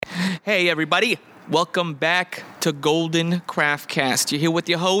Hey, everybody. Welcome back to Golden Craftcast. You're here with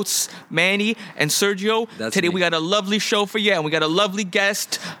your hosts, Manny and Sergio. Today we got a lovely show for you, and we got a lovely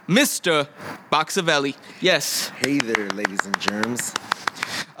guest, Mr. Boxavelli. Yes. Hey there, ladies and germs.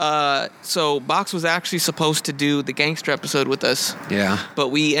 So Box was actually supposed to do the gangster episode with us. Yeah. But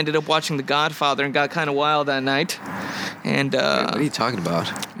we ended up watching The Godfather and got kind of wild that night. And what are you talking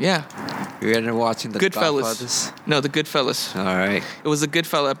about? Yeah. You ended up watching the Goodfellas. Godfathers? No, The Goodfellas. All right. It was a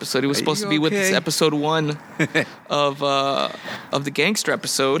Goodfella episode. He was supposed to be with us okay? episode 1 of the gangster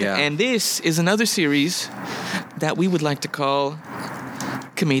episode. Yeah. And this is another series that we would like to call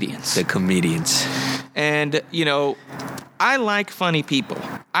Comedians. The comedians. And, you know, I like funny people.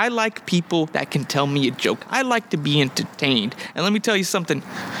 I like people that can tell me a joke. I like to be entertained. And let me tell you something.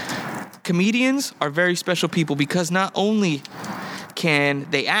 Comedians are very special people because not only can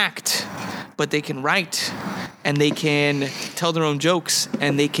they act, but they can write and they can tell their own jokes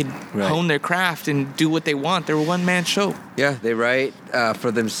and they can hone their craft and do what they want. They're a one-man show. Yeah, they write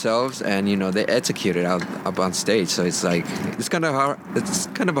for themselves, and they execute it up on stage. So it's like it's kind of hard. It's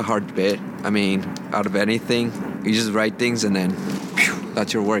kind of a hard bit. I mean, out of anything, you just write things and then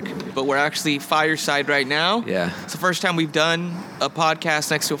that's your work. But we're actually fireside right now. Yeah. It's the first time we've done a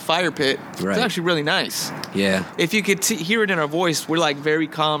podcast next to a fire pit. Right. It's actually really nice. Yeah. If you could hear it in our voice, we're like very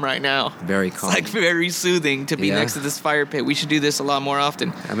calm right now. Very calm. It's like very soothing to be Yeah. next to this fire pit. We should do this a lot more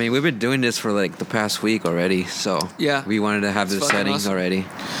often. I mean, we've been doing this for like the past week already, so Yeah. we wanted to have It's this fucking setting awesome. already.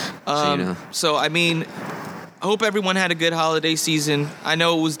 So, I mean, I hope everyone had a good holiday season. I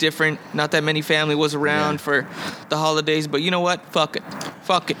know it was different. Not that many family was around for the holidays, but you know what? Fuck it.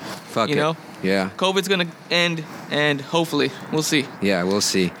 Fuck it. Fuck you it. know? Yeah. COVID's going to end, and hopefully, we'll see. Yeah, we'll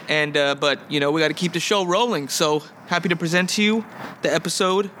see. And but we got to keep the show rolling. So happy to present to you the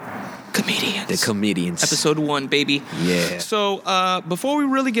episode Comedians. The comedians. Episode 1, baby. Yeah. So before we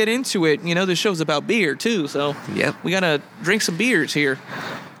really get into it, the show's about beer too. So Yep. we gotta drink some beers here.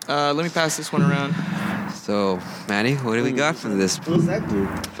 Let me pass this one around. So, Manny, what do we got for this? What's that do?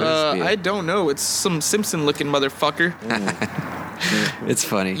 For this beer? I don't know. It's some Simpson-looking motherfucker. It's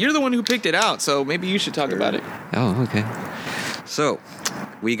funny. You're the one who picked it out, so maybe you should talk about it. Oh, okay. So,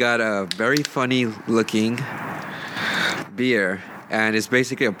 we got a very funny looking beer, and it's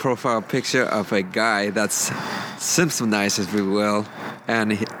basically a profile picture of a guy that's Simpsonized, if we will,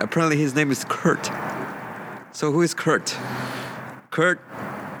 and apparently his name is Kurt. So, who is Kurt? Kurt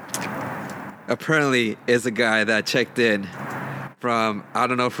apparently is a guy that checked in from, I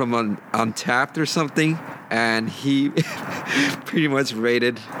don't know, from Untapped or something, and he pretty much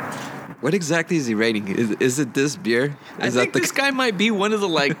rated. What exactly is he rating? Is it this beer? I think this guy might be one of the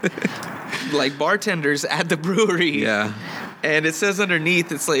like bartenders at the brewery. Yeah. And it says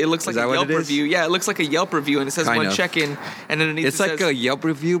underneath, it looks like Is that a what Yelp it is? review. Yeah, it looks like a Yelp review, and it says Kind one of. check-in, and underneath It's it like says, a Yelp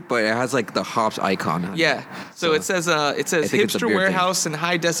review, but it has like the hops icon on it. yeah. So it says think it's a hipster beer warehouse and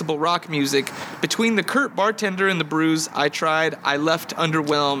high decibel rock music. Between the Kurt bartender and the brews, I tried. I left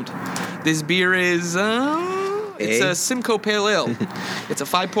underwhelmed. This beer is it's a Simcoe Pale Ale. It's a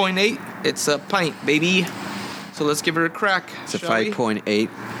 5.8. It's a pint, baby. So let's give it a crack. It's a shall we? 5.8.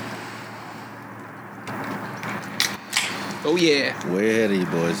 Oh yeah. Way ahead of you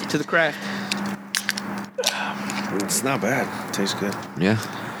boys. To the craft. It's not bad. Tastes good. Yeah.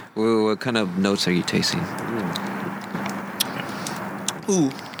 What kind of notes are you tasting? Ooh,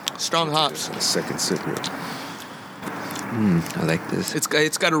 strong hops. A second sip here. I like this. It's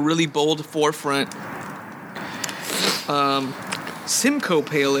got a really bold forefront. Simcoe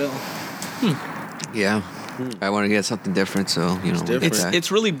Pale Ale. Yeah. I want to get something different, so different. with that. It's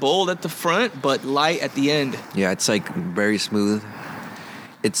really bold at the front, but light at the end. Yeah, it's like very smooth.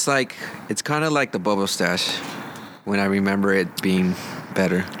 It's kind of like the Bubble Stash when I remember it being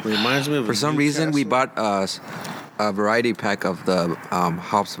better. Reminds me of. For some reason, we bought a variety pack of the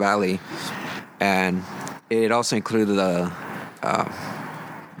Hops Valley, and it also included the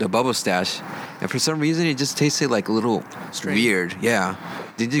Bubble Stash. And for some reason, it just tasted like a little weird. Yeah.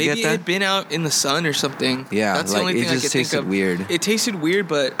 Did you Maybe get it that? had been out in the sun or something. Yeah, that's the like, only it thing I just could think tasted of. weird. It tasted weird,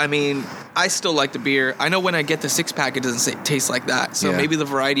 but I mean, I still like the beer. I know when I get the 6-pack, it doesn't taste like that. So Yeah. maybe the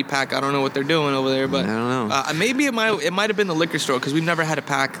variety pack, I don't know what they're doing over there, but I don't know. maybe it might have been the liquor store because we've never had a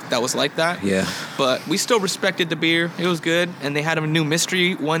pack that was like that. Yeah. But we still respected the beer. It was good, and they had a new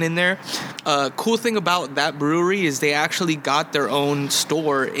mystery one in there. Cool thing about that brewery is they actually got their own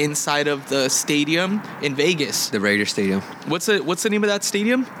store inside of the stadium in Vegas. The Raider Stadium. What's the name of that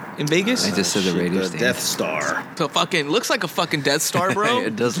stadium in Vegas? I just said the Raider The Stadium. Death Star. So fucking looks like a fucking Death Star, bro.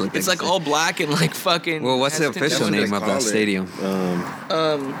 It does look It's like like a- all black and like fucking. Well, what's the has tinted official windows. name of that stadium?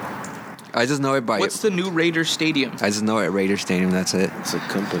 I just know it by. What's the new Raiders Stadium? I just know it Raider Stadium. That's it. It's a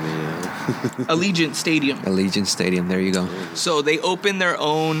company. Allegiant Stadium. Allegiant Stadium. There you go. So they opened their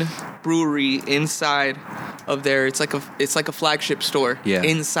own brewery inside of their. It's like a flagship store. Yeah.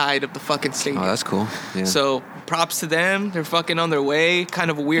 Inside of the fucking stadium. Oh, that's cool. Yeah. So props to them. They're fucking on their way.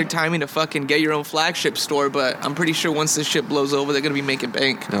 Kind of a weird timing to fucking get your own flagship store, but I'm pretty sure once this shit blows over, they're gonna be making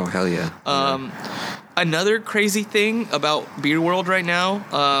bank. Oh hell yeah. Another crazy thing about Beer World right now,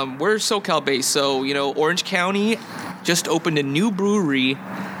 we're SoCal based, so Orange County just opened a new brewery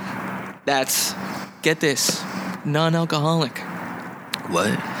that's, get this, non-alcoholic.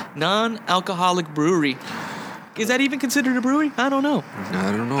 What? Non-alcoholic brewery. Is that even considered a brewery? I don't know.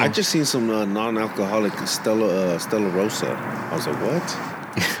 I don't know. I just seen some non-alcoholic Stella Rosa. I was like,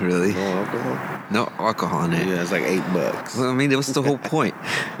 what? Really? No alcohol? No alcohol in it. Yeah, it's like $8. Well, I mean, that was the whole point.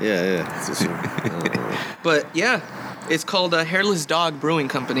 Yeah. It's just, I don't know. But yeah, it's called a Hairless Dog Brewing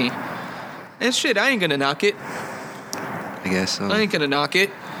Company. And shit, I ain't gonna knock it. I guess so. I ain't gonna knock it.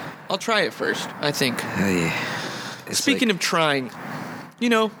 I'll try it first, I think. Hey. Speaking of trying,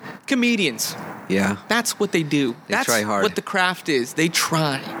 comedians. Yeah. That's what they do. They That's try hard. what the craft is. They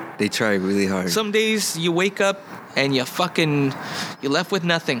try. They try really hard. Some days you wake up and you're left with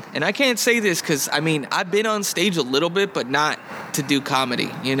nothing. And I can't say this because, I've been on stage a little bit, but not to do comedy,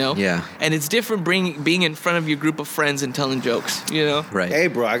 Yeah. And it's different being in front of your group of friends and telling jokes, Right. Hey,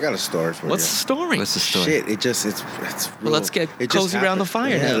 bro, I got a story for What's the story? What's the story? Shit, it's real. Well, let's get it just cozy around the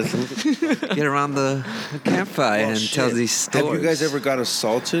fire happened. now. let's- Get around the campfire and shit. tell these stories. Have you guys ever got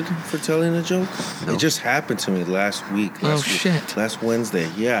assaulted for telling a joke? No. It just happened to me last week. Shit. Last Wednesday,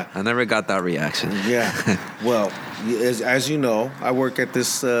 yeah. I never got that reaction. Yeah. Well, as you know, I work at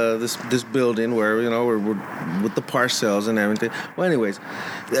this building where we're with the parcels and everything. Well, anyways,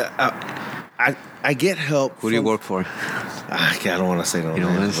 I get help. Who do you work for? I don't want to say no. You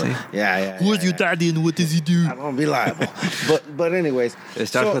don't want to say? Yeah. Who's your daddy and what does he do? I don't want to be liable. but anyways, It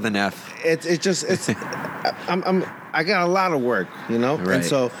starts with an F. I got a lot of work, Right. and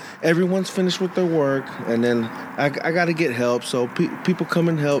so everyone's finished with their work, and then I got to get help. So people come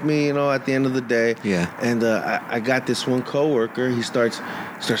and help me, at the end of the day. Yeah. And I got this one coworker. He starts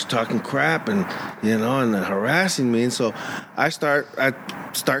talking crap and and harassing me, and so I start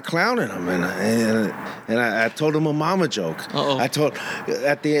clowning him, and I told him a mama joke. Uh-oh. I told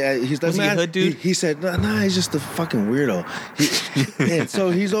at the he's like, Was he a man, hood dude? He said, nah, he's just a fucking weirdo. And so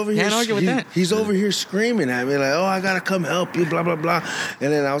he's over here. Can't argue with that. He's over here screaming at me like, oh, I gotta come help you, blah blah blah.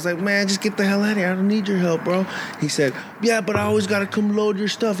 And then I was like, man, just get the hell out of here. I don't need your help, bro. He said, yeah, but I always gotta come load your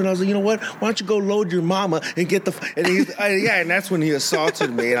stuff. And I was like, you know what? Why don't you go load your mama and get the? And that's when he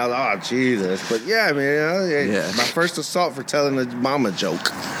assaulted me. And I was like, oh Jesus. But yeah, man, Yeah. my first assault for telling a mama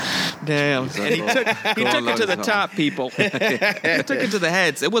joke. Damn. And he took it to the top, people. He took it to the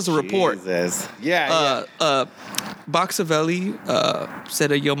heads. It was a report. Jesus. Yeah. Boxavelli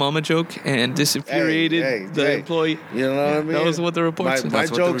said a yo mama joke and disinfuriated the employee. You know what I mean? That was what the report said. My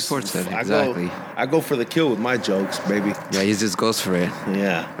That's what the jokes, report said, exactly. I go for the kill with my jokes, baby. Yeah, he just goes for it.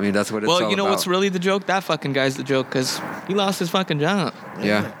 Yeah. I mean, that's what it's Well, all you know about. what's really the joke? That fucking guy's the joke because he lost his fucking job.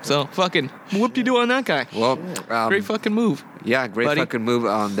 Yeah. So fucking whoop you do on that guy. Well, Great fucking move. yeah, great buddy. fucking move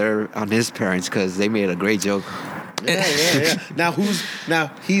on his parents because they made a great joke. Yeah.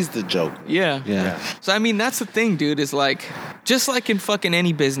 Now he's the joke. Yeah. Yeah. So that's the thing, dude, is like just like in fucking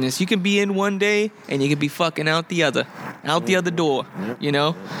any business, you can be in one day and you can be fucking out the other door,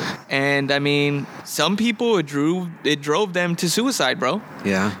 And some people it drove them to suicide, bro.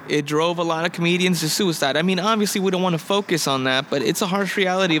 Yeah. It drove a lot of comedians to suicide. Obviously we don't want to focus on that, but it's a harsh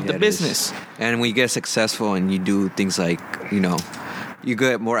reality of the it is. business. And when you get successful and you do things like, you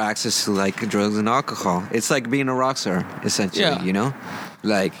get more access to like drugs and alcohol. It's like being a rock star, essentially, Yeah.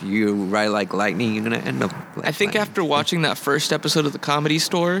 Like you ride like lightning, you're gonna end up like I think lightning. after watching that first episode of the Comedy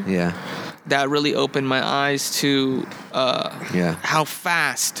Store, Yeah. that really opened my eyes to Yeah. how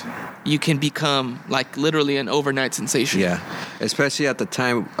fast you can become like literally an overnight sensation. Yeah. Especially at the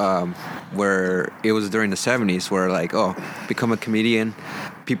time where it was during the 70s where like, become a comedian.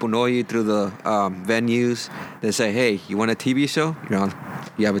 People know you through the venues. They say, hey, you want a TV show?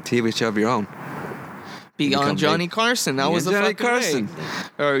 You have a TV show of your own. Be on become Johnny big. Carson. That Yeah, was the Johnny fucking Carson.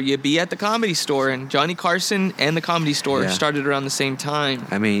 way. Or you be at the Comedy Store, and Johnny Carson and the Comedy Store Yeah. started around the same time.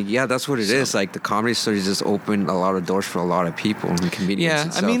 I mean, yeah, that's what it is. Like the Comedy Store just opened a lot of doors for a lot of people and comedians. Yeah,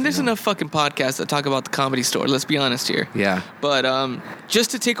 and stuff, there's enough fucking podcasts that talk about the Comedy Store. Let's be honest here. Yeah. But just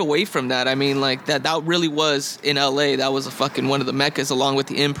to take away from that, that really was in LA. That was a fucking one of the meccas, along with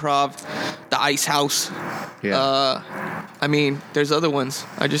the Improv, the Ice House. Yeah. I mean, there's other ones.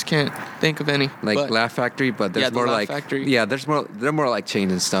 I just can't think of any. Like but, Laugh Factory, but there's Yeah, the more Laugh like Factory. yeah, they're more like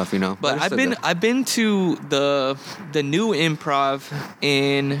chain and stuff, you know. But they're I've still been good. I've been to the new improv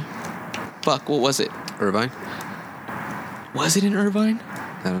in what was it? Irvine. Was it in Irvine?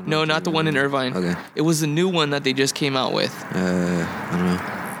 I don't know. No, not the one in Irvine. Okay. It was the new one that they just came out with. I don't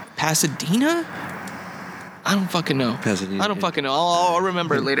know. Pasadena? I don't fucking know. Pasadena, I don't yeah. fucking know. I'll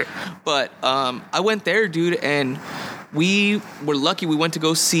remember it later. But I went there, dude, and we were lucky. We went to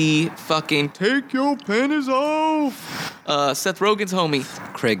go see fucking Take Your Panties Off. Seth Rogen's homie.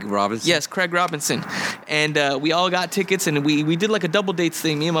 Craig Robinson. Yes, Craig Robinson. And we all got tickets, and we did like a double dates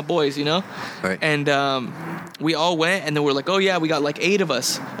thing, me and my boys, you know? Right. And we all went, and then we're like, oh, yeah, we got like 8 of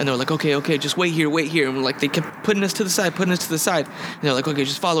us. And they were like, okay, just wait here. And we're like, they kept putting us to the side. And they're like, okay,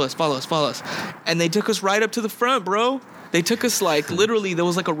 just follow us. And they took us right up to the front, bro. They took us like literally there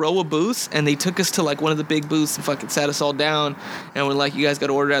was like a row of booths, and they took us to like one of the big booths and fucking sat us all down, and we're like, you guys got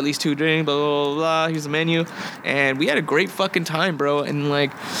to order at least 2 drinks, blah, blah, blah, blah. Here's the menu. And we had a great fucking time, bro. And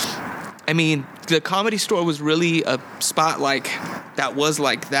like, I mean, the Comedy Store was really a spot like that was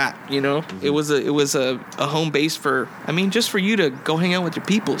like that, you know? Mm-hmm. It was a home base for, I mean, just for you to go hang out with your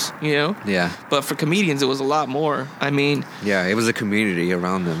peoples, you know? Yeah. But for comedians, it was a lot more. I mean, Yeah, it was a community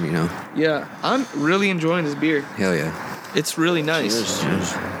around them, you know. yeah, I'm really enjoying this beer. Hell yeah. It's really nice.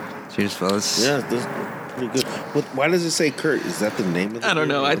 Cheers. Cheers, fellas. Yeah, this is pretty good. Why does it say Kurt? Is that the name of the I don't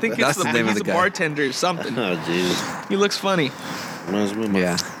beer? know. I think That's it's the name of he's the a guy. bartender or something. Oh, jeez. He looks funny. Reminds me of my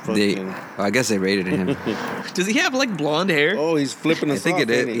Yeah. fucking... Well, I guess they rated him. Does he have like blonde hair? Oh, he's flipping us I think off, it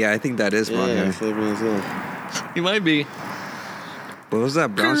is. ain't he? Yeah, I think that is wrong. Yeah, Yeah. flipping us off. He might be. What was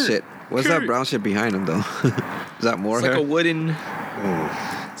that brown Kurt. shit? What's that Kurt. brown shit behind him though? Is that more It's like hair? a wooden.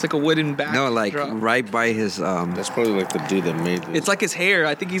 It's like a wooden back. No, like drop. right by his That's probably like the dude that made it. It's like his hair.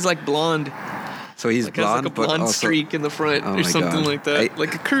 I think he's like blonde. So he's Like has blonde, like a but blonde also streak in the front Oh or my something God. like that. I-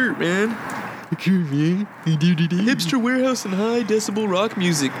 Like a Kurt, man. Hipster warehouse and high decibel rock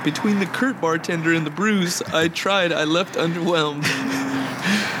music. Between the Kurt bartender and the brews, I left underwhelmed.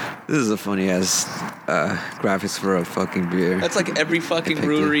 This is a funny ass graphics for a fucking beer. That's like every fucking Depicted.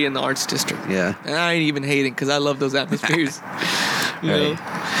 brewery in the Arts District. Yeah. And I ain't even hating because I love those atmospheres. You know?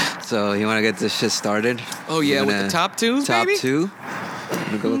 So you want to get this shit started? Oh, yeah, You with the wanna- top twos, Top baby? 2. I'm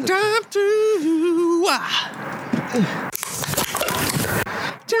gonna go with the Top two.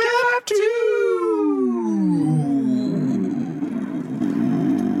 Top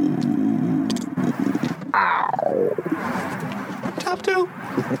Top 2.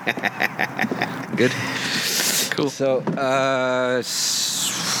 good. Cool. So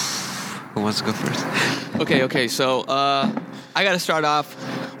who wants to go first? Okay. So, I gotta start off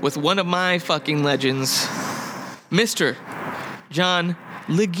with one of my fucking legends, Mr. John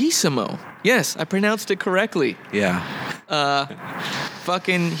Leguizamo. Yes, I pronounced it correctly. Yeah.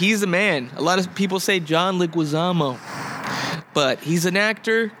 Fucking, he's the man. A lot of people say John Leguizamo, but he's an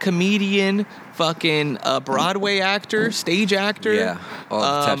actor, comedian, fucking Broadway actor, stage actor. Yeah,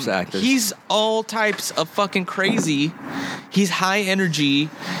 all types of actors. He's all types of fucking crazy. He's high energy.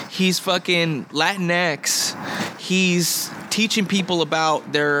 He's fucking Latinx. He's teaching people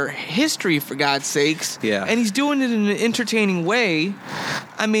about their history, for God's sakes. Yeah. And he's doing it in an entertaining way.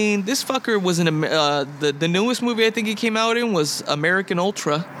 I mean, this fucker was in the newest movie I think he came out in was American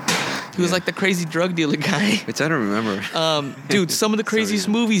Ultra. He was Yeah. like the crazy drug dealer guy. Which I don't remember. Dude, some of the craziest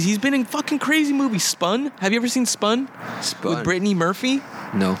movies. He's been in fucking crazy movies. Spun. Have you ever seen Spun? Spun. With Brittany Murphy?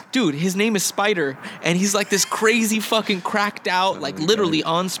 No. Dude, his name is Spider, and he's like this crazy fucking cracked out, like literally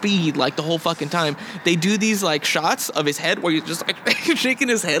on speed, like the whole fucking time. They do these like shots of his head where you're just like shaking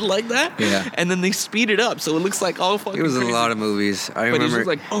his head like that. Yeah. And then they speed it up, so it looks like all fucking It was in crazy. a lot of movies. I But he's remember. just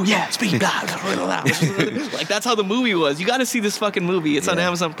like, oh yeah, speed, blah, blah, blah, blah. Like that's how the movie was. You got to see this fucking movie. It's on Yeah.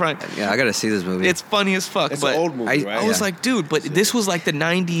 Amazon Prime. yeah, I gotta see this movie. It's funny as fuck. It's but an old movie, I- right? I was Yeah. like, dude, but this was like the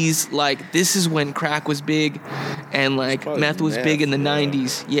 90s. Like, this is when crack was big and like Probably meth was big in the meth, yeah.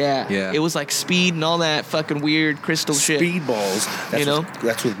 90s. Yeah. Yeah. It was like speed and all that fucking weird crystal shit. Speedballs. That's You know?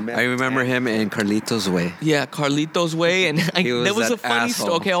 that's with meth. I remember him in Carlitos Way. Yeah, Carlitos Way, and He was there was a that funny story.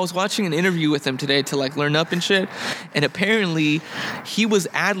 asshole. Okay, I was watching an interview with him today to like learn up and shit, and apparently he was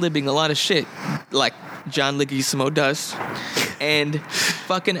ad-libbing a lot of shit, like John Leguizamo does, and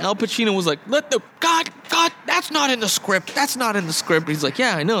fucking Al Pacino was like, God, that's not in the script. That's not in the script. He's like,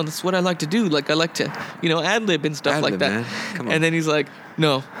 yeah, I know. That's what I like to do. Like I like to, ad-lib and stuff like Ad-lib, that. man. Come on. And then he's like,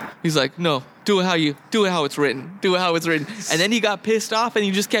 no. He's like, no. Do it how it's written. Do it how it's written. And then he got pissed off and he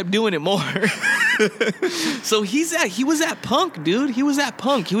just kept doing it more. So he was that punk, dude. He was that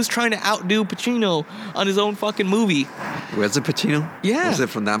punk. He was trying to outdo Pacino on his own fucking movie. Was it Pacino? Yeah. Was it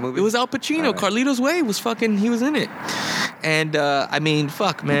from that movie? It was Al Pacino. All right. Carlitos Way was fucking, he was in it. And I mean,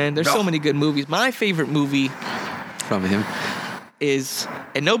 fuck, man. There's so many good movies. My favorite movie From him. is,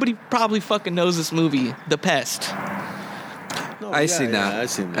 and nobody probably fucking knows this movie, The Pest. No, I seen that. I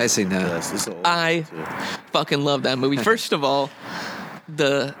seen that. I seen that. Yes, it's an old I one, too. fucking love that movie. First of all,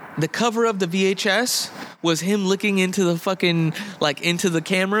 the cover of the VHS was him looking into the fucking, like, into the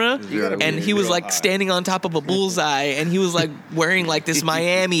camera, gotta and be he was real like high. standing on top of a bullseye, and he was like wearing like this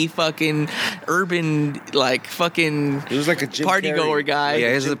Miami fucking urban, like, fucking It was like a Jim party goer Carrey. guy.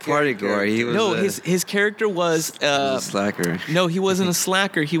 Yeah, he's a Jim party Carrey goer. He was No, a, his character was a slacker. no, he wasn't a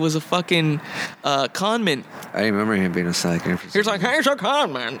slacker. He was a fucking conman. I remember him being a slacker. He was like, "Here's a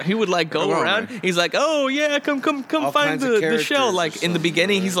conman." He would like go Come on, around. man. He's like, "Oh yeah, come All find kinds of the shell." characters Like or in the something,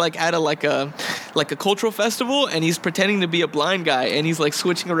 beginning, right? he's like at a cultural festival, and he's pretending to be a blind guy, and he's like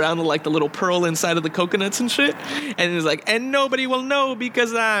switching around to like the little pearl inside of the coconuts and shit. And he's like, "And nobody will know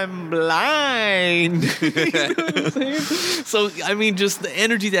because I'm blind." You know what I'm saying? So I mean, just the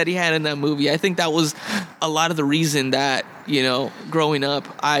energy that he had in that movie, I think that was a lot of the reason that, you know, growing up,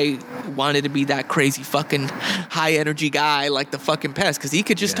 I wanted to be that crazy fucking high energy guy like the fucking Pest, because he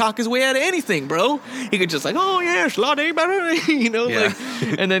could just talk his way out of anything, bro. He could just like, "Oh yeah, Slotty, you know, Yeah.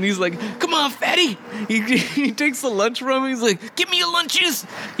 like, and then he's like, "Come on, fatty." He takes the lunch from him. He's like, "Give me your lunches."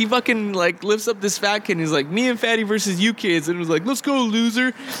 He fucking like lifts up this fat kid, and he's like, "Me and Fatty versus you kids," and it was like, "Let's go,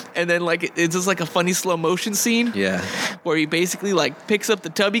 loser." And then like it's just like a funny slow motion scene Yeah. where he basically like picks up the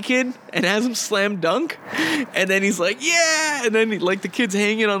tubby kid and has him slam dunk, and then he's like, "Yeah," and then like the kid's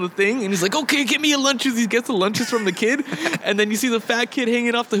hanging on the thing, and he's like, "Okay, give me your lunches." He gets the lunches from the kid, and then you see the fat kid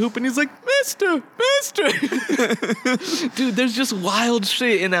hanging off the hoop, and he's like, "Mister." Dude, there's just wild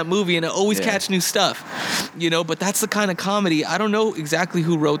shit in that movie, and I always catch new stuff, you know. But that's the kind of comedy. I don't know exactly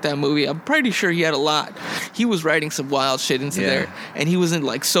who wrote that movie. I'm pretty sure he had a lot. He was writing some wild shit into there, and he was in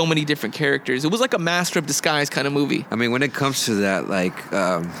like so many different characters. It was like a Master of Disguise kind of movie. I mean, when it comes to that, like,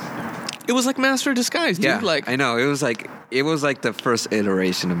 It was like Master of Disguise, dude. yeah, Like, I know it was like the first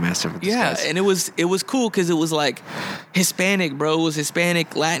iteration of Master of yeah, Disguise. and it was cool because it was like Hispanic, bro. It was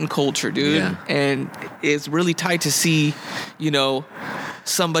Hispanic Latin culture, dude, Yeah. and it's really tight to see, you know,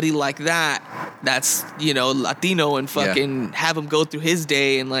 somebody like that that's, you know, Latino and fucking have him go through his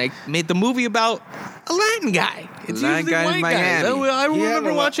day and like made the movie about a Latin guy. It's Latin usually guy in white guys. Miami. I He had remember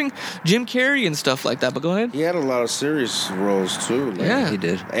a lot- watching Jim Carrey and stuff like that. But go ahead. He had a lot of serious roles too. Like Yeah. He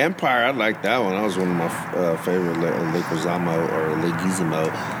did. Empire, I like that one. That was one of my favorite Leguizamo or Leguizamo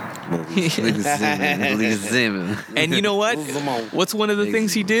movies. Zim. And you know what? Come What's one of the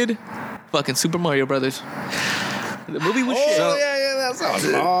things he did? Fucking Super Mario Brothers. The movie was shit. Oh yeah, that sounds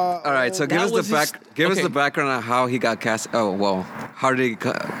All right, so give That us was the his- give us okay. the background on how he got cast. Oh well, how did he?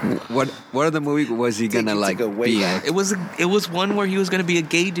 What of the movie was he gonna you like took a way be back. in? It was one where he was gonna be a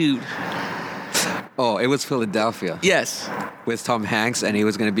gay dude. Oh, it was Philadelphia Yes. with Tom Hanks, and he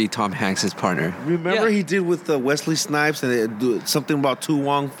was gonna be Tom Hanks' partner. Remember Yeah. he did with Wesley Snipes and it do something about Tu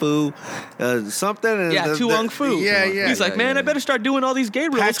Wong Fu, something. And Yeah, Tu Wong Fu. Yeah, yeah. He's like, man, I better start doing all these gay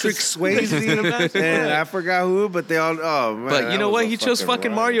roles. Patrick 'cause Swayze. he's in a basketball." and I forgot who, but they all. Oh man! But you that know was what? a He chose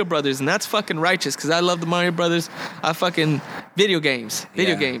fucking riot. Mario Brothers, and that's fucking righteous because I love the Mario Brothers. I fucking video games,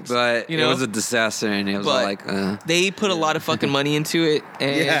 Yeah, games. but you know, it was a disaster, and it was all but like, they put a lot of fucking money into it,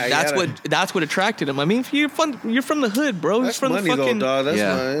 and Yeah, that's what attracted him. I mean, you're from the hood, bro. That's He's from money the fucking, though, dog. That's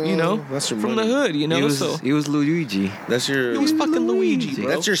Yeah. my, you know, that's your from money. the hood, you know. so he was Luigi. That's your. he was fucking Luigi, bro.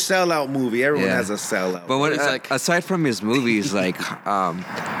 That's your sellout movie. Everyone Yeah. has a sellout. But when, He's like- aside from his movies, like,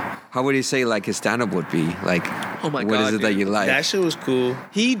 how would you say like his stand-up would be? Like, Oh my what is God, it that dude. you like? that shit was cool.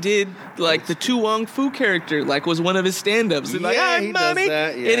 He did like the Tu Wong Fu character, like was one of his stand-ups. Like, Yeah, "Hi, he does mommy,"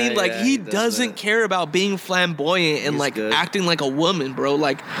 that. and he Yeah, like yeah, he he does doesn't that. care about being flamboyant and He's like good. acting like a woman, bro.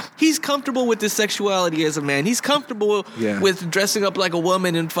 Like he's comfortable with his sexuality as a man. He's comfortable Yeah. with dressing up like a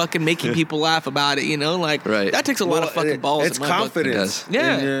woman and fucking making people laugh about it. You know, like Right. that takes a lot of fucking balls. It's in my book. confidence. It does.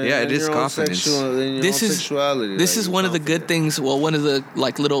 Yeah. Yeah, it in is your own confidence. in your This own is sexuality. this like, is you're one of the good confident. things. Well, one of the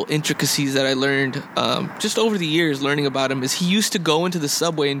like little intricacies that I learned just over the years learning about him is he used to go into the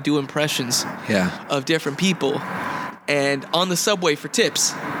subway and do impressions Yeah. of different people and on the subway for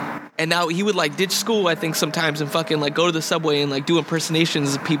tips. And now he would like ditch school, I think, sometimes and fucking like go to the subway and like do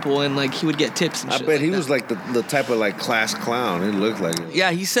impersonations of people and like he would get tips and I shit. bet like he that. was like the type of like class clown. He looked like it. Yeah,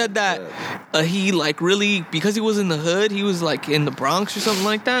 he said that he like really, because he was in the hood, he was like in the Bronx or something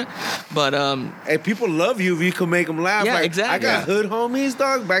like that. But Hey, people love you if you can make them laugh. Yeah, like, exactly. I got hood homies,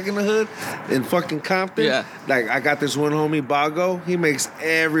 dog, back in the hood in fucking Compton. Yeah. Like, I got this one homie, Bago. He makes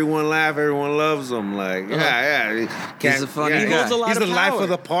everyone laugh. Everyone loves him. Like, yeah. He's a funny He guy. holds a lot He's of the life power. of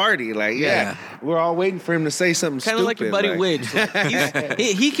the party. funny. Like, Yeah. we're all waiting for him to say something Kind stupid. of like your buddy Widge. Like,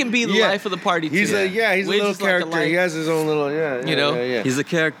 he can be the Yeah. life of the party too. He's Widge a little is like character. He has his own little, You know? yeah. He's a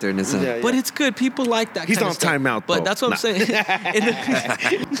character in a sense. Yeah, But it's good. People like that. He's kind on of stuff. timeout, But though. that's what I'm saying.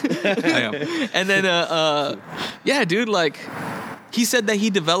 I am. And then, yeah, dude, like, he said that he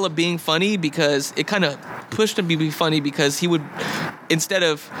developed being funny because it kind of pushed him to be funny because he would, instead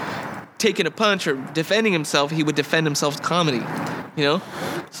of taking a punch or defending himself, he would defend himself with comedy, you know?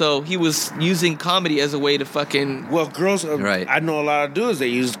 So he was using comedy as a way to fucking... Well, girls, Right. I know a lot of dudes, they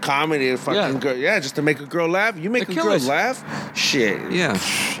use comedy to fucking girl. Yeah, just to make a girl laugh. You make They're a girl killers. laugh, shit. Yeah.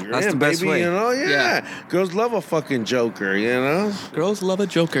 You're That's in, the best baby, way. You know, yeah. Yeah. Girls love a fucking joker, you know? Girls love a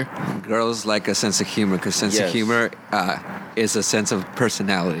joker. Girls like a sense of humor because sense of Yes. humor is a sense of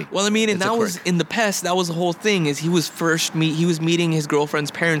personality. Well, I mean, and It's a that was quirk. in the past. That was the whole thing. Is he was meeting his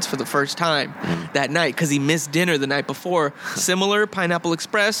girlfriend's parents for the first time that night because he missed dinner the night before. Similar, Pineapple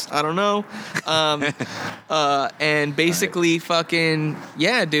Express. I don't know. And basically, fucking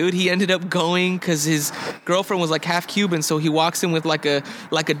yeah, dude. He ended up going because his girlfriend was like half Cuban, so he walks in with like a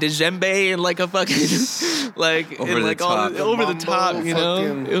djembe and like a fucking like Over and the like all top. over the Mambo top. You know,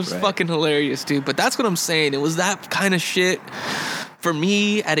 fucking- it was Right. fucking hilarious, dude. But that's what I'm saying. It was that kind of shit. For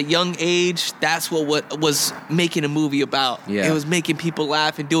me, at a young age, that's what was making a movie about. Yeah. It was making people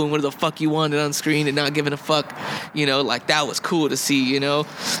laugh and doing whatever the fuck you wanted on screen and not giving a fuck. You know, like that was cool to see, you know?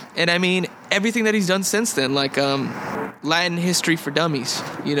 And I mean, everything that he's done since then, like Latin History for Dummies,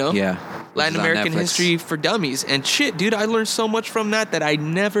 you know? Yeah. Latin Which is on American Netflix. History for Dummies. And shit, dude, I learned so much from that I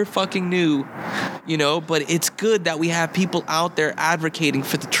never fucking knew, you know? But it's good that we have people out there advocating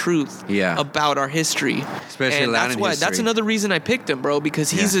for the truth Yeah. about our history. Especially and Latin that's why history. that's another reason I picked him, bro,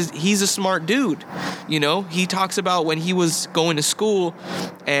 because he's a smart dude. You know, he talks about when he was going to school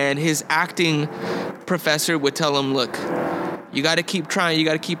and his acting professor would tell him, look, you got to keep trying, you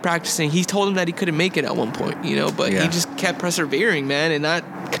got to keep practicing. He told him that he couldn't make it at one point, you know, but Yeah. he just kept persevering, man. And that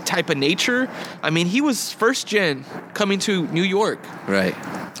type of nature, I mean, he was first gen coming to New York, Right.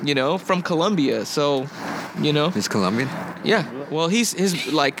 you know, from Colombia. So, you know, He's Colombian? yeah. Well, he's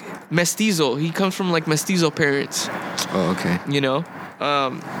his like mestizo. He comes from like mestizo parents, Oh, okay. you know.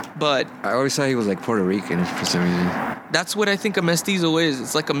 But I always thought he was like Puerto Rican for some reason. that's what I think a mestizo is.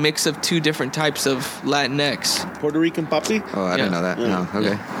 It's like a mix of two different types of Latinx. Puerto Rican puppy. Oh, I didn't Yeah. know that. Yeah. No,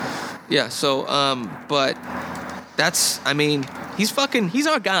 okay. Yeah. So, but that's. I mean, he's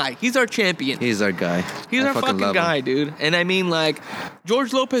our guy. He's our champion. He's our guy. He's I our fucking love him. guy, dude. And I mean, like,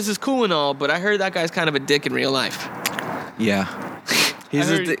 George Lopez is cool and all, but I heard that guy's kind of a dick in real life. Yeah. He's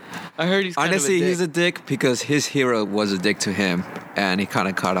I a heard, dick. I heard he's Honestly, kind of a dick. he's a dick because his hero was a dick to him, and he kind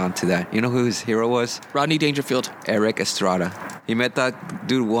of caught on to that. You know who his hero was? Rodney Dangerfield. Eric Estrada. He met that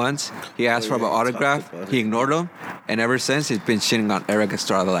dude once. He asked for an yeah, he autograph. talked about He it. ignored him, and ever since he's been shitting on Eric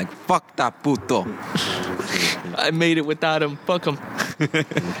Estrada like "fuck that puto." I made it without him. Fuck him.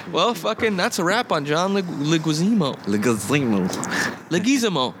 Well, fucking, that's a wrap on John Leguizamo. Legazimo.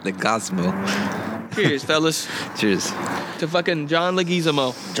 Leguizamo. Legazmo. Cheers, fellas, Cheers. to fucking John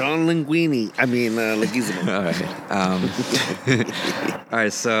Leguizamo. John Linguini. I mean, Leguizamo. All right. All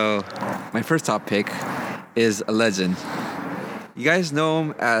right. So, my first top pick is a legend. You guys know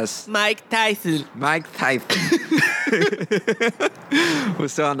him as Mike Tyson. Mike Tyson. We're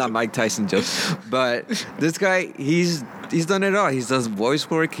still on that Mike Tyson joke, but this guy, he's done it all. He's done voice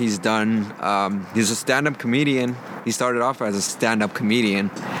work. He's a stand-up comedian. He started off as a stand-up comedian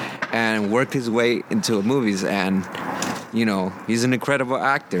and worked his way into movies. And you know, he's an incredible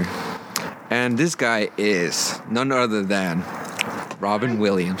actor. And this guy is none other than Robin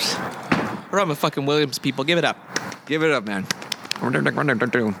Williams. Robin fucking Williams, people, give it up. Give it up, man.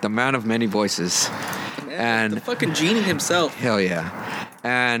 The man of many voices. And The fucking genie himself. hell yeah.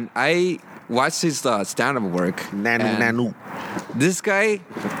 And I watched his stand-up work. Nanu and Nanu. This guy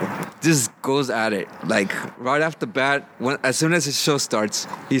just goes at it. Like, right off the bat, as soon as his show starts,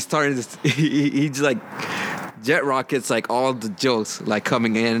 he's just like jet rockets, like all the jokes, like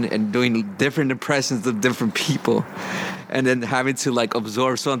coming in and doing different impressions of different people. And then having to like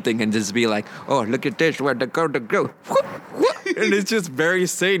absorb something and just be like, oh, look at this, where the go. And it's just very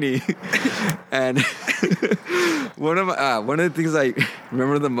zany. And one of the things I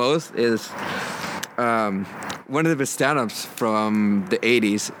remember the most is one of the stand-ups from the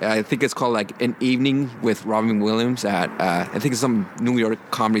 80s. I think it's called like An Evening with Robin Williams at I think it's some New York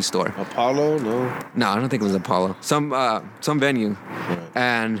comedy store. Apollo? No. No, I don't think it was Apollo. Some venue.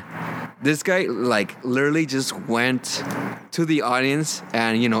 And this guy like literally just went to the audience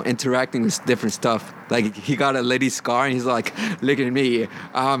and, you know, interacting with different stuff. Like he got a lady scar and he's like, look at me,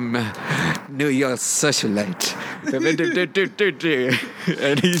 I'm New York socialite.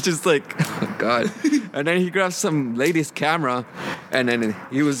 And he's just like, oh God. And then he grabs some lady's camera, and then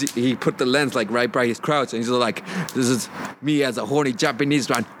he put the lens like right by his crouch, and he's like, this is me as a horny Japanese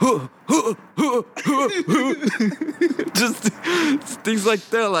man. Just things like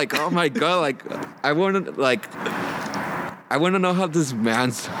that. Like, oh my God. Like, I want to know how this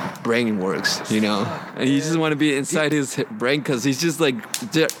man's brain works, you know? And you just want to be inside his brain because he's just like,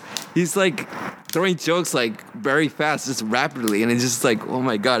 he's like throwing jokes like very fast, just rapidly. And it's just like, oh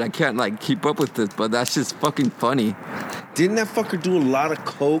my God, I can't like keep up with this, but that's just fucking funny. Didn't that fucker do a lot of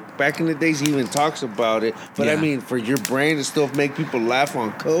coke back in the days? He even talks about it. But I Yeah. mean, for your brain to still make people laugh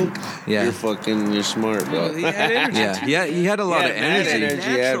on coke, Yeah. you're smart, bro. He had energy. Yeah, he had a lot of Yeah, mad energy. energy.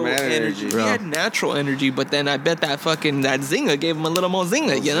 Natural mad energy, He bro. had natural energy, but then I bet that Zinger gave him a little more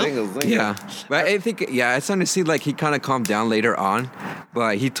Zinger, you know? Zingles. Yeah, but I think it's starting to see like he kind of calmed down later on,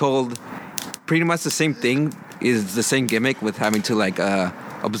 but he told pretty much the same thing, is the same gimmick with having to like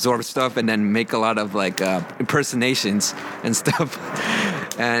absorb stuff and then make a lot of like impersonations and stuff,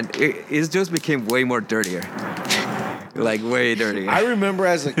 and it just became way more dirtier, like way dirtier. I remember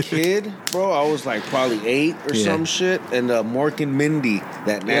as a kid, bro, I was like probably 8 or Yeah. some shit, and Mork and Mindy,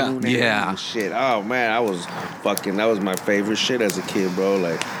 that Nanu Yeah. shit. Oh man, that was my favorite shit as a kid, bro.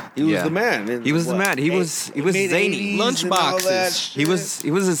 Like he was Yeah. the man. In He was the man. He was zany. Lunchboxes. He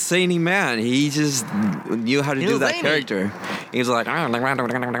was a zany man. He just knew how to He do was that zany. character. He was like,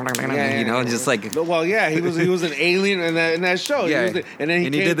 you know, just like Well, yeah, he was an alien in that show. yeah. And then he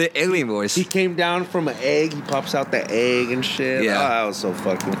did the alien voice. He came down from an egg. He pops out the egg and shit. Yeah. Oh, that was so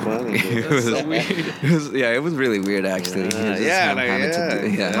fucking funny. Dude. It was, so weird. it was really weird actually. He was just having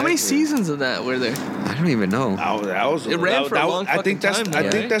to do- How many seasons of that were there? I don't even know. It ran for a long I think fucking that's time, I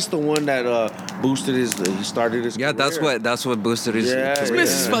think that's the one that boosted he started his Yeah, career. that's what boosted his. Yeah, It's career.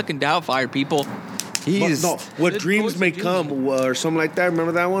 Mrs. fucking Doubtfire, people. He's What Good dreams voice may of Jesus. come or something like that.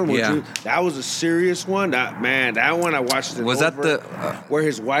 Remember that one? Yeah. That was a serious one. That one I watched it. Was that over, the, where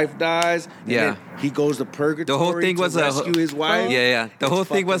his wife dies? And Yeah. then he goes to purgatory. the whole thing to was rescue his wife. Yeah. The whole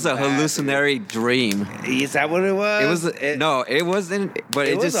thing was a fucking bad, hallucinatory dream. dude. Is that what it was? It was no, it wasn't. But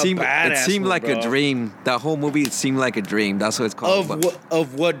it it, was just a seemed. It badass seemed one, like bro. a dream. That whole movie, it seemed like a dream. That's what it's called. But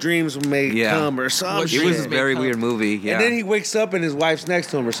of what dreams may Yeah. come or some What shit. it was a shit. very Make weird movie. Yeah. And then he wakes up and his wife's next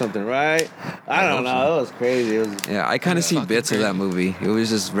to him or something, right? I don't know. It was crazy. It was. yeah, I kind of see fucking bits of that movie. It was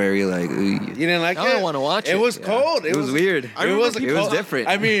just very like. You didn't like Now it? I wanna watch it. It was cold. It was weird. I remember it was different.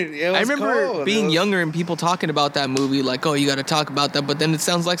 I mean, it was I remember cold. being It was- younger and people talking about that movie, like, oh, you got to talk about that. But then it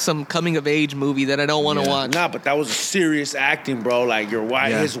sounds like some coming of age movie that I don't want to Yeah. watch. Nah, but that was a serious acting, bro. Like your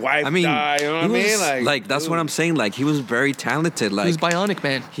wife, Yeah. his wife I mean, died. You know what I he mean? was- like that's what I'm saying. Like he was very talented. He Like was Bionic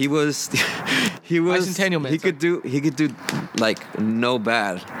Man. he was he was Bicentennial Man, he could do like no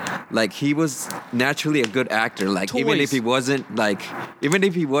bad. Like he was naturally a good actor. Like even Toys. if he wasn't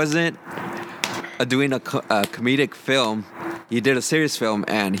doing a comedic film, he did a serious film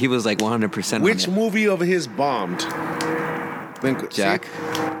and he was like 100% Which on it. movie of his bombed? Jack.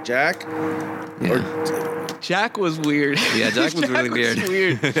 Jack. Yeah. Jack was weird. Yeah, Jack was really weird.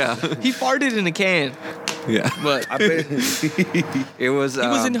 weird. yeah. He farted in a can, Yeah. but I bet. It was he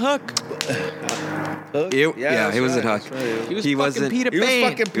was in Hook. he was in Hook. He was He fucking wasn't- Peter He was Pan.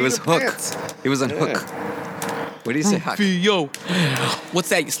 fucking It was Peter Hook. Pants. He was on Yeah. Hook. What do you say, Hook? Yo, what's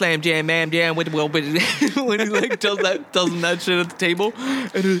that? You slam jam, mam jam with when he like tells him that shit at the table,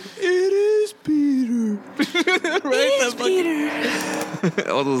 and it is Peter, right? It is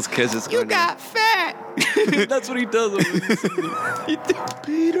Peter. All those kids just You going got fat. That's what he does.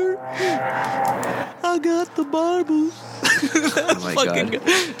 Peter, I got the marbles. That's my fucking God.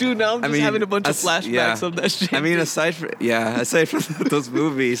 good. Dude, now I'm just having a bunch of flashbacks of that shit. I mean, aside from those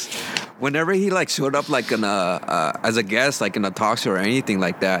movies, whenever he like showed up like in as a guest, like in a talk show or anything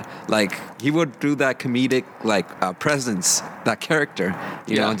like that, like he would do that comedic like presence, that character,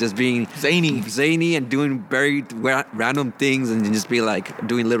 you know, just being zany and doing very random things and just be like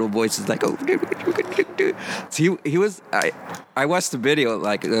doing little voices like, oh. So he was. I watched the video,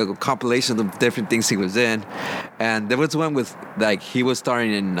 like a compilation of different things he was in, and there was one with like he was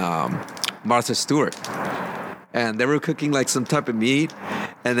starring in Martha Stewart, and they were cooking like some type of meat,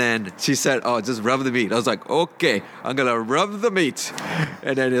 and then she said, "Oh, just rub the meat." I was like, "Okay, I'm gonna rub the meat,"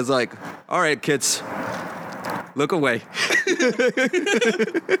 and then it's like, "All right, kids, look away."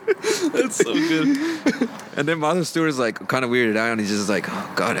 That's so good. And then Martha Stewart's like kind of weirded out, and he's just like,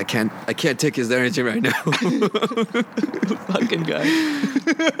 oh God, I can't take his energy right now. Fucking guy.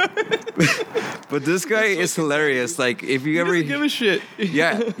 But this guy is hilarious. Like, if you ever Doesn't give a shit.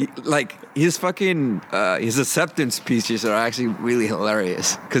 yeah, like his fucking his acceptance speeches are actually really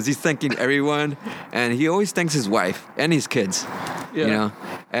hilarious because he's thanking everyone, and he always thanks his wife and his kids. Yeah. You know,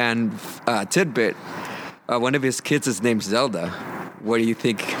 and tidbit, one of his kids is named Zelda. What do you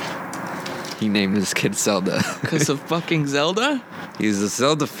think he named his kid Zelda? Because of fucking Zelda? He's a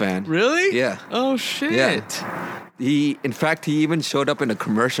Zelda fan. Really? Yeah. Oh shit. Yeah. He even showed up in a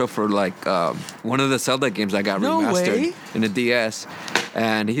commercial for like one of the Zelda games that got No remastered way. in the DS,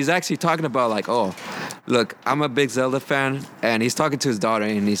 and he's actually talking about like, oh, look, I'm a big Zelda fan, and he's talking to his daughter,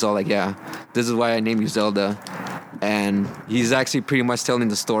 and he's all like, yeah, this is why I named you Zelda, and he's actually pretty much telling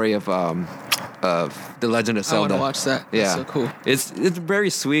the story of The Legend of I want Zelda. to watch that. Yeah, That's so cool. It's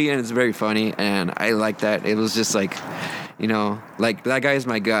very sweet and it's very funny, and I like that. It was just like, you know, like that guy is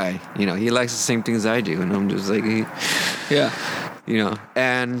my guy. You know, he likes the same things I do, and I'm just like, Yeah. you know,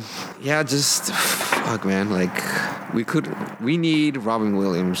 and yeah, just fuck, man. Like, we need Robin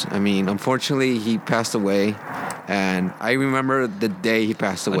Williams. I mean, unfortunately, he passed away, and I remember the day he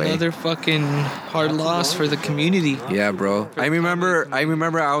passed away. Another fucking hard loss for the community. Yeah, bro. I remember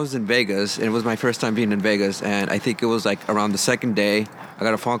I was in Vegas, and it was my first time being in Vegas, and I think it was like around the second day, I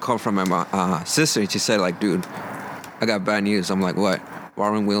got a phone call from my sister, and she said like, dude, I got bad news. I'm like, what?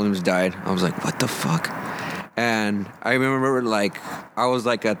 Robin Williams died. I was like, what the fuck? And I remember like I was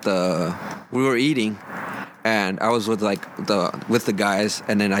like we were eating, and I was with the guys,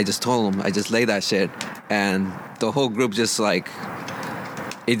 and then I just told them, I just laid that shit, and the whole group just like,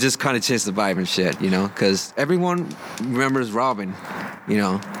 it just kind of changed the vibe and shit, you know, because everyone remembers Robin, you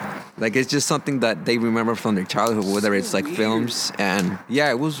know, like it's just something that they remember from their childhood, whether it's like films, and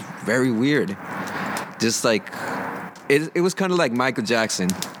yeah, it was very weird, just like. It was kind of like Michael Jackson.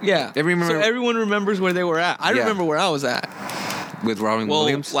 Yeah. So everyone remembers where they were at. I remember where I was at. With Robin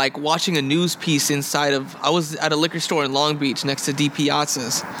Williams? Like watching a news piece I was at a liquor store in Long Beach next to D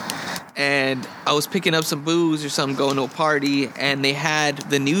Piazzas. And I was picking up some booze or something, going to a party, and they had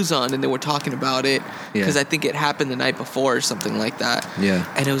the news on, and they were talking about it because I think it happened the night before or something like that. Yeah.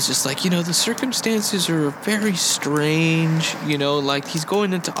 And it was just like, you know, the circumstances are very strange. You know, like he's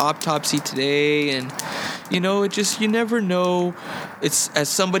going into autopsy today, and you know, it just, you never know. It's, as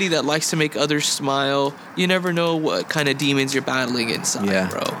somebody that likes to make others smile, you never know what kind of demons you're battling inside,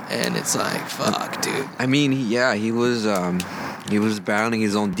 bro. And it's like, fuck, dude. I mean, yeah, he was battling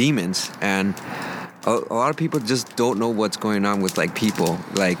his own demons, and a lot of people just don't know what's going on with like people.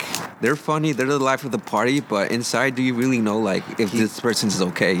 Like, they're funny, they're the life of the party, but inside, do you really know like if this person's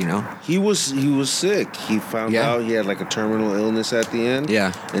okay? You know, he was sick. He found out he had like a terminal illness at the end.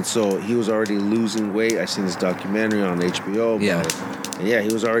 Yeah, and so he was already losing weight. I seen this documentary on HBO about it. And yeah,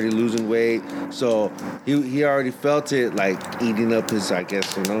 he was already losing weight. So he already felt it like eating up his, I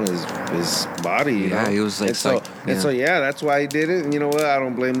guess, you know, his body. You know? He was like, and so that's why he did it. And you know what? I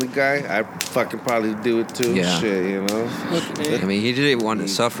don't blame the guy. I fucking probably do it too. Yeah. Shit, you know. I mean, he didn't want to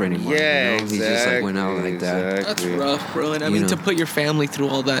suffer anymore. Yeah, you know? exactly. He just like went out like that. That's rough, bro. And I mean, to put your family through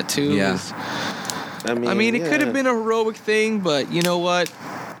all that too. Yeah. I mean, it could have been a heroic thing, but you know what?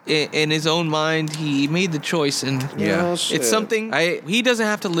 In his own mind, he made the choice, and it's something he doesn't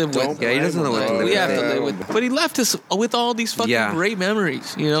have to live with. Yeah, he doesn't know what to live with. We have to live with. But he left us with all these fucking great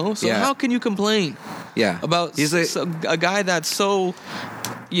memories, you know? So how can you complain about a guy that's so,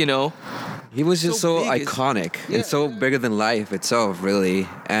 you know... He was just so big, iconic and so bigger than life itself, really.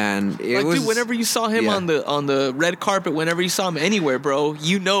 And it was, dude, whenever you saw him on the red carpet, whenever you saw him anywhere, bro,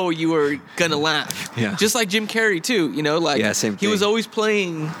 you know you were gonna laugh. Yeah. Just like Jim Carrey too, you know, like same he thing. was always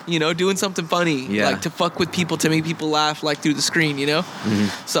playing, you know, doing something funny, like to fuck with people, to make people laugh, like through the screen, you know.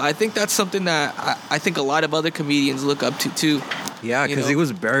 Mm-hmm. So I think that's something that I think a lot of other comedians look up to too. Yeah, because it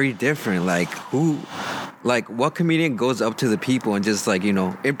was very different. Like what comedian goes up to the people and just like, you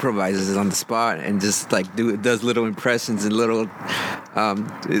know, improvises on the spot and just like does little impressions and little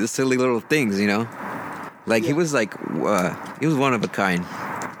silly little things, you know? Like he was like he was one of a kind.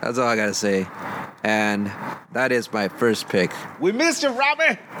 That's all I gotta say. And that is my first pick. We missed you,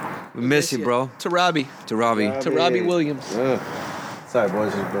 Robbie. We miss you, bro. To Robbie. To Robbie. To Robbie Williams. Sorry,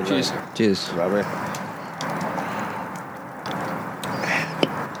 boys. Cheers. Cheers. Robbie.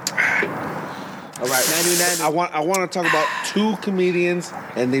 All right. I want to talk about two comedians,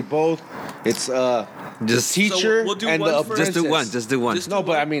 and they both. It's just teacher so we'll do and one the first. apprentice. Just do one. No,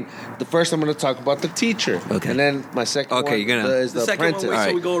 but I mean, the first I'm going to talk about the teacher. Okay. And then my second one you're gonna is the second apprentice. one, wait,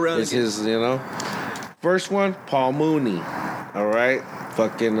 so we go around Is again. his, you know. First one, Paul Mooney. All right,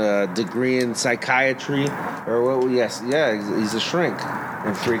 fucking degree in psychiatry or what? Yes, yeah, he's a shrink.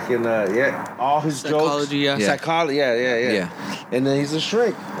 And freaking all his Psychology, jokes, yeah. psychology, yeah. Yeah. And then he's a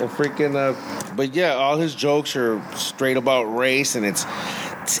shrink, and freaking, but yeah, all his jokes are straight about race, and it's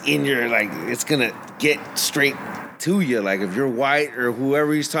in your it's gonna get straight to you. Like if you're white or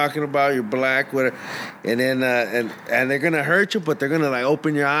whoever he's talking about, you're black, whatever, and then and they're gonna hurt you, but they're gonna like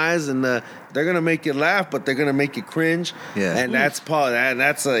open your eyes and. They're gonna make you laugh, but they're gonna make you cringe. Yeah, and that's Paul.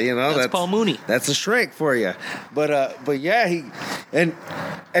 That's That's Paul Mooney. That's a shrink for you. But yeah, he and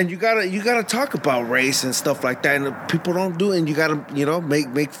you gotta talk about race and stuff like that, and people don't do it, and you gotta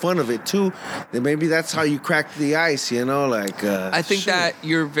make fun of it too. Then maybe that's how you crack the ice. I think that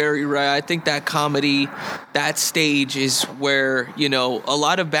you're very right. I think that comedy, that stage is where a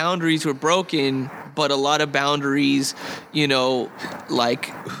lot of boundaries were broken. But a lot of boundaries, for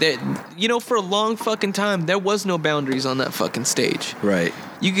a long fucking time, there was no boundaries on that fucking stage. Right.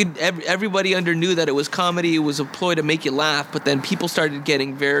 You could, everybody knew that it was comedy, it was a ploy to make you laugh, but then people started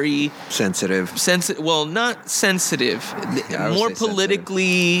getting very... Sensitive. Well, not sensitive. Yeah, more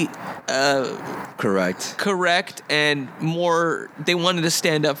politically... Correct. And more, they wanted to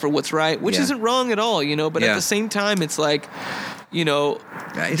stand up for what's right, which isn't wrong at all, but at the same time, it's like...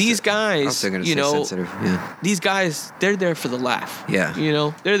 these guys, I was still gonna say sensitive. Yeah. These guys, they're there for the laugh. Yeah.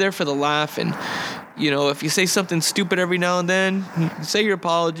 They're there for the laugh. And, if you say something stupid every now and then, say your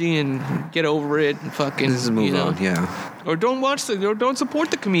apology and get over it and fucking, Just move on, yeah. Or don't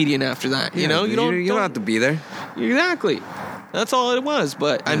support the comedian after that, you don't have to be there. Exactly. That's all it was.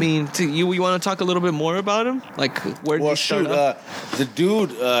 But, I mean, you want to talk a little bit more about him? Like, where did you start up? The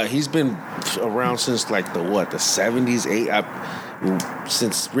dude, he's been around since, the 70s,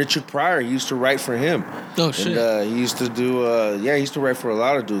 since Richard Pryor. He used to write for him. Oh, shit. And he used to do, he used to write for a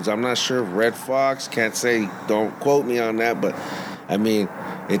lot of dudes. I'm not sure if Red Fox, can't say, don't quote me on that, but, I mean,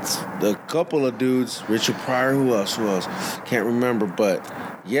 it's a couple of dudes. Richard Pryor, who else? Can't remember, but...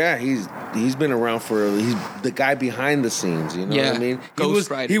 Yeah, he's been around he's the guy behind the scenes, what I mean?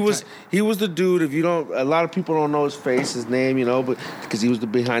 He was the dude, if you don't, a lot of people don't know his face, his name, but because he was the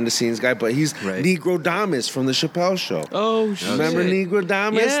behind the scenes guy, but he's Negro Damas from the Chappelle Show. Oh, shit. Remember Negro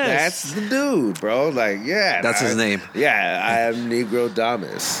Damas? Yes. That's the dude, bro. That's his name. Yeah, I am Negro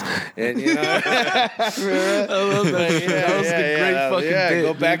Damas. And I love that. That was the great fucking bit.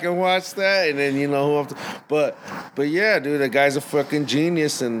 Go back and watch that, and then but yeah, dude, that guy's a fucking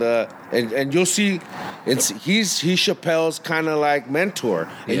genius. And you'll see, he's Chappelle's kind of like mentor,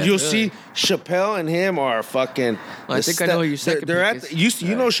 and you'll see Chappelle and him are fucking. Well, I think I know who your second. They're at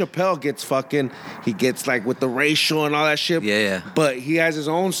Chappelle gets he gets like with the racial and all that shit. Yeah. But he has his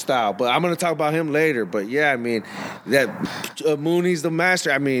own style. But I'm gonna talk about him later. But yeah, I mean that Mooney's the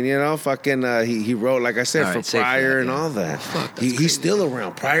master. I mean, he wrote, like I said, for Pryor and all that. Fuck, he's still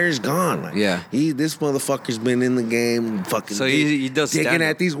around. Pryor's gone. This motherfucker's been in the game. Fucking. So he does digging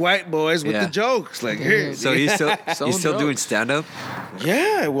at these white boys with the jokes. Like here. So he's still doing stand up.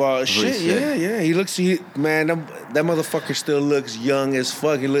 Yeah. Well, shit. Yeah. He looks. Man, that motherfucker still looks young as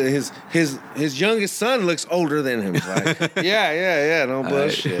fuck. His youngest son looks older than him. Like, yeah. No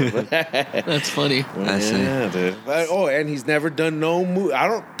bullshit. That's funny. Yeah, dude. And he's never done no movie. I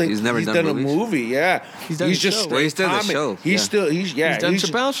don't think he's never done a movie. Yeah, he's done just show. straight he's done the show. He's done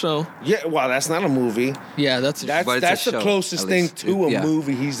Chappelle's show. Yeah, well, that's not a movie. Yeah, that's the closest thing to a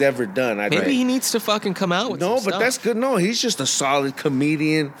movie he's ever done. Maybe he needs to fucking come out with some but stuff. That's good. No, he's just a solid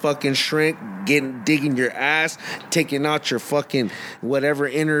comedian. Fucking shrink, digging your ass, taking out your fucking whatever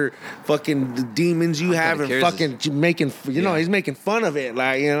inner fucking demons you have, and fucking making. He's making fun of it.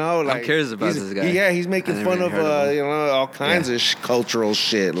 Like I'm curious about this guy. Yeah, he's making fun of all kinds of cultural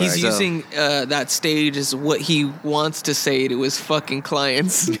shit. He's using that stage as what he wants to say to his fucking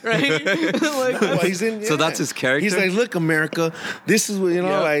clients, right? So that's his character. He's like, look, America, this is what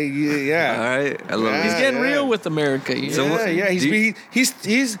All right, I love it. He's getting real with America. He's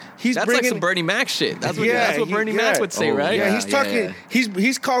that's bringing, like some Bernie Mac shit. That's what Bernie Mac would say, right? Yeah, he's talking.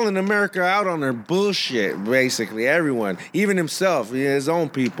 He's calling America out on their bullshit. Basically, everyone, even himself, his own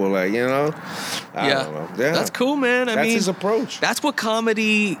people. I don't know. Yeah, that's cool, man. I mean, that's his approach. That's what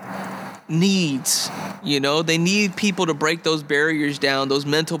comedy needs. They need people to break those barriers down, those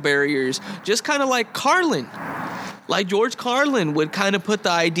mental barriers. Just kind of like Carlin. Like George Carlin would kind of put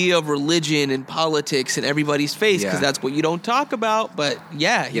the idea of religion and politics in everybody's face because that's what you don't talk about. But he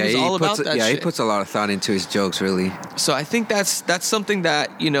was all about that shit. Yeah, he puts a lot of thought into his jokes, really. So I think that's something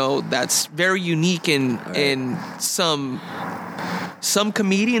that, that's very unique in some some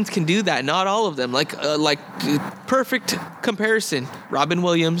comedians can do that. Not all of them. Like perfect comparison. Robin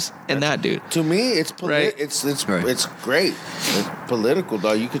Williams and that dude. To me, it's Right. it's Right. it's great. It's political,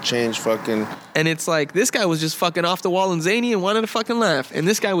 dog. You could change fucking. And it's like, this guy was just fucking off the wall and zany and wanted to fucking laugh. And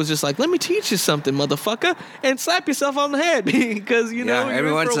this guy was just like, let me teach you something, motherfucker, and slap yourself on the head because, you know,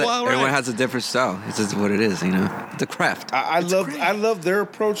 you're in for a while everyone ride. has a different style. It's just what it is, you know. The craft. I love their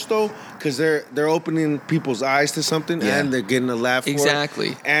approach though, because they're opening people's eyes to something Yeah. and they're getting a laugh.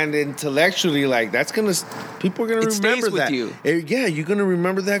 Exactly. For it. And intellectually, like that's people are gonna It stays remember with that. you. Yeah, you're gonna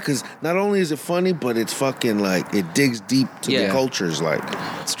remember that because not only is it funny, but it's fucking like it digs deep to Yeah. the cultures. Like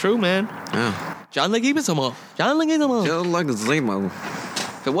It's true, man. Yeah. John Leguizamo. John Leguizamo. Just like the Zemo.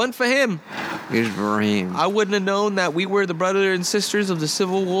 If it wasn't for him, It's for him. I wouldn't have known that we were the brothers and sisters of the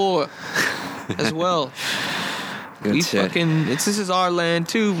Civil War as well. Good We shit. fucking, this is our land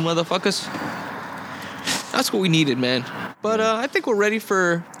too, motherfuckers. That's what we needed, man. But I think we're ready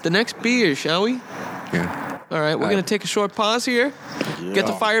for the next beer, shall we? Yeah. All right, we're All going right. to take a short pause here, get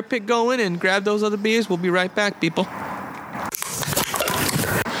the fire pit going, and grab those other beers. We'll be right back, people.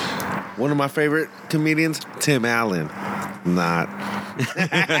 one of my favorite comedians, Tim Allen. Not.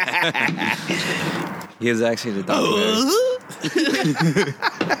 He was actually the doctor.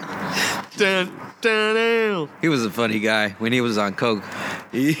 Dun, dun, dun. He was a funny guy when he was on coke.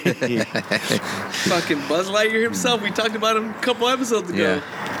 Fucking Buzz Lightyear himself. We talked about him a couple episodes ago.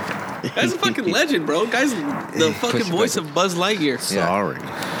 Yeah. Guy's a fucking legend, bro. Guy's the fucking Push it voice back. of Buzz Lightyear. Sorry.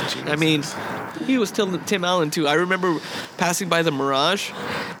 I mean, he was Tim Allen too. I remember passing by the Mirage,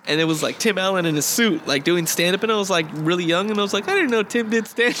 and it was like Tim Allen in a suit, like doing stand up, and I was like really young, and I was like, I didn't know Tim did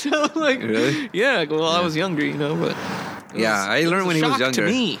stand up. Like, Really? Yeah. Well, I was younger, you know, but. Yeah, I learned when he was younger. To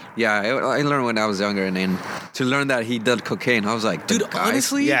me. Yeah, I learned when I was younger, and then to learn that he did cocaine, I was like, Dude, the guy-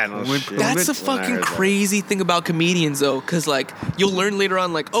 honestly, Yeah, no shit. that's the When I fucking heard that. crazy thing about comedians, though, because like you'll learn later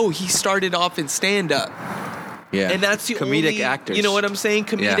on, like, oh, he started off in stand up. yeah, And that's the comedic only, actors. You know what I'm saying?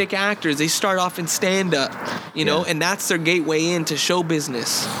 Comedic actors. They start off in stand up, you know, Yeah. and that's their gateway into show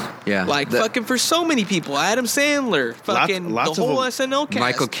business. Yeah, Like fucking for so many people. Adam Sandler, fucking lots the of whole them. SNL cast.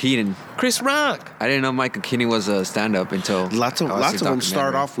 Michael Keaton. Chris Rock. I didn't know Michael Keaton was a stand-up until Lots of I watched the them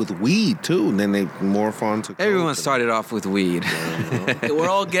start documentary. off with weed too, and then they morph on to. Everyone coke. started off with weed. We're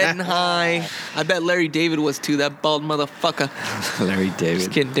all getting high. I bet Larry David was too. That bald motherfucker. Larry Just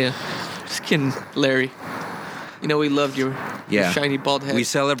David. kidding, Dan. Just kidding, Larry. You know we loved your shiny bald head. We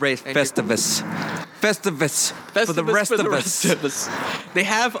celebrate And your- Festivus. Festivus for the rest of us. They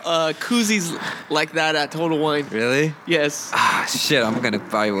have koozies like that at Total Wine. Really? Yes. Ah, shit, I'm gonna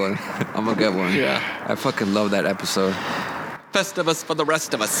buy one. I'm gonna get one. Yeah. I fucking love that episode. Festivus for the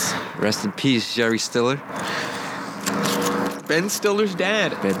rest of us. Rest in peace, Jerry Stiller. Ben Stiller's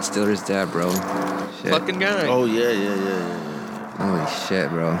dad. Ben Stiller's dad, bro. Shit. Fucking guy. Oh yeah. Holy shit,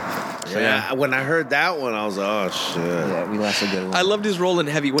 bro. Yeah. When I heard that one, I was like, oh shit. Yeah, we lost a good one. I loved his role in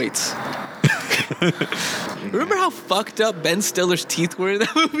Heavyweights. Remember how fucked up Ben Stiller's teeth were in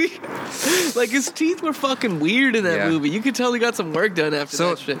that movie? Like his teeth were fucking weird in that Yeah. movie. You could tell he got some work done after So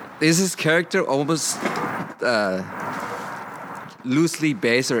that shit. is his character almost loosely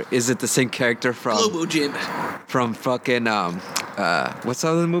based, or is it the same character Globo Gym. from fucking what's the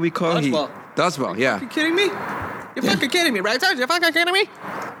other movie called? Dodgeball. Dodgeball, yeah. You kidding me? You're fucking kidding me, right? You're fucking kidding me?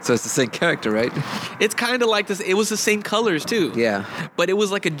 So it's the same character, right? It's kind of like this. It was the same colors too. Yeah, But it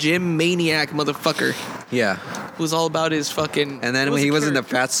was like a gym maniac motherfucker. yeah. It was all about his fucking. And then what when he the was in the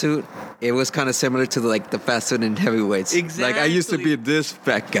character? fat suit, it was kind of similar to the fat suit in Heavyweights. Like I used to Exactly. be this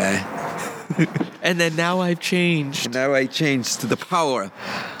fat guy, And then now I've changed. and now I changed to the power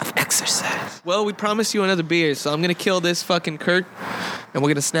of exercise. Well, we promised you another beer, so I'm gonna kill this fucking Kurt, and we're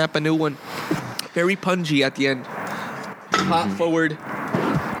gonna snap a new one. Very pungy at the end. Hop forward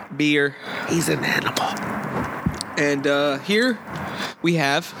beer. He's an animal. And here we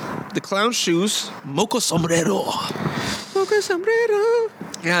have the Clown Shoes Moco Sombrero. Moco Sombrero.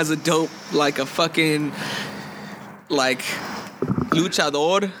 It has a dope, like a fucking, like,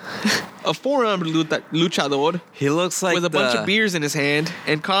 luchador. A four-armed luchador He looks like with a bunch of beers in his hand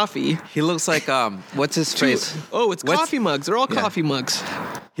and coffee. He looks like what's his face? Oh, it's What's- coffee mugs. They're all Yeah. coffee mugs.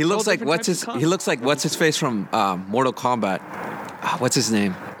 He looks all like different what's types his? of coffee. He looks like what's his face from Mortal Kombat. What's his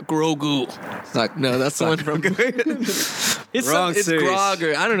name? Grogu. It's not, No, that's the one from. It's Wrong it's series. grog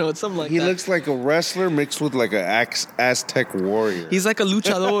or I don't know. It's something like He that. looks like a wrestler mixed with like a Aztec warrior. He's like a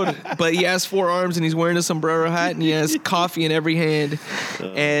luchador, but he has 4 arms and he's wearing a sombrero hat and he has coffee in every hand.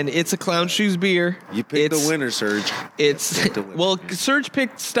 And it's a Clown Shoes beer. You picked It's- the winner, Serge. It's the winner. well, Serge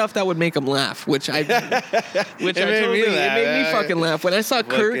picked stuff that would make him laugh, which I made me totally laugh, it made me yeah. fucking laugh. When I saw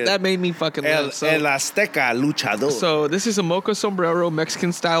Kurt, Fucking- that made me fucking laugh. So, El Azteca luchador. so this is a Mocha Sombrero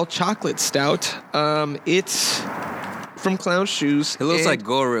Mexican style chocolate stout. It's from Clown Shoes. It looks and- like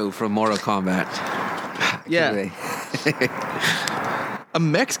Goru from Mortal Kombat. yeah, a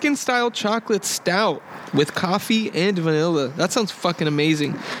Mexican style chocolate stout with coffee and vanilla. That sounds fucking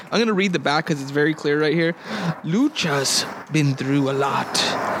amazing. I'm gonna read the back because it's very clear right here. Lucha's been through a lot,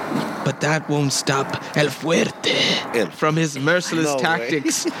 but that won't stop El Fuerte from his merciless No way.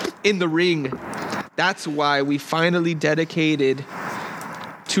 tactics in the ring. That's why we finally dedicated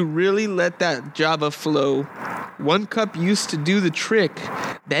to really let that Java flow. 1 cup used to do the trick.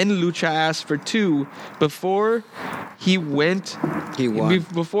 Then Lucha asked for 2 before he went. He won.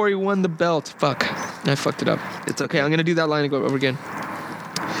 Before he won the belt. Fuck, I fucked it up. It's Okay, okay. I'm gonna do that line and go over again.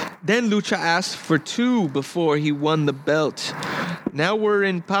 Then Lucha asked for 2 before he won the belt. Now we're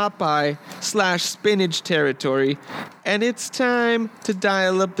in Popeye/spinach territory, and it's time to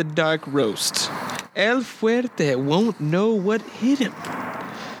dial up the dark roast. El Fuerte won't know what hit him.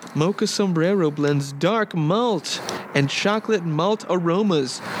 Mocha Sombrero blends dark malt and chocolate malt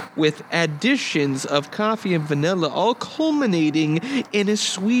aromas with additions of coffee and vanilla, all culminating in a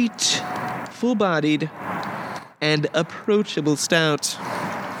sweet, full-bodied, and approachable stout.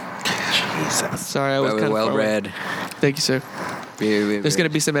 Jesus. Sorry, I was kind of well read. Thank you, sir. Very There's going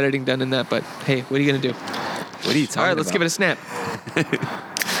to be some editing done in that, but hey, what are you going to do? What are you talking All right, let's about? give it a snap.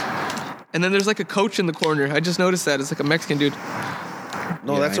 And then there's like a coach in the corner. I just noticed that. It's like a Mexican dude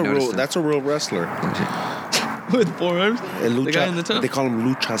No, Yeah, that's I a real. noticed that. That's a real wrestler. with 4 arms. El The guy in the top. They call him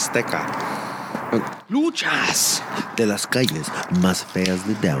Lucha Azteca. Luchas. De las calles más feas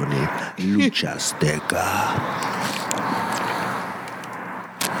de Downey. Lucha Azteca.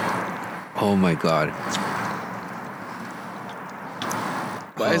 Oh my god.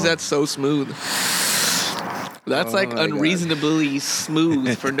 Why is that so smooth? That's like my God. unreasonably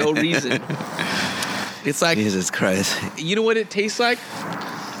smooth for no reason. It's like, Jesus Christ. you know what it tastes like?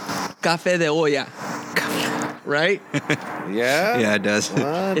 Café de olla. Right? Yeah. Yeah, it does.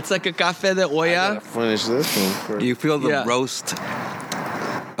 What? It's like a café de olla. Finish this one first. You feel the Yeah. roast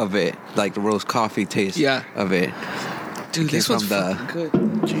of it, like the roast coffee taste Yeah. of it. Dude, Came this one's from the- fucking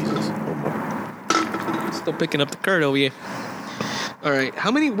good. Jesus. Oh my. Still picking up the curd over here. All right,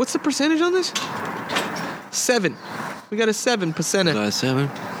 what's the percentage on this? 7. We got a 7%. 7.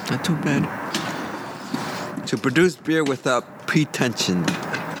 Not too bad. To produce beer without pretension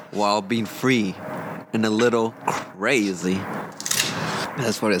while being free and a little crazy.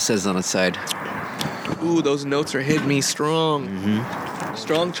 That's what it says on the side. Ooh, those notes are hitting me strong.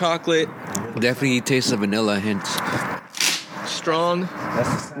 Strong chocolate, Definitely tastes the vanilla hints. strong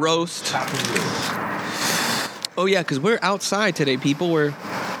roast. Oh yeah, because we're outside today, people. We're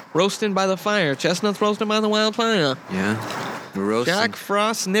roasting by the fire. Chestnuts roasting by the wildfire. Yeah. We're roasting. Jack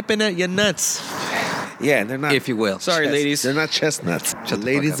Frost nipping at your nuts. Yeah, they're not. If you will. Sorry, ladies. They're not chestnuts. Shut the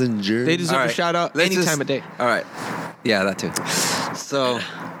Ladies fuck up. and germs. They deserve All a right, shout out let's any just- time of day. All right. Yeah, that too. So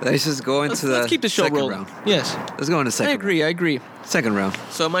let's just go into Let's the keep the show second rolling. round. Yes, Let's go into second. I agree. I agree. Second round.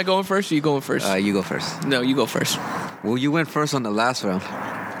 So am I going first or you going first? You go first. No, you go first. Well, you went first on the last round.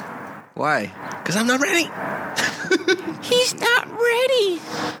 Why? Because I'm not ready. He's not ready.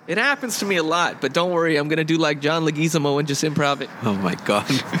 It happens to me a lot, but don't worry. I'm going to do like John Leguizamo and just improv it. Oh my god.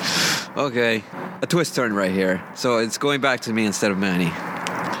 Okay. A twist turn right here. So it's going back to me instead of Manny.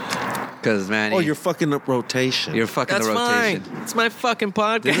 Because Manny, Oh, you're fucking up rotation. you're fucking That's the rotation. fine. It's my fucking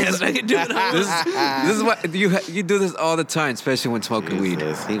podcast. I can do it. all. This is what you do this all the time, especially when smoking weed.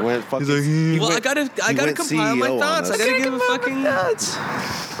 Jesus. He went fucking. Well, I gotta went compile my CEO on thoughts. I us. gotta give a fucking.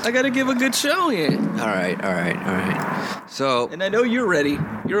 I gotta give a good show here. All right. So And I know you're ready.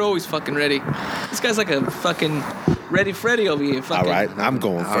 You're always fucking ready. This guy's like a fucking Ready Freddy over here. All Fucking right, I'm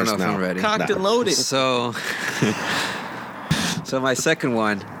going I don't know first if now. I'm ready. cocked and loaded. So, so my second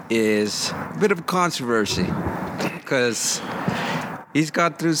one is a bit of a controversy because he's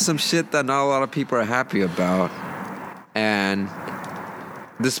got through some shit that not a lot of people are happy about, and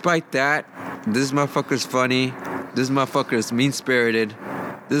despite that, this motherfucker's funny. This motherfucker is mean-spirited.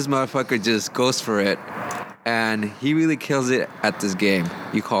 This motherfucker just goes for it, and he really kills it at this game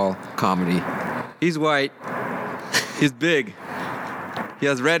you call comedy. He's white. He's big. He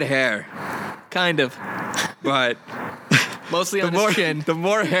has red hair, Kind of. but Mostly the on more his chin. the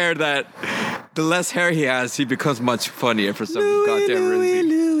more hair that the less hair he has, he becomes much funnier for some goddamn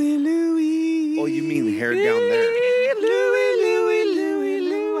reason. Oh, you mean hair down there?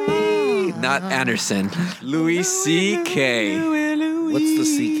 Not Anderson. Louis C.K. What's the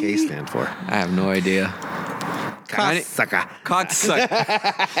CK stand for? I have no idea. Cocksucker.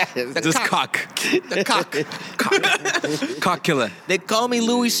 Cocksucker. Just cock. The cock. Cock killer. They call me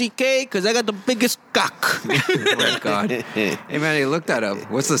Louis C.K. because I got the biggest cock. Oh my God. Hey man, you look that up.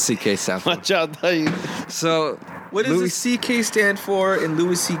 What's the CK sound for? Watch out, tell you. So, What does the CK stand for in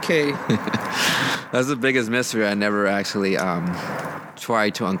Louis C.K.? that's the biggest mystery I never actually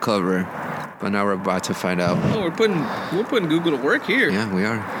tried to uncover, but now we're about to find out. Oh, we're putting Google to work here. Yeah, we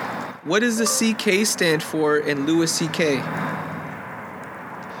are. What does the CK stand for in Louis C.K.?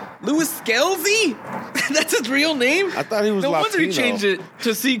 Louis Scalzi? That's his real name? I thought he was no Latino. wonder he changed it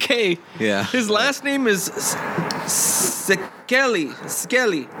to CK. Yeah. His last name is Skelly.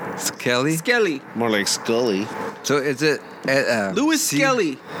 Skelly? Skelly. More like Scully. So is it Louis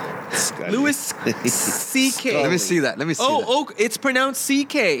Skelly. Scully. Louis C.K. Let me see that. Let me see that. Oh, it's pronounced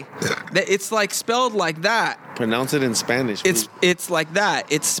C.K. It's like spelled like that. Pronounce it in Spanish. It's like that.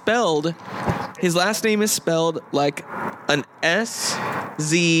 It's spelled. His last name is spelled like an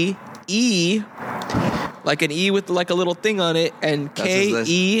S-Z-E, like an E with like a little thing on it, and That's his last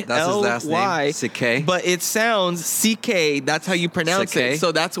K-E-L-Y. name, CK? But it sounds C.K. That's how you pronounce CK? it.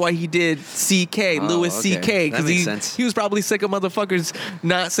 So that's why he did C.K. Oh, Louis okay. C.K. That makes sense. he was probably sick of motherfuckers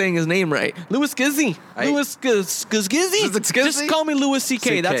not saying his name right. Louis Skizzy. Louis Skizzy. Skizzy? Just call me Louis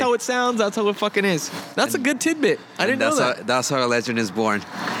C.K. CK. That's how it sounds. That's how it fucking is. That's a good tidbit. I didn't know that. That's how a legend is born.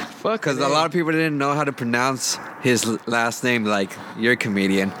 Because a lot of people didn't know how to pronounce his last name like you're a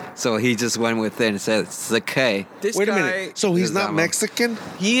comedian. So he just went with it and said CK. This Wait a guy, minute. So he's Is not that one? Mexican?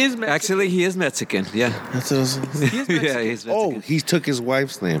 He is Mexican. Actually, he is Mexican. Yeah. That's what I was- Yeah, he's Oh, Mexican. he took his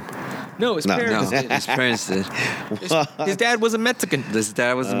wife's name. No, his No. parents No, did. his parents did. His dad was a Mexican. His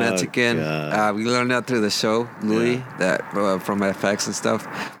dad was a Oh, Mexican. God. We learned that through the show, Louis, Yeah. that from FX and stuff.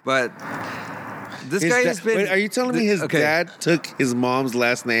 But this His guy da- has been. Wait, are you telling me his okay. dad took his mom's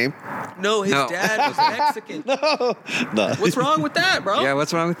last name? No, his No. dad was Mexican. No. What's wrong with that, bro? Yeah,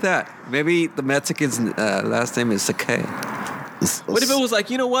 what's wrong with that? Maybe the Mexican's last name is Sakay. What if it was like,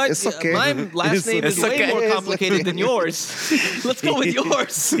 you know what? It's okay. My last It's name is okay. way more It's complicated okay. than yours. Let's go with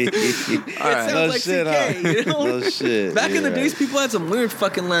yours. All right. Sounds No like shit, CK, huh? you know? No shit. Back in the You're days, right. people had some weird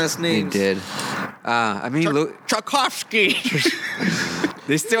fucking last He names. did. I mean, Tchaikovsky.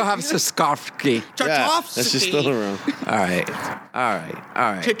 they still have Soskovsky. Yeah, that's just still around. All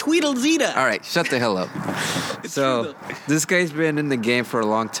right. Tweedledee. All right, shut the hell up. So, true, this guy's been in the game for a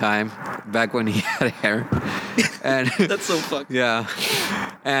long time, back when he had hair. And That's so fucked. yeah.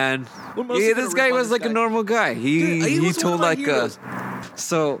 And We're mostly gonna this guy rip on was this like a guy. normal guy. Dude, he He was one told of my like heroes.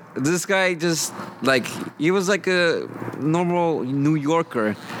 so this guy just like he was like a normal New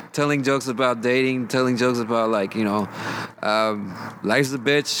Yorker, telling jokes about dating, telling jokes about like, you know, life's a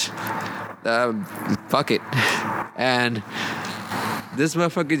bitch, fuck it. And this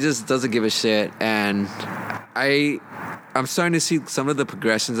motherfucker just doesn't give a shit. And I'm starting to see some of the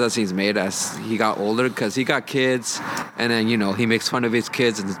progressions that he's made as he got older, because he got kids, and then, you know, he makes fun of his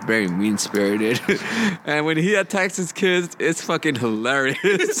kids and is very mean-spirited. And when he attacks his kids, it's fucking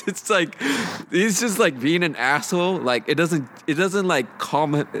hilarious. It's like he's just like being an asshole. Like it doesn't like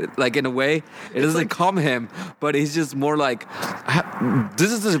calm him, like in a way it doesn't calm him, but he's just more like,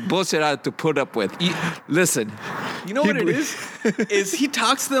 this is the bullshit I have to put up with. Listen, You know what it is? Is he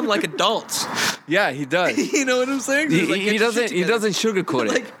talks to them like adults. yeah, he does. You know what I'm saying? He's like, He "Get your shit doesn't together." sugarcoat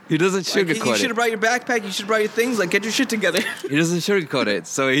it. Like- He doesn't Like, sugarcoat you it. should have brought your backpack. You should have brought your things. Like, get your shit together. He doesn't sugarcoat it.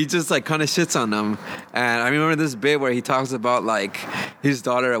 So he just like kind of shits on them. And I remember this bit where he talks about like his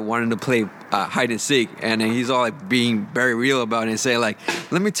daughter wanting to play hide and seek, and then he's all like being very real about it and saying like,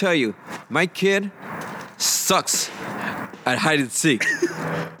 let me tell you, my kid sucks at hide and seek.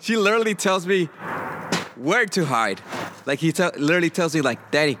 She literally tells me where to hide. Like he literally tells me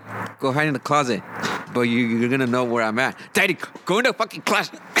like, Daddy, go hide in the closet, but you're gonna know where I'm at. Daddy, go in the fucking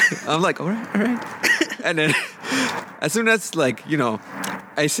closet. I'm like, all right. And then as soon as like, you know,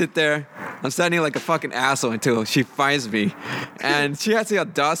 I sit there, I'm standing like a fucking asshole until she finds me. And she has the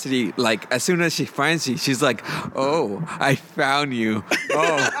audacity, like as soon as she finds me, she's like, oh, I found you.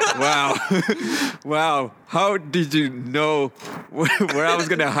 Oh, wow. Wow. How did you know where I was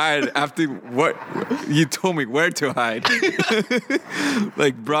gonna hide after what you told me where to hide?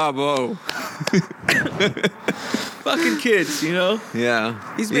 Like, bravo. Fucking kids, you know.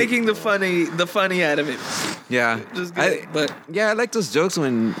 Yeah. He's making the funny out of it. Yeah. Just good, but I like those jokes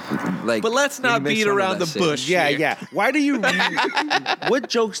when like. But let's not when he makes beat fun of around that the shit. bush. Yeah, here. yeah. Why do you? What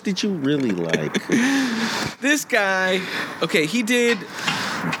jokes did you really like? This guy, okay, he did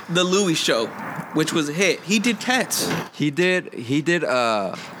the Louis show, which was a hit. He did Cats. He did.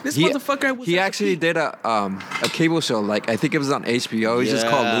 This motherfucker was He at the actually peak. did a cable show. Like I think it was on HBO. It was just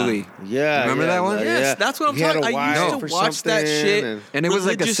called Louis. Yeah, Remember that one? Yes, that's what I'm He had talking. a I used wife to or watch that something, shit, And it was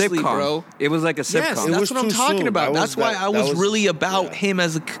like a religiously, sitcom. bro. It was like a sitcom. Yes, It that's was what I'm too talking soon. about. That's why I was really about him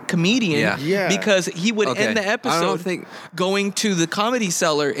as a comedian. Yeah. Yeah. Because he would Okay. end the I don't episode think- going to the Comedy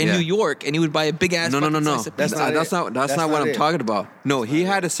Cellar in Yeah. New York, and he would buy a big ass. No. slice of That's pizza. not That's it. not That's what not I'm it. talking about. No, he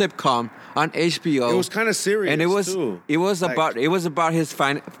had a sitcom on HBO. It was kind of serious, and it was too. about his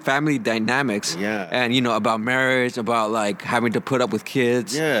family dynamics. Yeah. And about marriage, about like having to put up with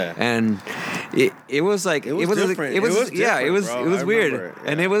kids. Yeah. And it was like It was different. It was it was different, bro. I weird. remember it,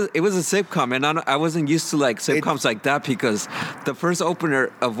 And yeah. it was a sitcom, and I wasn't used to like sitcoms like that because the first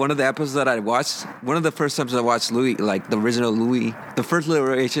opener of one of the episodes that I watched, one of the first times I watched Louis, like the original Louis, the first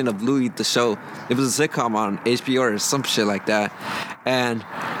iteration of Louis the show, it was a sitcom on HBO or some shit like that, and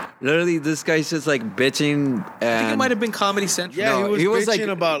literally this guy's just like bitching. And I think it might have been Comedy Central. Yeah, he was bitching like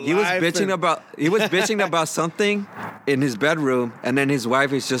about he was life bitching and- about he was bitching about something in his bedroom, and then his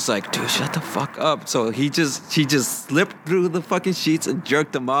wife is just like, dude, shut the fuck up. So she just slipped through the fucking sheets and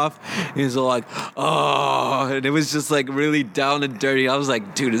jerked him off. And he's all like, oh, and it was just like really down and dirty. I was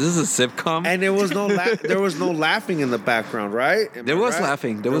like, dude, is this a sitcom? And there was no there was no laughing in the background, right? Am There I was right?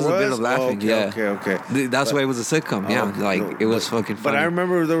 laughing. There was a bit of laughing. Okay, yeah. okay. That's why it was a sitcom. Yeah, Okay, like no, it was but- fucking But funny. I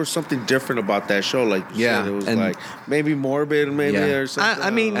remember there was something different about that show. Like you Yeah, said, it was and- like maybe morbid, maybe Yeah. or something. I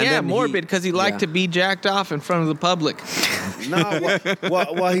mean, And yeah, then morbid because he liked yeah. to be jacked off in front of the public. No,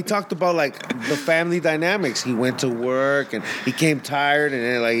 well, he talked about like the family dynamics. He went to work and he came tired and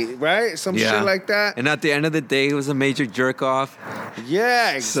then like right some shit like that. And at the end of the day, it was a major jerk off.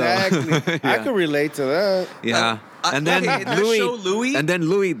 Yeah, So, exactly. I yeah. could relate to that. Yeah. And then okay, that show, Louis? And then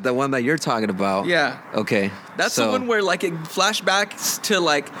Louis, the one that you're talking about. Yeah. Okay. That's so, the one where like it flashbacks to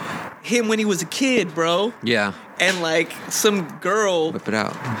like him when he was a kid, bro. Yeah. And like some girl Whip it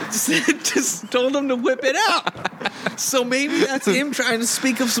out. just told him to whip it out. So maybe that's him trying to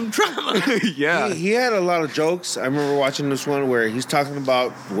speak of some trauma. Yeah. He had a lot of jokes. I remember watching this one where he's talking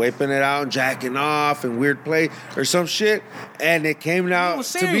about whipping it out and jacking off and weird play or some shit, and it came out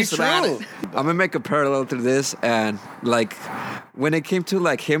was to be serious about true. it. I'm gonna make a parallel to this, and like when it came to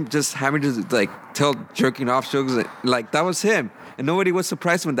like him just having to like tell jerking off jokes, like that was him, and nobody was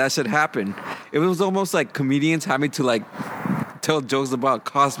surprised when that shit happened. It was almost like comedians having to like tell jokes about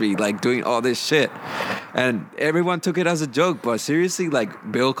Cosby, like doing all this shit, and everyone took it as a joke. But seriously,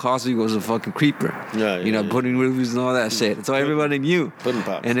 like Bill Cosby was a fucking creeper. Yeah, you know, yeah. pudding reviews and all that shit. So everybody knew. Pudding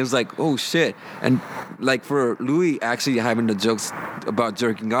pops. And it was like, oh shit. And like for Louis actually having the jokes about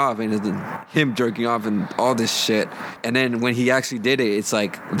jerking off and then him jerking off and all this shit. And then when he actually did it, it's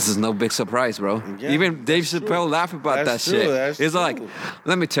like, this is no big surprise, bro. Yeah, Even Dave that's Chappelle true. laughed about That's that true, shit. that's It's like, true.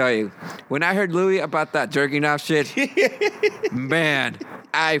 let me tell you, when I heard Louis about that jerking off shit, man,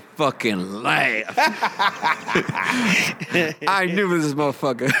 I fucking laughed. I knew this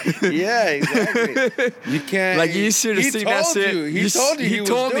motherfucker. Yeah, exactly. You can't. Like you should have he seen that told shit. You. He told you. He was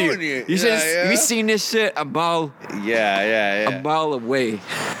told doing me. it. You should Yeah, yeah. you seen this shit a mile Yeah. away.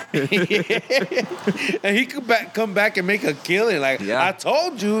 And he could come back and make a killing. Like Yeah. I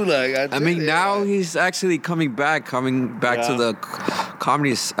told you. Like I mean, did it. now he's actually coming back to Yeah. the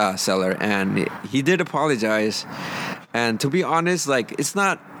comedy cellar, and he did apologize. And to be honest, like he's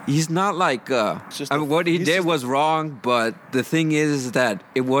not like just I mean, what he he's did just- was wrong, but the thing is that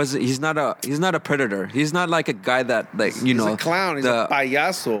he's not a predator. He's not like a guy that like He's a clown. He's a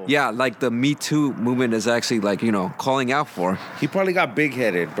payaso. yeah, like the Me Too movement is actually like calling out for. He probably got big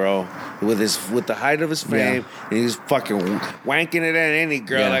headed, bro. With the height of his fame, and he's fucking wanking it at any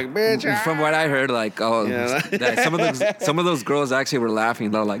girl. Yeah. Like bitch. From what I heard, like Yeah. that some of those girls actually were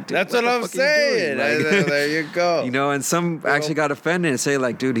laughing. They're like, dude, That's what I'm the fuck are you doing? saying. Like, There you go. and some actually got offended and say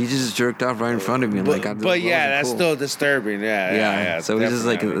like, dude, he just jerked off right in front of me. And But, like, but yeah, that's cool. still disturbing. Yeah. So it's just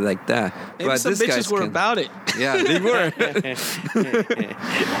definitely. like that. Maybe but some this guy's bitches were about it. Yeah, they were.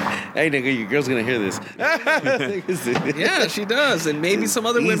 Hey, nigga, your girl's gonna hear this. Yeah, she does, and maybe some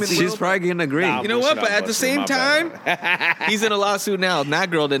other women. Easy. She's will. probably gonna agree. Nah, You know what? But at the Buster, same my time, bad. he's in a lawsuit now. And that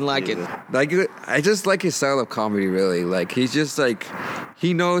girl didn't like it. Like I just like his style of comedy. Really, like he's just like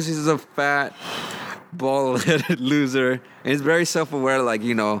he knows he's a fat, bald-headed loser, and he's very self-aware. Like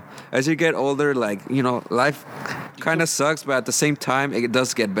as you get older, like life kind of sucks, but at the same time, it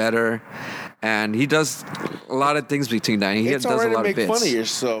does get better. And he does a lot of things between that. He It's does a alright to lot of make bits. fun of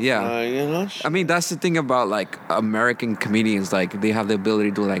yourself. Yeah. You know. I mean, that's the thing about like American comedians. Like they have the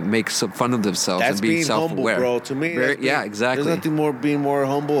ability to like make some fun of themselves That's and be being humble, self-aware. bro. To me, Very- that's being- yeah, exactly. There's nothing more being more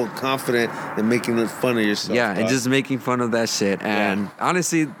humble and confident than making fun of yourself. Yeah, and dog. just making fun of that shit. And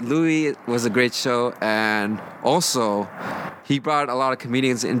honestly, Louis was a great show. And also, he brought a lot of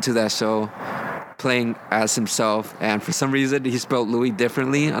comedians into that show, playing as himself. And for some reason, he spelled Louis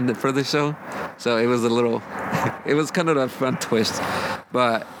differently on the further show. So it was a little, it was kind of a fun twist.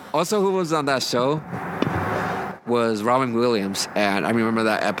 But also, who was on that show was Robin Williams. And I remember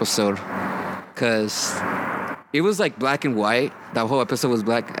that episode because it was like black and white. That whole episode was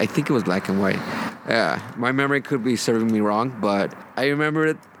black. I think it was black and white. Yeah, my memory could be serving me wrong, but I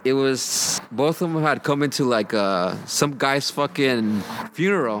remember it was both of them had come into like some guy's fucking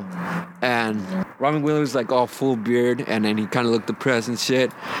funeral, and Robin Williams like all full beard, and then he kind of looked depressed and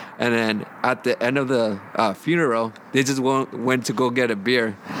shit. And then at the end of the funeral, they just went to go get a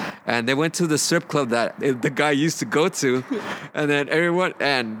beer, and they went to the strip club that the guy used to go to, and then everyone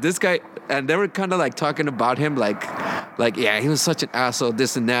and this guy. And they were kind of like talking about him, like, yeah, he was such an asshole,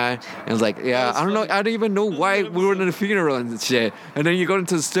 this and that. And I was like, yeah, I don't know, I don't even know why we were in a funeral and shit. And then you go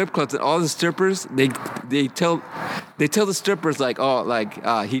into the strip clubs, and all the strippers, they tell the strippers like, oh, like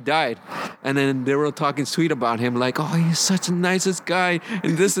he died, and then they were talking sweet about him, like, oh, he's such a nicest guy,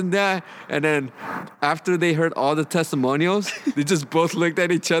 and this and that. And then after they heard all the testimonials, they just both looked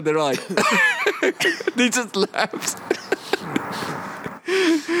at each other like, they just laughed.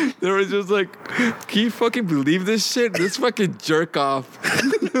 They were just like, can you fucking believe this shit? This fucking jerk off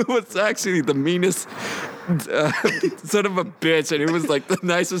was actually the meanest son of a bitch, and he was like the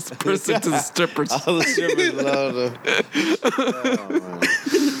nicest person to the strippers. All the strippers loved him.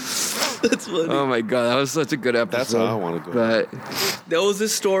 That's funny. Oh my god, that was such a good episode. That's how I want to go. But There was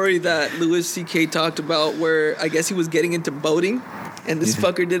this story that Louis C.K. talked about where I guess he was getting into boating, and this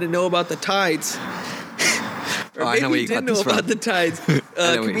fucker didn't know about the tides. Or Oh, I know where maybe you he didn't got know this about from. the tides. I know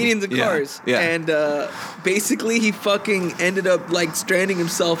where you- Comedians in yeah, cars. yeah. And basically he fucking ended up like stranding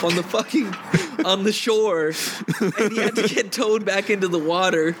himself on the fucking on the shore, and he had to get towed back into the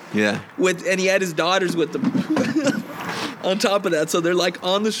water. yeah. And he had his daughters with him. On top of that, so they're like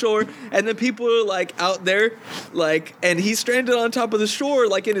on the shore, and then people are like out there, like, and he's stranded on top of the shore,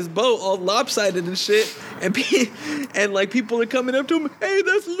 like in his boat, all lopsided and shit, and like people are coming up to him, hey,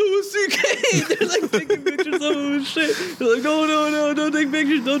 that's Louis C.K. They're like taking pictures of him and shit. They're like, no,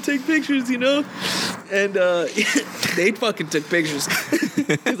 don't take pictures, you know. And they fucking took pictures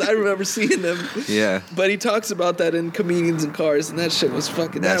because I remember seeing them. Yeah. But he talks about that in Comedians in Cars, and that shit was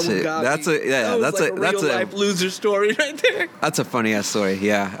fucking. That's that one it. got That's me. a- yeah, That was that's like a- a that's real a- life loser story right there. That's a funny ass story,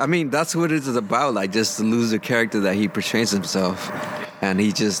 yeah. I mean, that's what it is about, like just the loser character that he portrays himself. And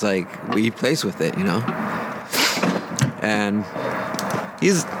he just like, he plays with it, you know? And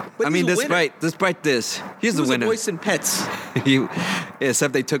he's, But I mean, he's a winner. despite this, he's He the was winner. a voice in Pets, He,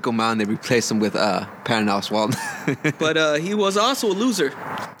 except they took him out and they replaced him with Patton Oswalt. but he was also a loser.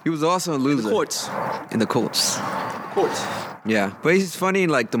 He was also a loser. The courts. In the Colts. Courts. Yeah, but he's funny in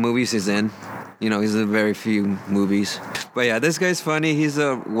like the movies he's in. You know, he's in very few movies. But yeah, this guy's funny. He's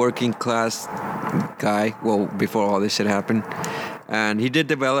a working class guy. Well, before all this shit happened. And he did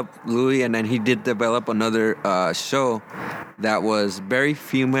develop Louis, and then he did develop another show that was very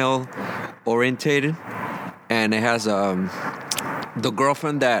female orientated. And it has the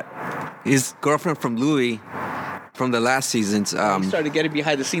girlfriend his girlfriend from Louis from the last season's. He started getting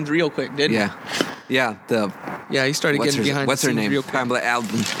behind the scenes real quick, didn't Yeah. Yeah, Yeah, he started getting behind what's the her scenes name? real quick. Pamela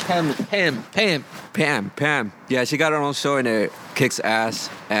Adlon. Pam. Pam. Yeah, she got her own show and it kicks ass.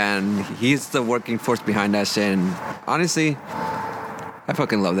 And he's the working force behind that shit. And honestly, I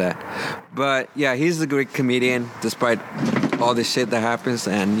fucking love that. But yeah, he's a great comedian despite all this shit that happens.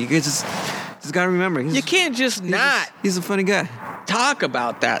 And you guys just gotta remember, You can't just he's a funny guy. talk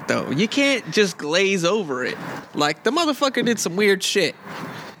about that, though. You can't just glaze over it. Like, the motherfucker did some weird shit.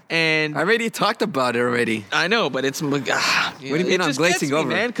 And I already talked about it already. I know, but it's what do you mean I'm glazing over?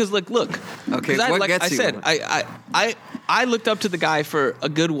 man? Because look. Okay, 'Cause I, what like gets I you? said, I looked up to the guy for a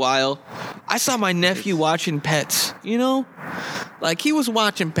good while. I saw my nephew watching Pets. You know, like he was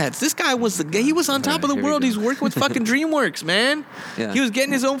watching Pets. This guy was he was on top of the here we world. go. He's working with fucking DreamWorks, man. Yeah. He was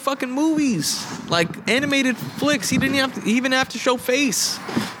getting his own fucking movies, like animated flicks. He didn't even have to show face.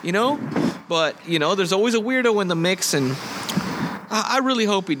 You know, but you know, there's always a weirdo in the mix, and I really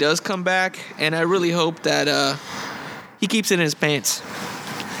hope he does come back, and I really hope that he keeps it in his pants.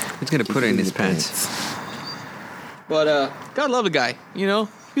 He's gonna put it in his pants. But God love the guy, you know.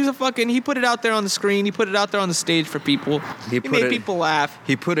 He put it out there on the screen. He put it out there on the stage for people. He made people laugh.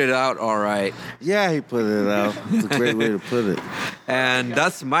 He put it out all right. Yeah, he put it out. It's a great way to put it. And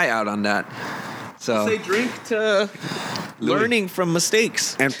that's my out on that. So Say drink to learning from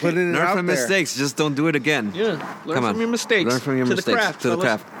mistakes. And put it learn out from there. mistakes. Just don't do it again. Yeah, learn Come on. from your mistakes. Learn from your to mistakes. The craft, to the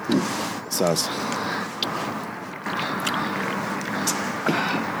fellas. craft. Sauce.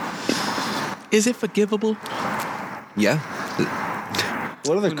 Is it forgivable? Yeah.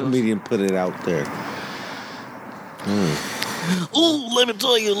 What other comedian put it out there? Oh, let me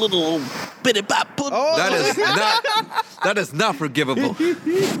tell you a little bit about pudding. Oh, That is not forgivable.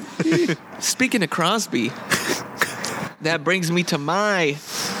 Speaking of Crosby, that brings me to my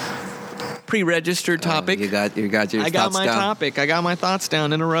pre-registered topic. You got your I got thoughts my down. topic. I got my thoughts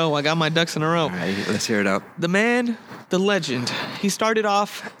down in a row. I got my ducks in a row. All right, let's hear it out. The man, the legend. He started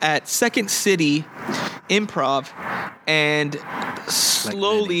off at Second City Improv and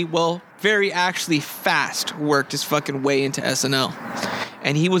slowly, very actually fast worked his fucking way into SNL.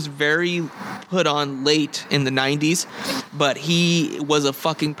 And he was very put on late in the 90s, but he was a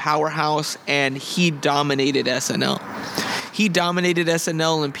fucking powerhouse and he dominated SNL. He dominated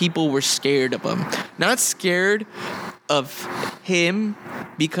SNL and people were scared of him. Not scared of him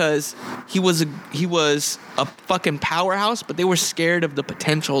because he was a fucking powerhouse, but they were scared of the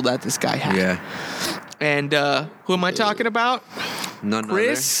potential that this guy had. Yeah. And who am I talking about? None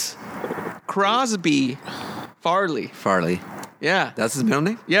Chris Crosby Farley. Farley. Yeah. That's his middle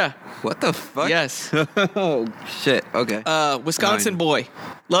name? Yeah. What the fuck? Yes. Oh shit. Okay. Wisconsin boy.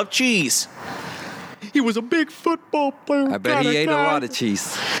 Loved cheese. He was a big football player. I bet he ate a lot of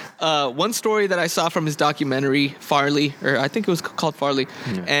cheese. One story that I saw from his documentary, Farley, or I think it was called Farley,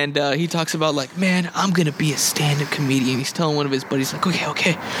 and he talks about like, man, I'm gonna be a stand-up comedian. He's telling one of his buddies like,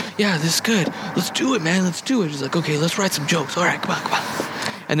 okay, yeah, this is good. Let's do it, man. Let's do it. He's like, okay, let's write some jokes. All right, come on.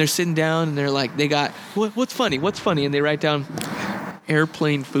 And they're sitting down and they're like, they got what's funny? And they write down.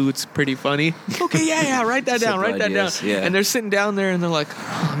 Airplane food's pretty funny. Okay, yeah, write that down. Write that down. Yeah. And they're sitting down there and they're like,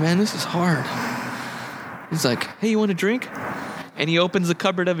 oh man, this is hard. He's like, hey, you want a drink? And he opens the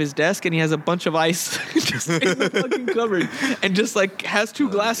cupboard of his desk and he has a bunch of ice just in the fucking cupboard and just like has 2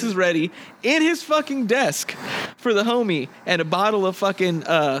 glasses ready in his fucking desk for the homie and a bottle of fucking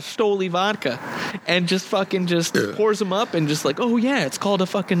Stoli vodka and just fucking pours them up and just like, oh yeah, it's called a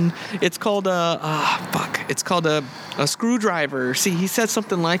screwdriver. See, he said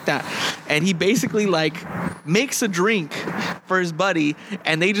something like that. And he basically like makes a drink for his buddy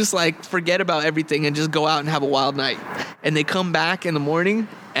and they just like forget about everything and just go out and have a wild night. And they come back in the morning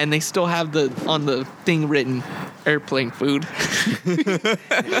and they still have on the thing written airplane food.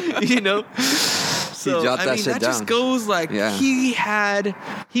 You know? So jot that shit that down. just goes like Yeah.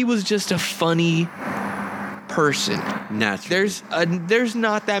 he was just a funny person. Natural. There's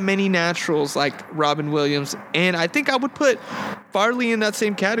not that many naturals like Robin Williams, and I think I would put Farley in that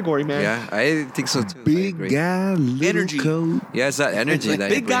same category, man. Yeah, I think so too. I Big agree. guy, little Energy. coat. Yeah, it's that energy Like that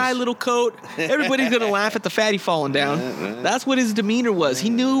big he guy, brings. little coat. Everybody's gonna laugh at the fatty falling down. That's what his demeanor was. He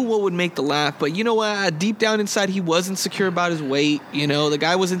knew what would make the laugh, but you know what? Deep down inside, he was insecure about his weight. You know, the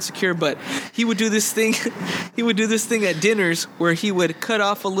guy was insecure, but he would do this thing. He would do this thing at dinners where he would cut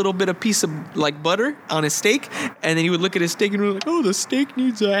off a little bit of piece of like butter on his steak, and then he would look at his steak and be like, "Oh, the steak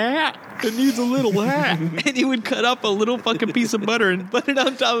needs a hat. It needs a little hat." And he would cut up a little fucking piece of butter and put it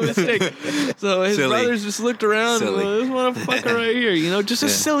on top of his steak. So his Silly. brothers just looked around. Silly. This motherfucker right here, you know, just a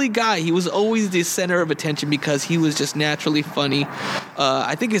silly guy. He was always the center of attention because he was just naturally funny.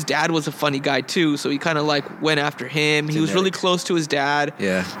 I think his dad was a funny guy too, so he kind of like went after him. He was really Genetics. close to his dad,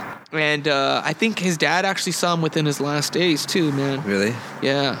 Yeah. and I think his dad actually saw him within his last days too, man. Really?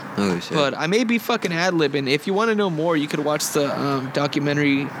 Yeah. Holy shit. But I may be fucking ad-libbing. If you want to know more, you could watch the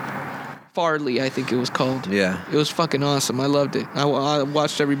documentary Farley, I think it was called. Yeah. It was fucking awesome. I loved it. I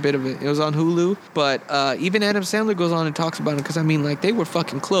watched every bit of it. It was on Hulu. But even Adam Sandler goes on and talks about it because, I mean, like, they were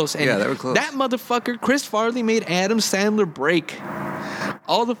fucking close. And Yeah, they were close. That motherfucker, Chris Farley, made Adam Sandler break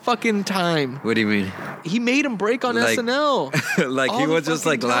all the fucking time. What do you mean? He made him break on Like- SNL. Like All he the would just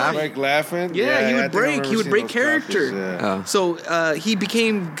like fucking laugh. time. Like laughing? Yeah, he I would think I break. remember He would seeing break those character. documents, yeah. Oh. So he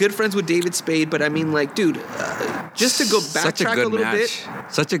became good friends with David Spade, but I mean, like, dude, just to go Such a backtrack good a little match. bit,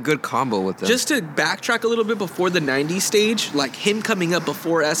 Such a good combo with them. just to backtrack a little bit before the 90s stage, like him coming up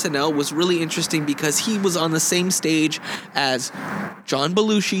before SNL was really interesting because he was on the same stage as John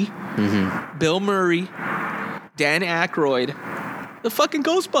Belushi, Bill Murray, Dan Aykroyd, The fucking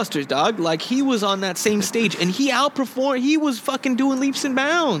Ghostbusters, dog. Like, he was on that same stage, and he outperformed. He was fucking doing leaps and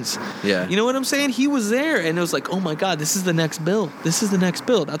bounds. Yeah. You know what I'm saying? He was there, and it was like, oh my God, this is the next Bill. This is the next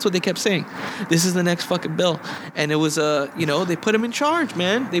Bill. That's what they kept saying. This is the next fucking Bill. And it was, they put him in charge,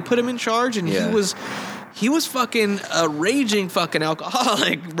 man. They put him in charge, and he was fucking a raging fucking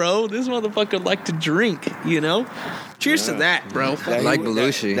alcoholic, bro. This motherfucker liked to drink, you know? Cheers to that, bro. Like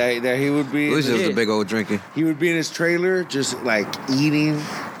Belushi. That he would be. Belushi was a big old drinker. He would be in his trailer, just like eating,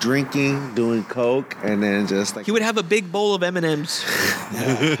 drinking, doing coke, and then just like He would have a big bowl of M&Ms.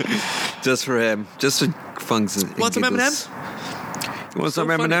 Just for him. Just for funks. Want some M&Ms? You want some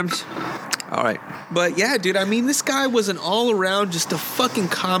So funny. M&Ms? All right. But yeah, dude, I mean, this guy was an all-around just a fucking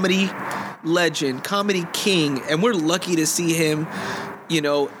comedy legend, comedy king, and we're lucky to see him,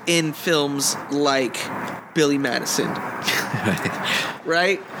 in films like Billy Madison.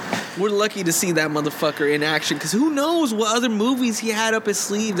 Right? We're lucky to see that motherfucker in action, because who knows what other movies he had up his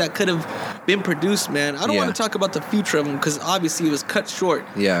sleeve that could have been produced, man. I don't want to talk about the future of him, because obviously it was cut short.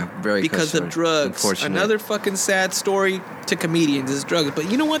 Yeah, very Because cut of short. drugs. Unfortunate. Another fucking sad story to comedians is drugs. But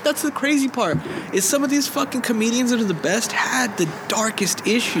you know what? That's the crazy part. Is some of these fucking comedians that are the best had the darkest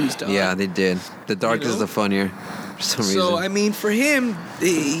issues, dog. Yeah, they did. The darker is the funnier. For some reason. So, I mean, for him,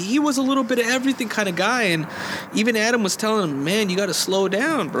 he was a little bit of everything kind of guy. And even Adam was telling him, man, you got to slow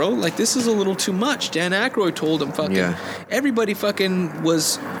down, bro. Like, this is a little too much. Dan Aykroyd told him everybody fucking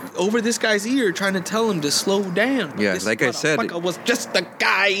was over this guy's ear trying to tell him to slow down. Yeah, This like I said. motherfucker was just a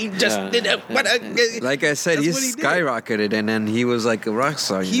guy. He just did it. Like I said, That's he what he did. skyrocketed, and then he was like a rock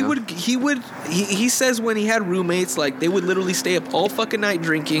star. He says when he had roommates, like, they would literally stay up all fucking night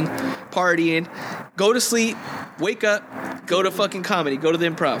drinking, partying, go to sleep, wake up, go to fucking comedy, go to the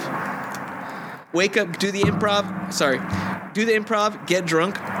improv. Wake up, do the improv, get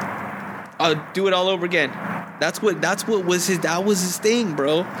drunk, do it all over again. That was his thing,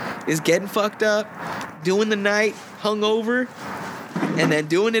 bro. Is getting fucked up, doing the night, hungover, and then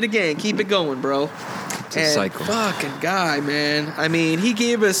doing it again. Keep it going, bro. It's a cycle. Fucking guy, man. I mean, he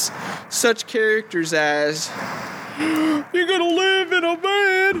gave us such characters as you're gonna live in a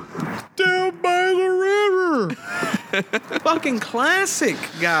van down by the river. Fucking classic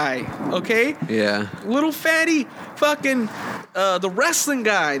guy, okay? Yeah. Little fatty fucking the wrestling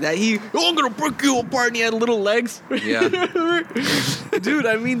guy that I'm gonna break you apart, and he had little legs. Yeah. Dude,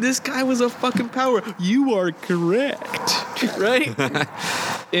 I mean, this guy was a fucking power. You are correct. Right?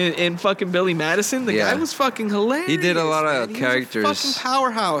 in fucking Billy Madison, the guy was fucking hilarious. He did a lot of man. characters. He was a fucking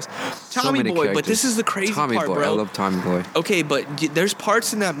powerhouse. So Tommy many Boy, but characters. this is the crazy Tommy part, Boy. bro. I love Tommy Boy. Okay, but there's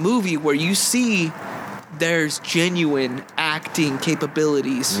parts in that movie where you see there's genuine acting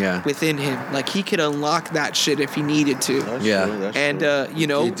capabilities within him. Like, he could unlock that shit if he needed to. That's Yeah. true, that's And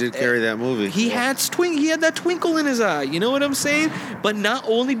true. He did carry that movie. He had that twinkle in his eye. You know what I'm saying? But not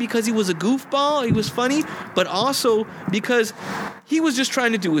only because he was a goofball, he was funny, but also because he was just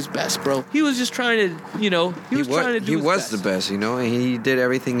trying to do his best, bro. He was just trying to, he was trying to do his best. the best, and he did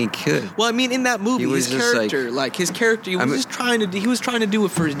everything he could. Well, I mean, in that movie, He was his just character, he was trying to do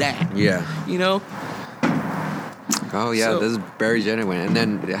it for his dad. Yeah. You know? Oh yeah, So- this is very genuine. And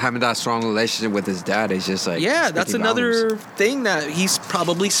then having that strong relationship with his dad is just like Yeah, that's speaking another volumes. thing that he's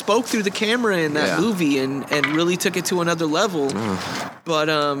probably spoke through the camera in that movie and really took it to another level. But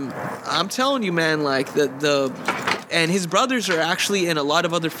I'm telling you, man, like and his brothers are actually in a lot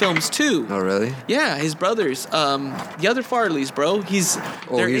of other films too. Oh really? Yeah, his brothers, the other Farleys, bro. He's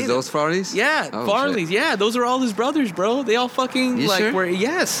those Farleys? Yeah, Oh, Farleys. shit. Yeah, those are all his brothers, bro. They all fucking You sure? were.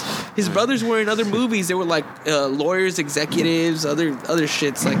 Yes, his brothers were in other movies. They were like lawyers, executives, other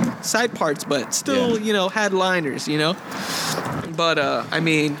shits, like side parts, but still, headliners. But I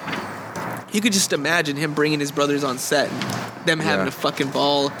mean, you could just imagine him bringing his brothers on set, and them having a fucking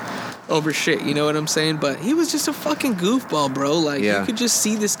ball over shit, you know what I'm saying? But he was just a fucking goofball, bro. Like, you could just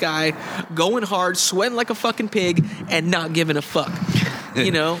see this guy going hard, sweating like a fucking pig, and not giving a fuck.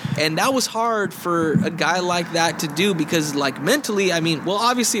 And that was hard for a guy like that to do because, like, mentally, I mean, well,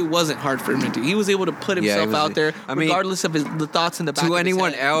 obviously it wasn't hard for him to do. He was able to put himself out there regardless of the thoughts in the back To of his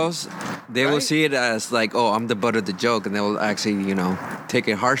anyone head. else, they will see it as like, oh, I'm the butt of the joke, and they will actually, take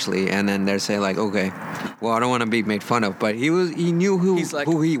it harshly, and then they're saying like, okay, well, I don't want to be made fun of, but he knew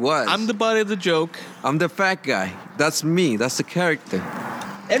who he was. I'm the butt of the joke. I'm the fat guy. That's me. That's the character.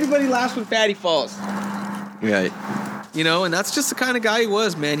 Everybody laughs when Fatty falls. Right. And that's just the kind of guy he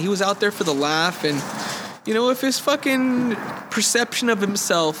was, man. He was out there for the laugh, and, if his fucking perception of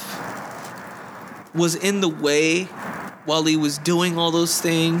himself was in the way while he was doing all those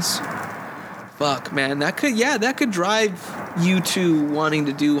things, fuck, man, that could drive you to wanting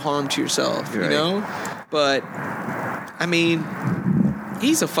to do harm to yourself, Right. But, I mean,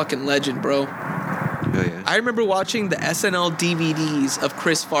 He's a fucking legend, bro. Oh, yeah. I remember watching the SNL DVDs of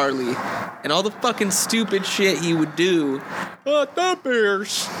Chris Farley and all the fucking stupid shit he would do. Oh, the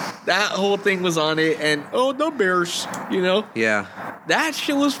Bears. That whole thing was on it, and oh, the Bears, you know? Yeah. That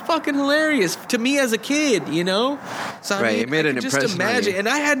shit was fucking hilarious to me as a kid, you know? So I Right, mean, it made I an could impression just on imagine, you.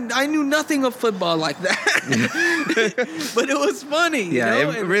 and I knew nothing of football like that, but it was funny. Yeah, you know?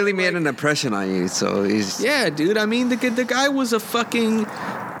 it And, really made like, an impression on you. So he's Yeah, dude. I mean, the guy was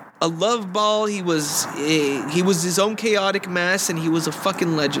a love ball. He was his own chaotic mess, and he was a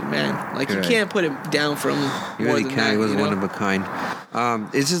fucking legend, man. Like you Right. can't put him down from He more really than can. that. He was you know? one of a kind.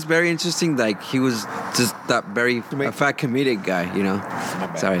 It's just very interesting. Like he was just that very a fat comedic guy. You know.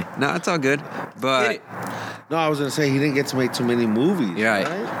 Sorry. No, it's all good. Get But it? No, I was gonna say he didn't get to make too many movies. You're right.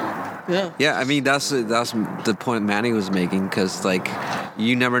 Yeah. yeah, I mean that's the point Manny was making because like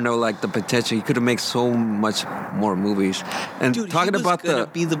you never know like the potential. He could have made so much more movies. And Dude, talking he was about gonna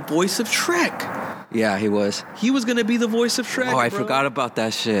be the voice of Shrek. yeah, he was. He was gonna be the voice of Shrek. Oh, I bro. forgot about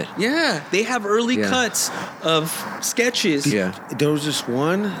that shit. Yeah, they have early Yeah. cuts of sketches. Yeah. There was this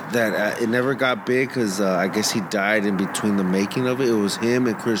one that it never got big because I guess he died in between the making of it. It was him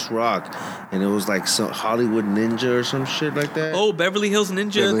and Chris Rock, and it was like some Hollywood Ninja or some shit like that. Oh, Beverly Hills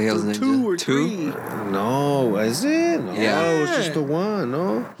Ninja. Beverly Hills Ninja. 2 or 2? 3. No, is it? No, Yeah. it was just the one.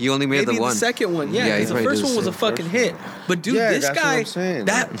 No. He only made Maybe the one. the second one, yeah. Yeah, he 'cause the probably first did one was a the fucking hit. But dude, Yeah, this that's what guy, I'm saying.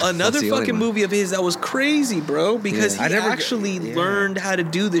 that another the only fucking one. movie of his that was crazy, bro. Because Yeah. I he never actually yeah. learned how to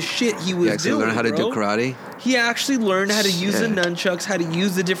do the shit he was He actually doing. learned how to do bro. karate. He actually learned how to use the Shit. nunchucks, how to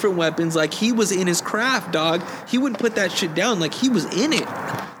use the different weapons. Like he was in his craft, dog. He wouldn't put that shit down. Like he was in it.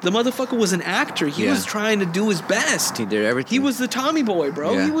 The motherfucker was an actor. He Yeah. was trying to do his best. He did everything. He was the Tommy boy,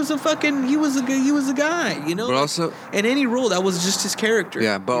 bro. Yeah. He was a guy, you know. But also- in any role, that was just his character.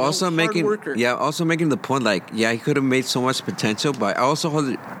 Yeah, but you know, also hard making worker. also making the point like he could have made so much potential, but I also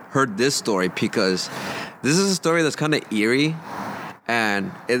heard this story because this is a story that's kind of eerie,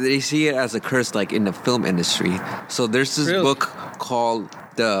 and they see it as a curse like in the film industry. So there's this Really? book called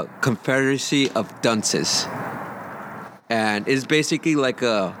The Confederacy of Dunces, and it's basically like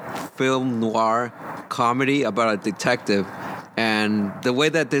a film noir comedy about a detective. And the way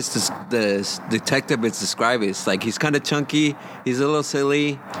that this detective is described is like he's kind of chunky, he's a little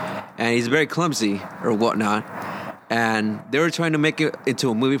silly, and he's very clumsy or whatnot. And they were trying to make it into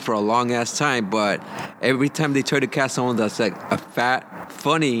a movie for a long ass time, but every time they try to cast someone that's like a fat,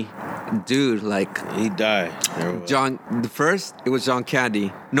 funny dude, like He died. First it was John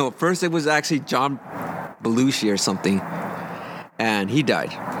Candy. No, first it was actually John Belushi or something, and he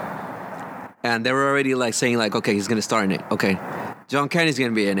died. And they were already like saying like, okay, he's gonna star in it. Okay, John Candy's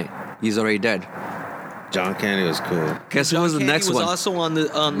gonna be in it. He's already dead. John Candy was cool. Guess who John was the Candy next was one? also on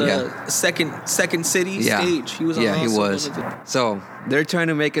the Yeah. second city stage. He was on he also was. one of the- So they're trying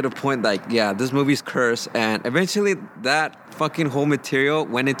to make it a point like, yeah, this movie's cursed, and eventually that fucking whole material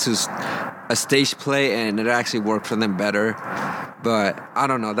went into a stage play, and it actually worked for them better. But I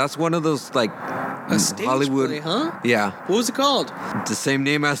don't know. That's one of those like A stage Hollywood, play, huh? Yeah, What was it called? the same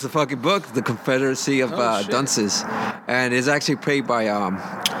name as the fucking book, The Confederacy of Oh, shit. Dunces, and it's actually played by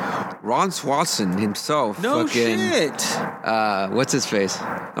Ron Swanson himself. No fucking, shit. What's his face?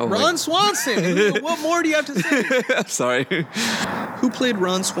 Oh, wait. Ron Swanson. What more do you have to say? I'm sorry. Who played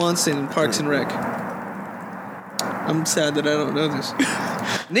Ron Swanson in Parks and Rec? I'm sad that I don't know this.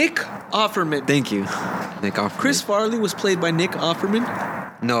 Nick Offerman. Thank you, Nick Offerman. Chris Farley was played by Nick Offerman.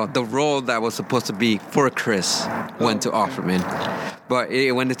 No, the role that was supposed to be for Chris went to Offerman, but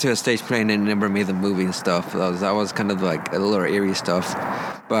it went into a stage play and then never made the movie and stuff. That was kind of like a little eerie stuff,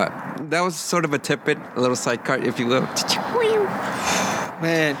 but that was sort of a tidbit, a little sidecar, if you will.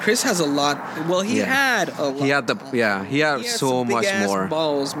 Man, Chris has a lot. Well, he Yeah. had a lot. He had He had so some much big-ass more.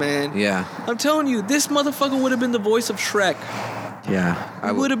 balls, man. Yeah, I'm telling you, this motherfucker would have been the voice of Shrek. yeah.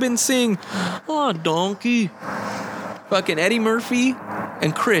 I would have been saying, "Oh, donkey." Fucking Eddie Murphy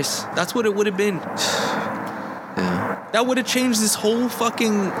and Chris. That's what it would have been. Yeah. That would have changed this whole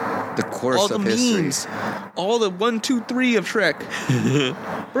fucking The course all the of history. memes, all the 1, 2, 3 of Shrek.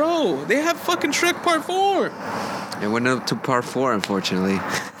 Bro, they have fucking Shrek Part 4. It went up to part 4, unfortunately.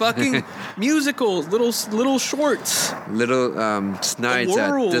 Fucking musicals, little shorts. Little A snides at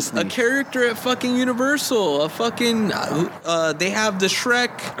world, Disney a character at fucking Universal, a fucking. They have the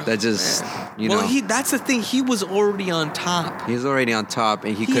Shrek. that just, Well, that's the thing. He was already on top. he's already on top,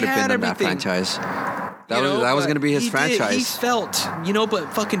 and he He could have had been in that everything. franchise. You That know, was but going to be his he franchise. He felt,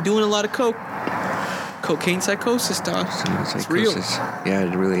 but fucking doing a lot of coke. Cocaine psychosis, dog. It's real. Psychosis. Yeah,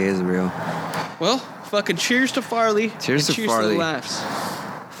 it really is real. Well, fucking cheers to Farley. Cheers and to cheers Farley. to the laughs.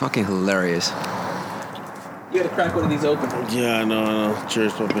 Fucking hilarious. You gotta crack one of these open. Yeah, I know.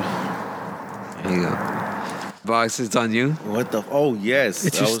 Cheers, puppy. There you go. Box, it's on you. What the? Oh yes.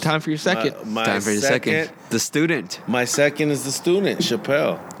 It's That just was time for your second. My Time for your second. The student. My second is the student,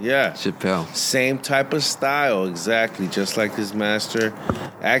 Chappelle. Yeah. Chappelle. Same type of style, exactly, just like his master.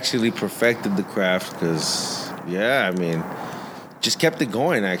 Actually perfected the craft because, yeah, I mean, just kept it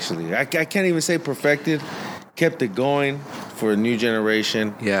going, actually. I can't even say perfected. Kept it going for a new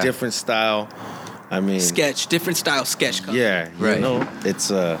generation. Yeah. Different style. I mean, Different style sketch. Comedy. yeah, Right. you know,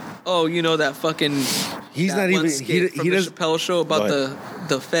 it's Oh, you know that fucking. he's that not one even skit he from the doesn't. Chappelle show about Go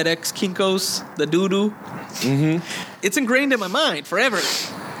the FedEx Kinkos, the doo doo. Mm-hmm. It's ingrained in my mind forever.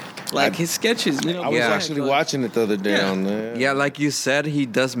 Like his sketches, you know. I was Yeah. actually watching it the other day Yeah. on there. Yeah, like you said, he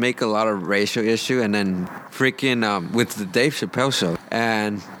does make a lot of racial issue, and then freaking with the Dave Chappelle show.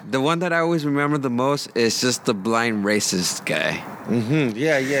 And the one that I always remember the most is just the blind racist guy.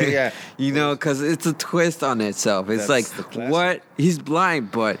 Yeah. You know, because it's a twist on itself. It's That's the like, classic. what? He's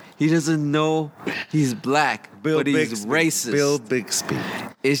blind, but he doesn't know he's black, but he's racist. Bill Bixby.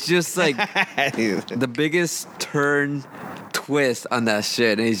 It's just like the biggest turn twist on that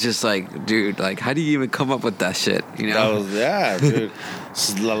shit. And he's just like, dude, like, how do you even come up with that shit? You know? Dude.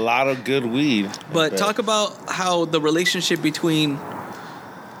 It's a lot of good weed. But talk about how the relationship between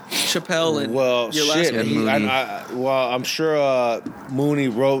Chappelle and Well, your last shit. one. Mooney. I'm sure Mooney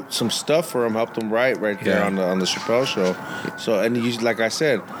wrote some stuff for him, helped him write right there Yeah. on the Chappelle show. So, and you, like I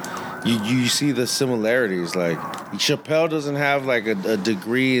said, you see the similarities. Like Chappelle doesn't have like a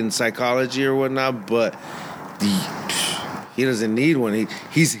degree in psychology or whatnot, but he doesn't need one.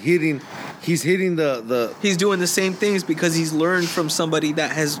 He's hitting the He's doing the same things because he's learned from somebody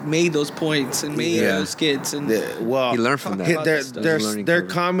that has made those points and made Yeah. those skits. And well, He learned from that. about Their this stuff. their, He's a learning their curve.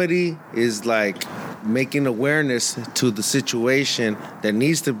 comedy is like making awareness to the situation that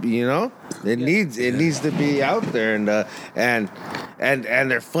needs to be, you know, it needs to be out there, and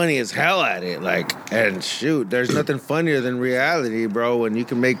they're funny as hell at it. Like, and shoot, there's nothing funnier than reality, bro. When you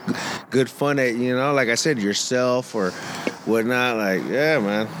can make good fun at, you know, like I said, yourself or whatnot. Like, yeah,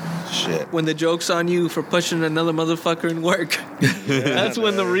 man, shit. when the joke's on you for pushing another motherfucker in work, that's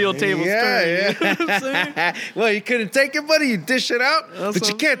when the real tables turn. You know what I'm saying? Well, you couldn't take it, buddy. You dish it out, but what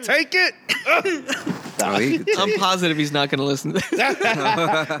you I'm can't take it. Oh, he could I'm positive he's not going to listen to this.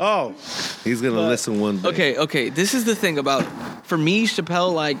 Oh, he's gonna listen one day. Okay. This is the thing about, for me,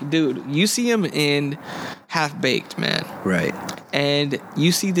 Chappelle, like, dude, you see him in Half Baked, man. Right. And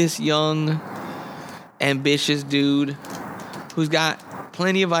you see this young, ambitious dude who's got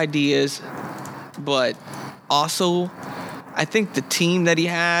plenty of ideas, but also, I think the team that he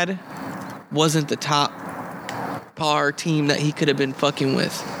had wasn't the top par team that he could have been fucking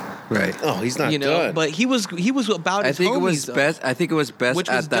with. Right. Oh, he's not You know, done. but he was about I his think it homies, was though. best. I think it was best Which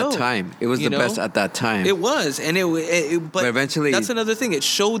was at that dope, time. It was you the know? best at that time. It was, and but eventually- that's another thing. It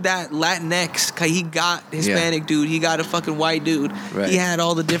showed that Latinx. 'Cause he got Hispanic dude, he got a fucking white dude. Right. He had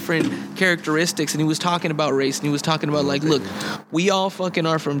all the different characteristics, and he was talking about race, and he was talking about like, look, we all fucking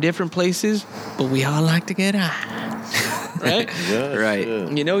are from different places, but we all like to get high, right? Yeah, Right.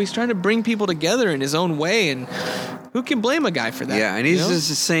 shit. You know, he's trying to bring people together in his own way, and who can blame a guy for that? Yeah, and he's you know? just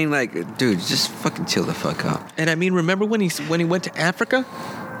saying like, dude, just fucking chill the fuck out. And I mean, remember when he went to Africa?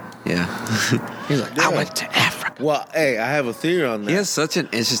 Yeah. He's like, I Yeah. went to Africa. Well, hey, I have a theory on that. He has such an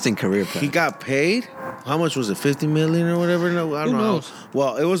interesting career path. He got paid. How much was it? 50 million or whatever? No, I don't Who know. knows?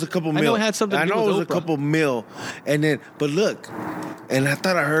 Well, it was a couple mil. know it had something to I do know with it was Oprah. a couple mil, and then but look, and I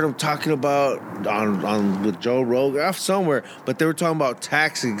thought I heard him talking about on with Joe Rogan off somewhere, but they were talking about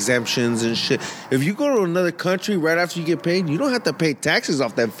tax exemptions and shit. If you go to another country right after you get paid, you don't have to pay taxes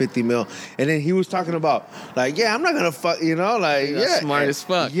off that 50 mil. And then he was talking about like, yeah, I'm not gonna fuck, you know, like That's yeah, smart as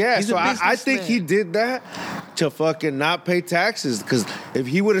fuck. Yeah, He's so a I think he businessman. did that to fucking not pay taxes because if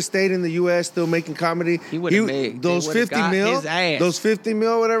he would have stayed in the U.S. still making comedy, He would've made- those they would've 50 got mil, his ass. those 50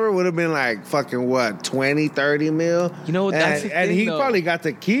 mil, whatever, would have been like fucking what 20, 30 mil. You know, that's and, the and thing, he though. probably got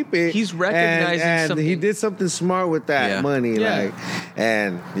to keep it. He's recognizing and something. he did something smart with that Yeah. money, Yeah. like,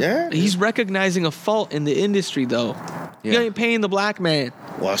 and yeah, He's recognizing a fault in the industry, though. You Yeah. ain't paying the black man.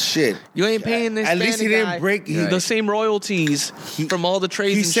 well, shit. You ain't paying this. At least he Hispanic didn't guy break. He, the same royalties from all the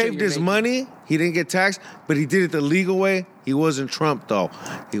trades. he and shit saved you're his making. money. He didn't get taxed, but he did it the legal way. He wasn't Trump though.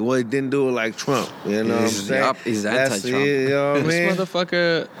 He didn't do it like Trump. You know what I'm He's saying? he's That's anti-Trump. it, you know what I This mean?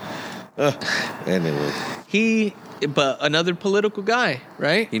 motherfucker, Anyway. but another political guy,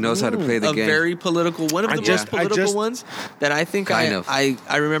 right? He knows how to play the a game. very political, one of the just- most political ones that I think Kind of. I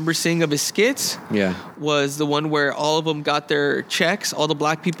remember seeing of his skits Yeah. was the one where all of them got their checks. All the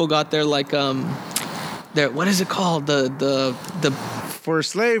black people got their like their what is it called, the for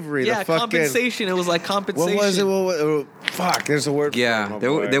slavery. Yeah, the fucking, compensation. It was like compensation. What was it? Fuck, there's a word for it. Yeah, my there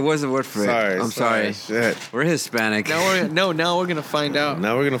boy. was a word for Sorry, it. I'm sorry. Shit. We're Hispanic. Now we're gonna find out.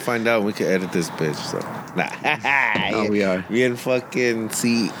 Now we're gonna find out. We can edit this bitch. So, Oh, we are. We in fucking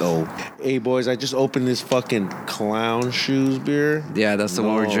CEO. Hey boys, I just opened this fucking clown shoes beer. Yeah, that's the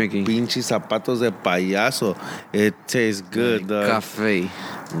one we're drinking. Pinche zapatos de payaso. It tastes good, dog. Coffee.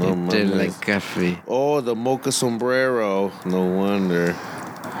 No It did mames. like coffee. Oh, the mocha sombrero. No wonder.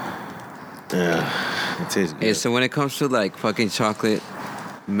 Yeah, it tastes good. Hey, so when it comes to like fucking chocolate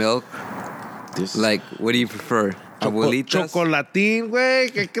milk, This like what do you prefer? Abuelitas? Chocolatín,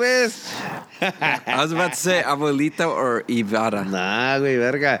 güey. ¿Qué crees? I was about to say abuelita or Ibarra. Nah, güey,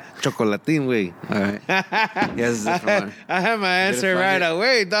 verga. Chocolatín, güey. All right. Yes, it's a different one. I have my answer find right it?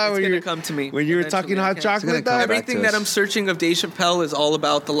 away, dog. It's when gonna you come to me when you were eventually, talking I hot can't. chocolate, It's gonna dog. come back. Everything to that us. I'm searching of Dave Chappelle is all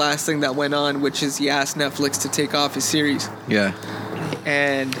about the last thing that went on, which is he asked Netflix to take off his series. Yeah.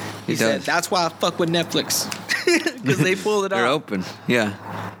 And he He said, does. that's why I fuck with Netflix. Because they pulled it They're off. open. Yeah.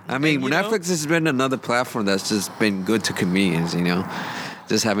 I mean, And, you know- Netflix has been another platform that's just been good to comedians, you know?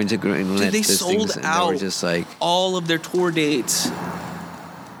 Just having to greenlit Dude, they these sold things and they out were just like, all of their tour dates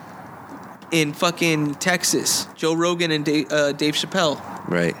in fucking Texas. Joe Rogan and Dave Chappelle.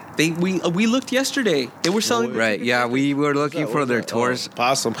 right. We looked yesterday. They were selling. Right. Yeah, we were looking for their Oh, tours.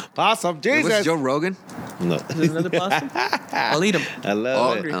 Possum. It Jesus. was Joe Rogan. No. Is there another possum? I'll eat them. I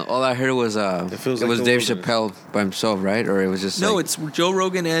love it. All I heard was it feels like was the Dave wilderness. Chappelle by himself, right? Or it was just No, like, it's Joe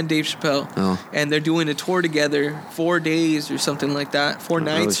Rogan and Dave Chappelle. Oh. And they're doing a tour together, 4 days or something like that, 4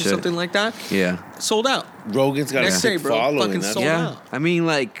 nights or shit. something like that. yeah. Sold out. Rogan's got a Next day, sick bro. following. Fucking That's sold why. Yeah. out. I mean,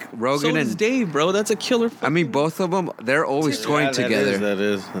 like Rogan So is and Dave, bro. That's a killer. I mean, both of them, they're always touring Yeah, together. That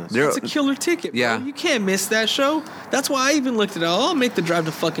is. They're That's a killer ticket, bro. Yeah. You can't miss that show. That's why I even looked at it. I'll make the drive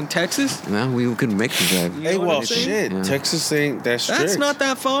to fucking Texas. well, we could make the drive. You Hey, know what well, I'm saying? shit. Yeah. Texas ain't that strict. That's not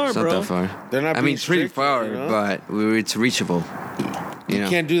that far, It's bro. not that far. They're not I mean, being it's pretty strict, far, you know? but it's reachable. You know,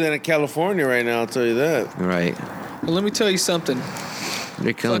 Can't do that in California right now. I'll tell you that. right? Well, let me tell you something.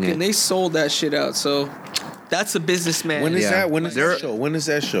 They're killing Fucking, it. they sold that shit out. So that's a businessman. When is Yeah. that? When is They're- that show? When is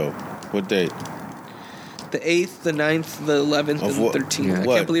that show? What date? the 8th, the 9th, the 11th, Of and what? the 13th. Yeah. I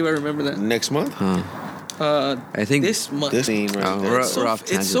What? can't believe I remember that. Next month? I think This month. This scene right Oh, there. we're- it's so, off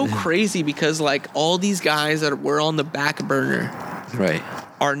it's so tangent. crazy because like all these guys that were on the back burner right.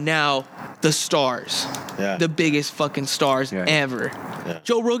 are now the stars. Yeah. The biggest fucking stars Yeah. ever. Yeah.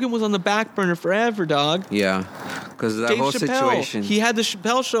 Joe Rogan was on the back burner forever, dog. Yeah, because that Dave whole Chappelle, situation. he had the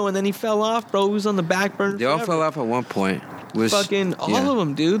Chappelle show and then he fell off, bro. He was on the back burner. They all forever. fell off at one point. Was Fucking all yeah. of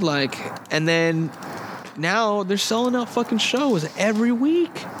them, dude. Like, and then now they're selling out fucking shows every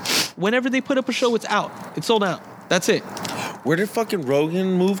week. Whenever they put up a show, it's out. It's sold out. That's it. Where did fucking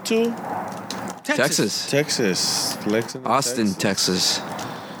Rogan move to? Texas, Texas. Lexington, Austin, Texas.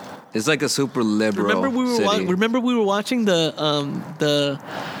 It's like a super liberal Remember we were city. watching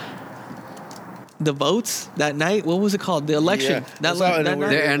the votes that night. What was it called? The election. Yeah. That, That's li- how- that we're-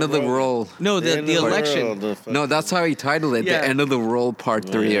 The night. end of the world. No, The the end of the election. world, the fuck- No, that's how he titled it. Yeah. The end of the world, part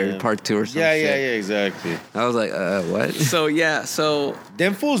 3 or Yeah. part 2 or something. Yeah, exactly. I was like, what? So yeah, so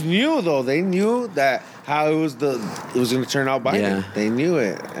Them fools knew though. They knew that how it was gonna turn out Biden. Yeah. They knew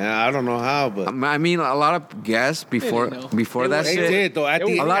it. And I don't know how, but I mean, a lot of guests before know. before They that they shit. did though. At It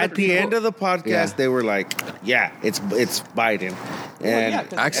the was- a lot at of the people- end of the podcast, Yeah. they were like, "Yeah, it's Biden." And yeah,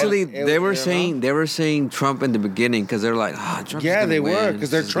 'cause Actually, it- they were you know? saying Trump in the beginning because they're like, Trump's Yeah, gonna they win. were because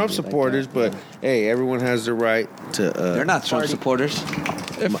they're This is gonna Trump be like supporters. that." But hey, everyone has the right to. They're not Trump Party. supporters.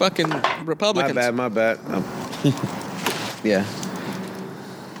 they're fucking My Republicans. bad. Yeah.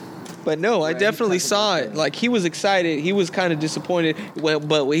 But no, I definitely saw it. Like he was excited. He was kind of disappointed,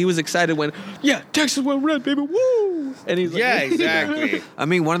 but he was excited when Texas went red, baby, woo! And he's like, Yeah, exactly. I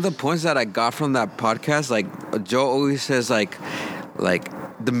mean, one of the points that I got from that podcast, like Joe always says, like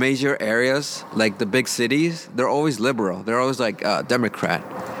the major areas, like the big cities, they're always liberal. They're always like Democrat.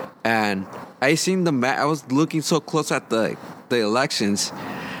 And I seen I was looking so close at the elections,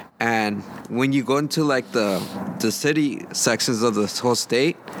 and when you go into like the city sections of the whole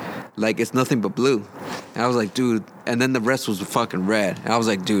state, like it's nothing but blue. And I was like, dude. And then the rest was fucking red. And I was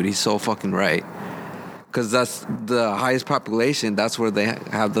like, dude, he's so fucking right. Because that's the highest population. That's where they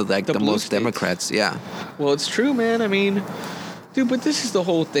have the The blue most states. Democrats. Yeah. Well, it's true, man. I mean, dude, but this is the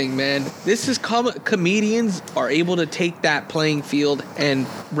whole thing, man. This is comedians are able to take that playing field and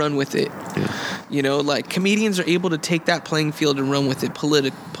run with it. You know, like comedians are able to take that playing field and run with it,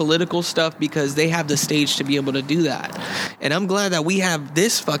 political stuff, because they have the stage to be able to do that. And I'm glad that we have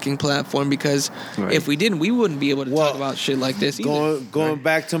this fucking platform, because if we didn't, we wouldn't be able to talk about shit like this either. Going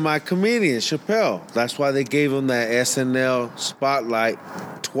back to my comedian, Chappelle. That's why they gave him that SNL spotlight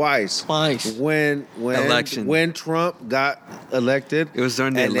twice. When election. When Trump got elected. It was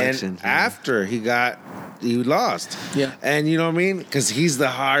during the election. Then after he lost. Yeah. And you know what I mean? Because he's the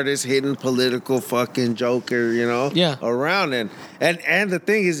hardest hitting political fucking joker, you know? Yeah. Around. And the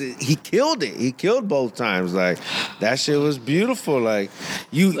thing is, he killed it. He killed both times. Like, that shit was beautiful. Like,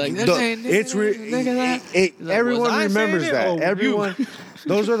 everyone remembers that. Everyone.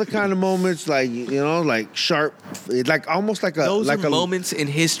 Those are the kind of moments, like, you know, like sharp, like almost like a. Those like are moments in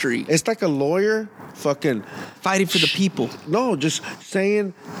history. It's like a lawyer fucking fighting for the people. No, just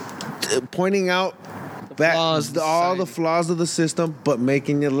saying, pointing out all the flaws of the system, but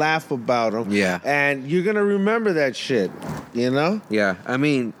making you laugh about them. Yeah. And you're going to remember that shit, you know? Yeah. I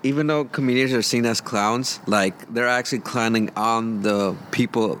mean, even though comedians are seen as clowns, like, they're actually clowning on the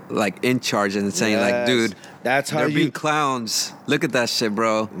people, like, in charge and saying, like, dude, that's how they're being clowns. Look at that shit,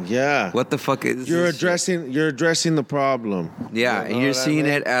 bro. Yeah. What the fuck is you're this addressing shit? You're addressing the problem. Yeah, and you're seeing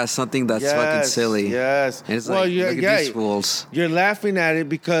it as something that's fucking silly. Yes. And it's look at these fools. You're laughing at it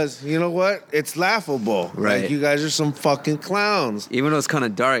because, you know what? It's laughable. Right. Like, you guys are some fucking clowns. Even though it's kind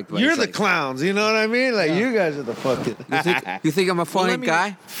of dark. You're the clowns, you know what I mean? Like, you guys are the fucking... You think I'm a funny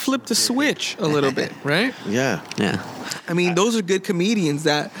guy? Flip the switch a little bit, right? Yeah. Yeah. I mean, those are good comedians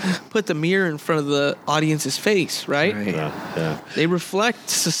that put the mirror in front of the audience's face, right? Yeah. They reflect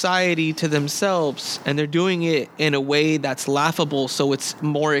society to themselves, and they're doing it in a way that's laughable, so it's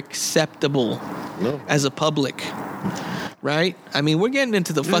more acceptable as a public, right? I mean, we're getting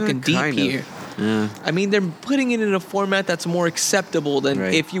into the fucking deep here. Yeah. I mean, they're putting it in a format that's more acceptable than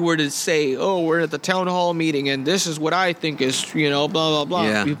if you were to say, oh, we're at the town hall meeting and this is what I think is, you know, blah, blah, blah.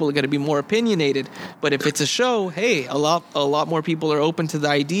 Yeah. People are going to be more opinionated. But if it's a show, hey, a lot more people are open to the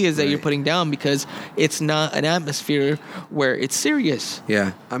ideas that you're putting down, because it's not an atmosphere where it's serious.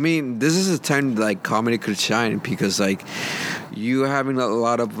 Yeah. I mean, this is a time like comedy could shine, because like you having a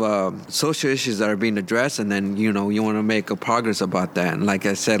lot of social issues that are being addressed, and then, you know, you want to make a progress about that. And like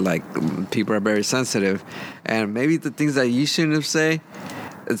I said, like, people are very sensitive, and maybe the things that you shouldn't say,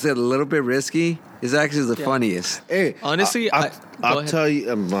 it's a little bit risky, is actually the funniest. Hey, honestly, I'll tell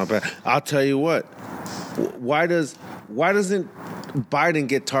you, my bad. I'll tell you what. Why doesn't Biden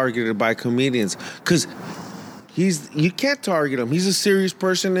get targeted by comedians? Because you can't target him. He's a serious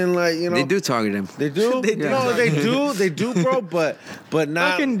person, and, like, you know, they do target him. They do. No, they do, bro. But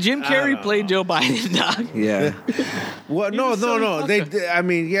not. Fucking Jim Carrey played Joe Biden, dog. Yeah. Well, no. They. I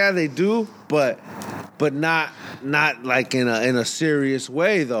mean, yeah, they do, but not like in a serious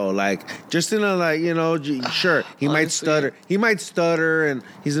way, though. Like, just in a, like, you know, sure, he might stutter, and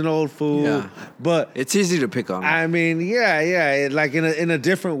he's an old fool. Yeah. But it's easy to pick on him. I mean, yeah, like in a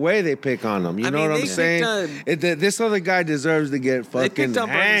different way they pick on him. You know what I'm saying? This other guy deserves to get fucking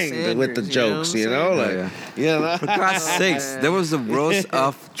hanged with the jokes. You know, like, yeah. For God's sakes, there was a roast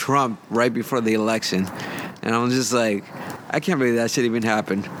of Trump right before the election, and I'm just like, I can't believe that shit even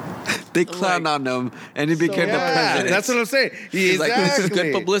happened. They clowned on him, and he became the president. That's what I'm saying. He's like, this is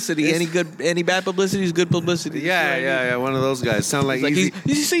good publicity. Any bad publicity is good publicity. Yeah. One of those guys. Sound like easy.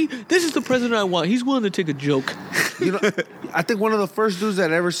 You see, this is the president I want. He's willing to take a joke. You know, I think one of the first dudes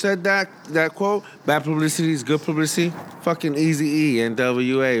that ever said that quote, bad publicity is good publicity, fucking Eazy-E,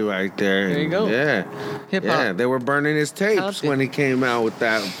 NWA right there. There you go. Yeah. Hip-hop. Yeah, they were burning his tapes when he came out with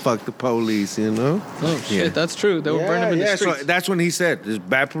that fuck the police, you know? Oh, shit, that's true. They were burning him in the streets. So that's when he said, this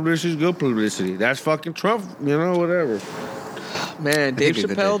bad publicity is good publicity. That's fucking Trump, you know, whatever. Man, Dave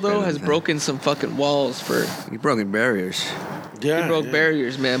Chappelle, though, has broken some fucking walls for... He broken barriers. Yeah, he broke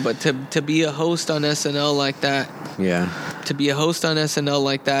barriers, man. But to be a host on SNL like that... Yeah. To be a host on SNL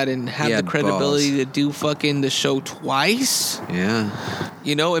like that and have the credibility to do fucking the show twice... Yeah.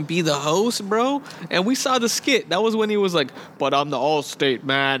 You know, and be the host, bro. And we saw the skit. That was when he was like, but I'm the All-State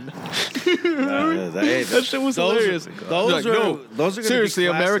man. That shit was hilarious. Those are gonna seriously, be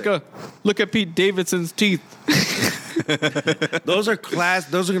classic. America, look at Pete Davidson's teeth. Those are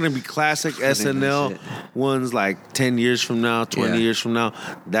going to be classic SNL ones, like 10 years from now, 20 years from now.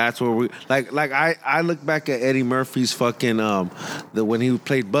 That's where we like I look back at Eddie Murphy's fucking when he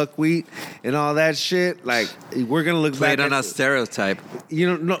played Buckwheat and all that shit. Like, we're going to look Played back on a stereotype. You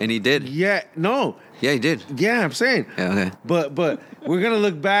know, no, and he did. Yeah, no. Yeah, he did. Yeah, I'm saying. Yeah, okay. But we're gonna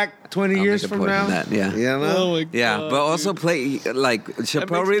look back 20 I'll years make a from point now. on that, yeah. You know? Oh my Yeah, God, but also dude. play like Chappelle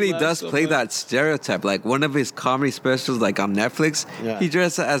makes me really laugh does so play much. that stereotype. Like one of his comedy specials, like on Netflix, Yeah. he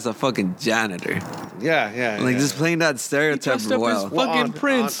dressed as a fucking janitor, Yeah. like yeah. just playing that stereotype dressed up as well. fuck- fucking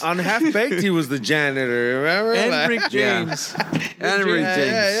Prince. On Half Baked, he was the janitor. Remember? And Like- Rick Yeah. James. And Rick Yeah,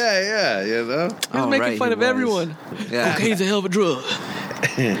 James. yeah. You know. He was making fun of everyone. Yeah. Cocaine's a hell of a drug.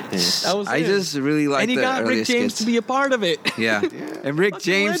 That was I him. just really like and he the got earlier Rick James skits. to be a part of it. Yeah. And Rick Fucking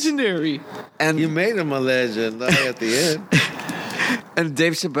James legendary. and You made him a legend like, at the end. and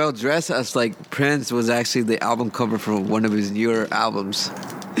Dave Chappelle dressed as like Prince was actually the album cover for one of his newer albums.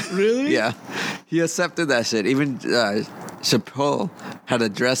 Really? Yeah, he accepted that shit. Even Chappelle had to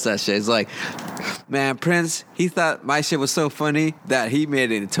dress that shit. It's like, man, Prince, he thought my shit was so funny that he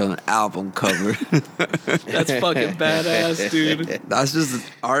made it into an album cover. That's fucking badass, dude. That's just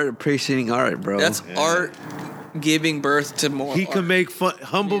art, appreciating art, bro. That's art giving birth to more. He art. could make fun.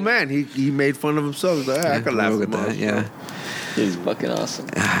 Humble man. He made fun of himself. He's like, I could laugh Look at at that. that. Yeah. He's fucking awesome.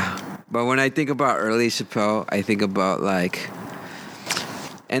 But when I think about early Chappelle, I think about like,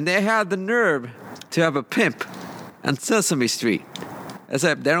 and they had the nerve to have a pimp on Sesame Street.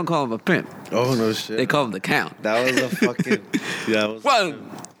 Except they don't call him a pimp. Oh no shit. They call him the Count. That was a fucking. That was.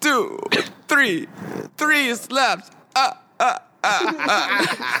 1, 2, 3, 3 slaps. I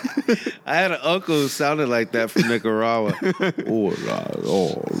had an uncle who sounded like that from Nicaragua.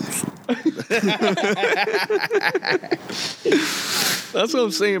 That's what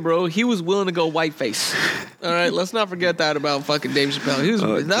I'm saying, bro. He was willing to go whiteface. All right, let's not forget that about fucking Dave Chappelle. He was,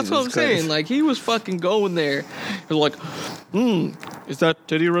 Oh, that's what I'm Jesus saying. Christ. Like, he was fucking going there. He was like, is that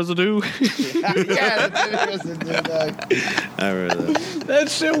titty residue? Yeah, I remember that. That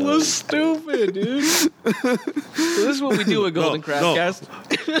shit was stupid, dude. So this is what we do at Golden No,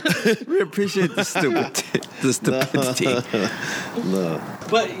 Craftcast. We appreciate the stupidity. No.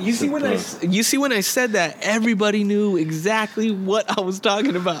 But you see when I said that, everybody knew exactly what I was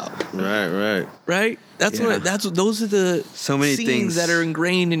talking about, Right. right? Those are the So many scenes things. that are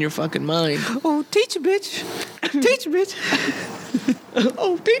ingrained in your fucking mind. Oh, teach a bitch. Teach a bitch.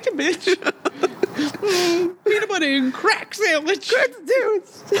 Oh, teach a bitch. Peanut butter and crack sandwich.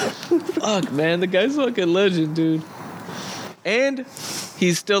 Fuck, man, the guy's fucking legend, dude. And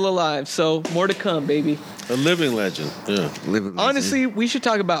he's still alive, so more to come, baby. A living legend. Yeah. Honestly, we should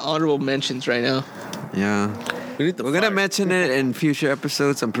talk about honorable mentions right now. Yeah. We need the We're gonna fire. mention it in future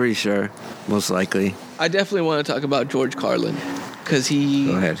episodes, I'm pretty sure. Most likely. I definitely want to talk about George Carlin because he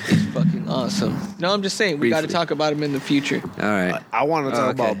Go ahead. is fucking awesome. No, I'm just saying we got to Briefly. talk about him in the future. Alright. I want to talk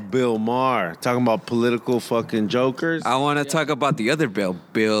Okay. about Bill Maher. Talking about political fucking jokers. I wanna talk about the other Bill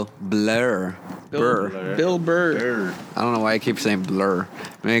Blair. Burr. Bill Burr. I don't know why I keep saying blur.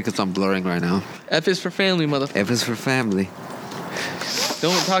 Maybe because I'm blurring right now. F is for family, motherfucker. F is for family.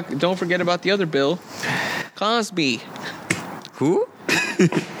 Don't forget about the other Bill, Cosby, Who?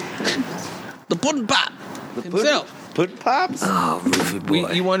 the pudding pop himself. Put pops. Oh,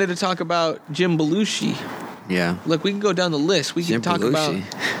 Roofie You wanted to talk about Jim Belushi. Yeah. Look, we can go down the list. We Jim can talk about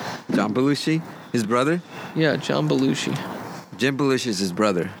Belushi. John Belushi? His brother? John Belushi. Jim Belushi is his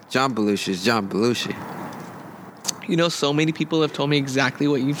brother. John Belushi is John Belushi. You know, so many people have told me exactly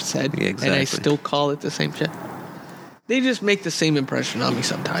what you've said, Yeah, and I exactly. still call it the same shit. They just make the same impression on me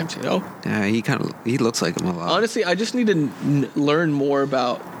sometimes, you know? Yeah, he looks like him a lot. Honestly, I just need to learn more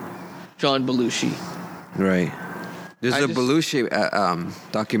about John Belushi. Right. There's I a just-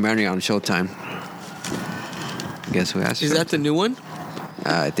 Belushi documentary on Showtime. Guess who asked? Is that the new one?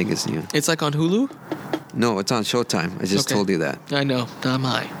 I think it's new. It's like on Hulu? No, it's on Showtime. I just Okay. told you that. I know, not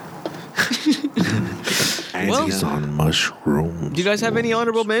mine. And Well- he's on mushrooms. Do you guys have any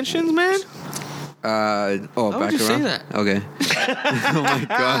honorable mentions, man? Why would back you say around? that? Okay. Oh my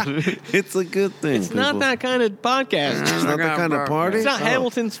god. It's a good thing. It's not that kind of podcast. It's not that kind of party. It's not Oh.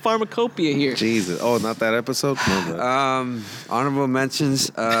 Hamilton's Pharmacopoeia here. Jesus. Oh, not that episode. No, that. Honorable mentions.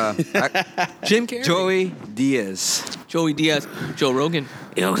 Jim Carrey. Joey Diaz. Joey Diaz. Joe Rogan.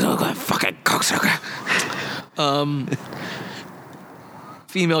 You look like a fucking cocksucker.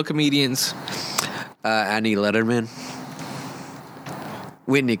 Female comedians. Annie Letterman.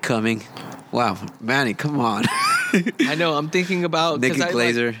 Whitney Cumming. Wow, Manny, come on. I know, I'm thinking about... 'cause Nikki I,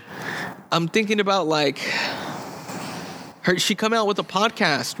 like, Glazer. I'm thinking about, like... She come out with a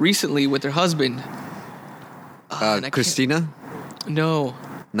podcast recently with her husband. and I can't- Christina. No.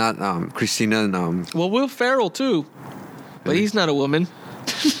 Not Christina. Well, Will Ferrell, too. But he's not a woman.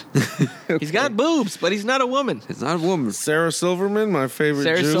 He's got boobs, but he's not a woman. It's not a woman. Sarah Silverman, my favorite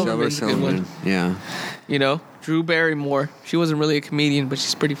Sarah Jew. Silverman. Silverman's a good one. Yeah. You know? Drew Barrymore. She wasn't really a comedian, but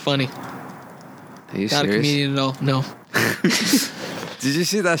she's pretty funny. Are you Not a serious? comedian at all. No. Did you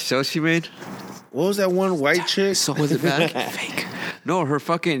see that show she made? What was that one white chick? So Was it bad? fake. No,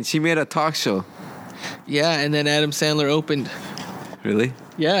 she made a talk show. Yeah, and then Adam Sandler opened. Really?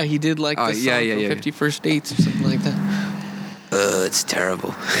 Yeah, he did like Oh, the song yeah, from yeah. 50 First Dates or something like that. It's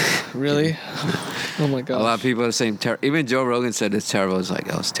terrible. Really? Oh my A god. lot of people are saying even Joe Rogan said it's terrible. It's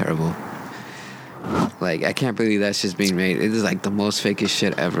like, oh, it's terrible. Like, I can't believe that shit's being made. It is like the most fakest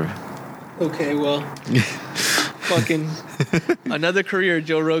shit ever. Okay, well, fucking another career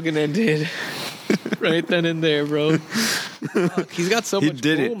Joe Rogan ended right then and there, bro. Fuck, he's got so He much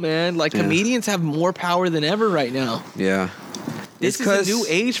did pull, it. man. Like Yeah. comedians have more power than ever right now. Yeah. This It's is a new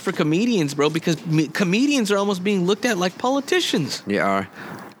age for comedians, bro, because comedians are almost being looked at like politicians. They are.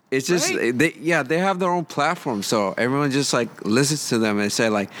 It's just Right? they have their own platform, so everyone just like listens to them and say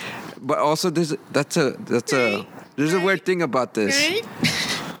like, but also there's a weird thing about this.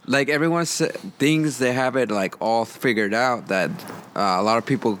 Like everyone thinks they have it like all figured out. That a lot of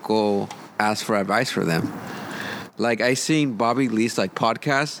people go ask for advice for them. Like I seen Bobby Lee's like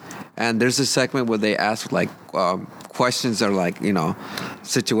podcast, and there's a segment where they ask like questions or like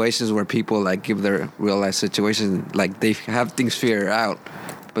situations where people like give their real life situations, like they have things figured out,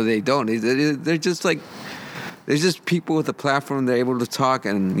 but they don't. They're just like they're just people with a platform. They're able to talk,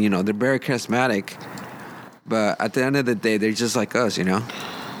 and they're very charismatic. But at the end of the day, they're just like us,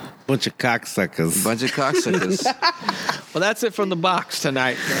 Bunch of cocksuckers. bunch of cocksuckers. Well, that's it from the box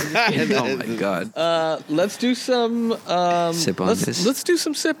tonight. Oh my god. Let's do some Sip on this. Let's do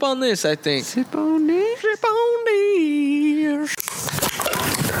some sip on this. I think. Sip on it. Sip on this.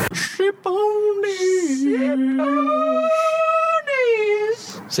 Sip on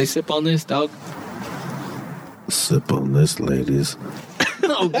this. Say sip on this, dog. Sip on this, ladies.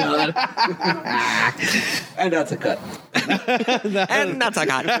 Oh God. And that's a cut. And that's a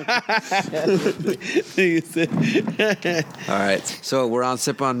cut. All right. So we're on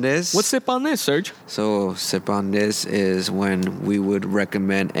Sip on This. What's sip on this, Serge? So Sip on This is when we would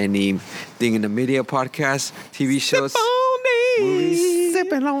recommend anything in the media podcast, TV shows, movies,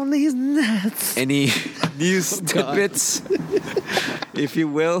 Sipping on these nuts. any news tidbits, if you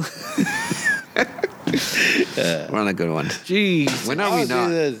will. We're on a good one. Jeez. When are we I'll do not?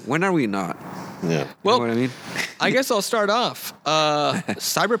 this. When are we not? Yeah. Well, You know what I mean? I guess I'll start off.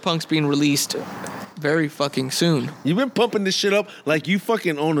 Cyberpunk's being released very fucking soon. You've been pumping this shit up like you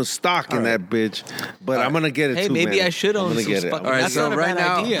fucking own a stock in that bitch. But I'm gonna get it Hey, too, maybe man. I should I'm own gonna some get it. stock. All right, That's so not a right bad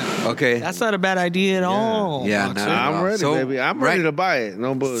now, idea. okay. That's not a bad idea at all. Yeah, Boxer. no. I'm ready, So, baby. I'm ready right- to buy it.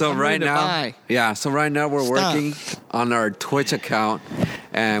 No bullshit. So I'm right ready to now, buy. yeah. So right now we're Stop. working on our Twitch account,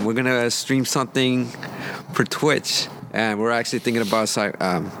 and we're gonna stream something for Twitch, and we're actually thinking about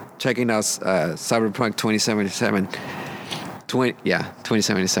checking out Cyberpunk 2077.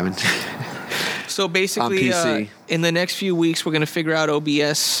 2077. So basically, On PC. in the next few weeks, we're gonna figure out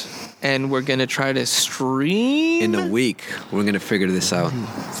OBS, and we're gonna try to stream In a week, we're gonna figure this out.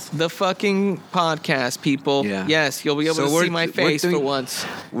 the fucking podcast, people. Yeah. Yes, you'll be able So to we're- see my we're face doing- for once.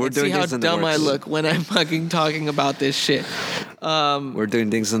 we're and see doing how this in the dumb I works. look when I'm fucking talking about this shit. We're doing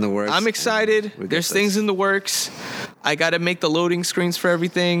things in the works. I'm excited. We get There's this. things in the works. I got to make the loading screens for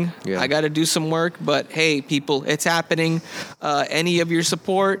everything. Yeah. I got to do some work, but hey, people, it's happening. Any of your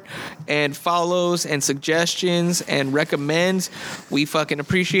support and follows and suggestions and recommends, we fucking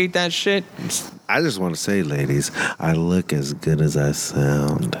appreciate that shit. I just want to say, ladies, I look as good as I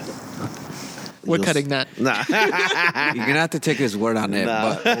sound. We're You'll cutting that. Nah. You're gonna have to take his word on it,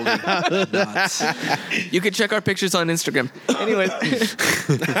 Nah. but only not. You can check our pictures on Instagram. Anyways,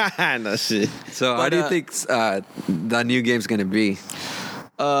 no shit. So, how But, do you think the new game's gonna be?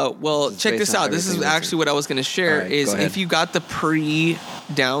 well, check based this on out. This is everything that's actually what I was going to share. All right, Is go ahead. if you got the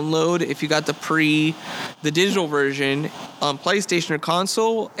pre-download, if you got the digital version on PlayStation or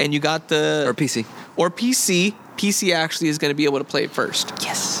console, and you got the Or PC? or PC actually is going to be able to play it first.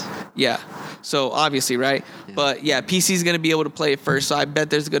 Yes. Yeah. So obviously, right? But yeah, PC is going to be able to play it first. So I bet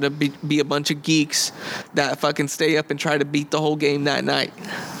there's going to be a bunch of geeks that fucking stay up and try to beat the whole game that night,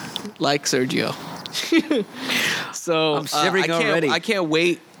 like Sergio. So I'm shivering I can't, already. I can't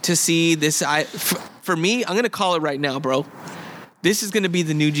wait to see this. For me, I'm going to call it right now, bro. This is going to be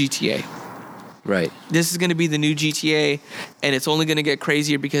the new GTA. Right. This is going to be the new GTA, and it's only going to get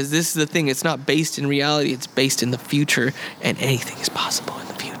crazier because this is the thing. It's not based in reality. It's based in the future, and anything is possible in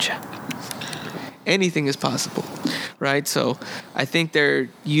the future. Anything is possible, right? So I think they're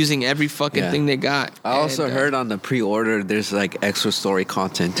using every fucking Yeah. thing they got. I also And, heard on the pre-order there's like extra story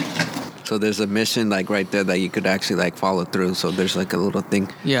content. So there's a mission like right there that you could actually like follow through. So there's like a little thing.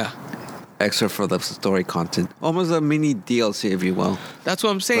 Yeah. extra for the story content. Almost a mini DLC, if you will. That's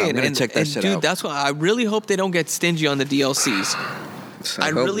what I'm saying. Well, I'm gonna check that shit dude, out. that's why I really hope they don't get stingy on the DLCs. I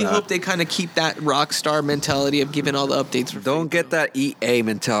really hope they kind of keep that Rockstar mentality of giving all the updates. For Don't free, get that EA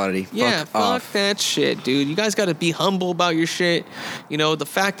mentality. Yeah, fuck off. fuck that shit, dude. You guys got to be humble about your shit. You know, the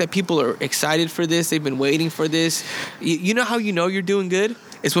fact that people are excited for this, they've been waiting for this. You know how you know you're doing good?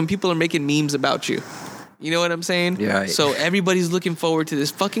 It's when people are making memes about you. You know what I'm saying? Yeah. So everybody's looking forward to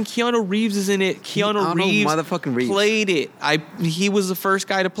this. Fucking Keanu Reeves is in it. Keanu Reeves motherfucking Reeves played it. He was the first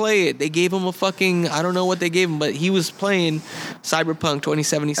guy to play it. They gave him a fucking, I don't know what they gave him, but he was playing Cyberpunk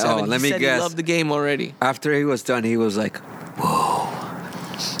 2077. Oh, let he me said guess. He loved the game already. After he was done, he was like,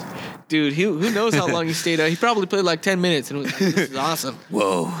 Dude, who knows how long he stayed out? He probably played like 10 minutes and was like, this is awesome.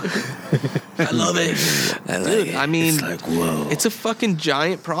 "Whoa, I love it. I like Dude, it." I mean, It's like, whoa. it's a fucking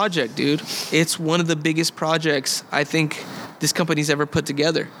giant project, dude. It's one of the biggest projects I think this company's ever put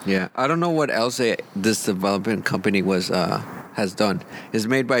together. Yeah, I don't know what else this development company has done. It's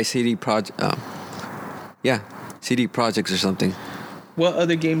made by CD Projekt. CD Projects or something. What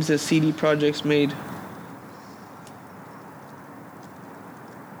other games has CD Projekt's made?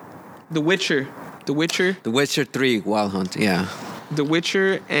 The Witcher. The Witcher. The Witcher 3 Wild Hunt. Yeah, The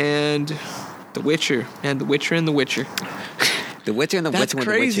Witcher and The Witcher. And The Witcher and The Witcher. The Witcher and the That's Witcher. and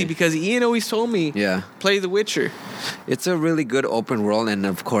the crazy Witcher. because Ian always told me, Yeah. play The Witcher. It's a really good open world, and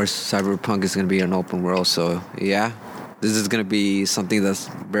of course, Cyberpunk is going to be an open world. So yeah, this is going to be something that's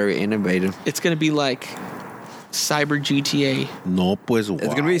very innovative. It's going to be like Cyber GTA. No, pues, wow. It's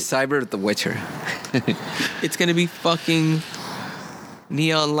going to be Cyber the Witcher. It's going to be fucking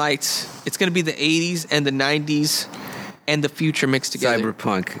neon lights. It's going to be the 80s and the 90s and the future mixed together.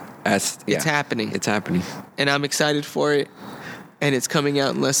 Cyberpunk. It's happening. It's happening. And I'm excited for it. And it's coming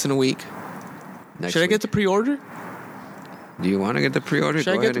out in less than a week. Next Should I week. get the pre-order? Do you want to get the pre-order?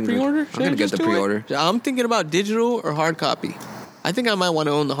 Should I Go get ahead the and pre-order? I'm going to get the pre-order. I'm thinking about digital or hard copy. I think I might want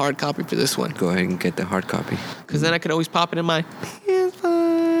to own the hard copy for this one. Go ahead and get the hard copy. Because then I could always pop it in my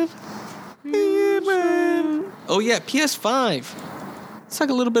PS5. PS5. Oh, yeah, PS5. Let's talk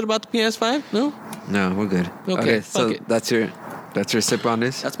a little bit about the PS5. No? No, we're good. Okay, so fuck it. that's your sip on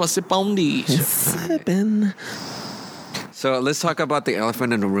this. That's my sip on these. Sipping. So let's talk about the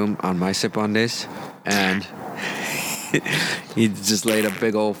elephant in the room on my sip on this. And he just laid a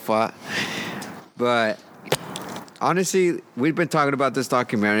big old fart. But honestly, we've been talking about this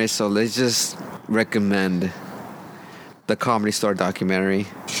documentary, so let's just recommend the Comedy Store documentary.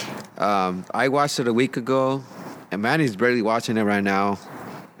 I watched it a week ago, and Manny's barely watching it right now.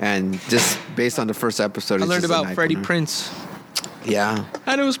 And just based on the first episode, I it's learned just an about Freddie eye-opener. Prince. Yeah.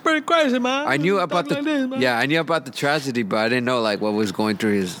 And it was pretty crazy, man. I knew about Talk like this, man. I knew about the tragedy, but I didn't know like what was going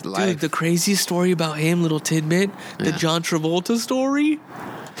through his life. Dude, the craziest story about him, little tidbit, the Yeah. John Travolta story.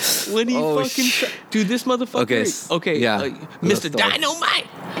 When he Oh, fucking... shit. Dude, this motherfucker... Okay, Okay, yeah. Mr. Let's start.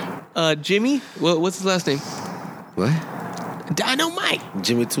 Dynamite. Jimmy? What's his last name? What? Dynamite.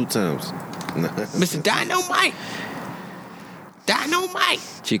 Jimmy 2 times. Mr. Dynamite. Dynamite.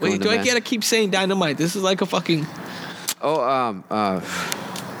 Chico and Wait, the do I Man. gotta keep saying dynamite? This is like a fucking... Oh,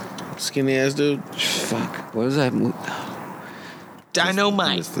 Skinny ass dude. fuck. What was that movie?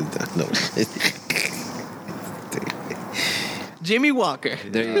 Dynamite. Mr. Dynamite. Jimmy Walker.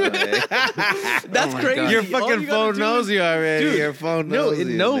 There you go. That's my crazy. God. Your All fucking you gotta phone do knows is- you already. Dude, Your phone no, knows it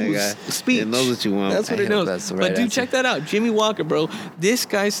you, knows nigga. speech. It knows what you want. That's what I it hope knows. that's the But right dude, answer. check that out. Jimmy Walker, bro. This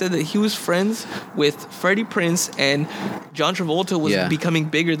guy said that he was friends with Freddie Prince, and John Travolta was Yeah. becoming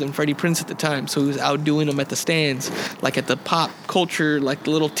bigger than Freddie Prince at the time. So he was outdoing him at the stands, like at the pop culture, like the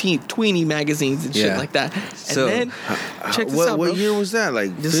little tweeny magazines and shit Yeah. like that. And So, then, check this What, out, bro. what year was that?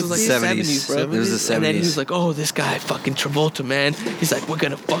 Like This was like 50s? the 70s. 70s, bro. It was the 70s. And then he was like, oh, this guy, fucking Travolta, man. He's like, we're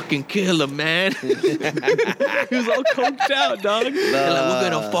going to fucking kill him, man. He was all coked out, dog. They're like, we're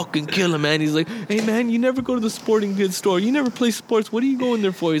going to fucking kill him, man. He's like, hey, man, you never go to the sporting goods store. You never play sports. What are you going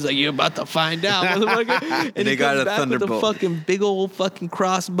there for? He's like, you're about to find out, motherfucker. And They he got comes a back with a thunderbolt. fucking big old fucking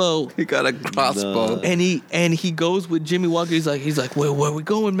crossbow. He got a crossbow. No. And he goes with Jimmy Walker. He's like, where we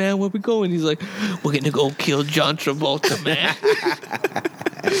going, man? Where we going? He's like, we're gonna go kill John Travolta, man.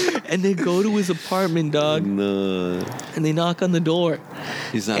 And they go to his apartment, dog, No. and they knock on the door,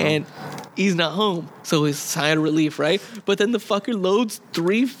 He's not. and he's not home. So it's sigh of relief, right? But then the fucker loads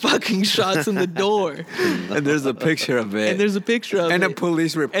 3 fucking shots in the door, and there's a picture of it. and there's a picture of and it. a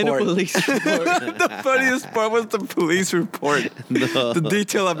police report. And a police report. The funniest part was the police report. The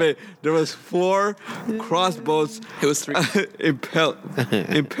detail of it. There was 4 crossbows It was 3. impelled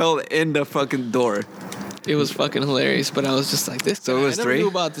in the fucking door. It was fucking hilarious, but I was just like, this So guy, it was I never 3? knew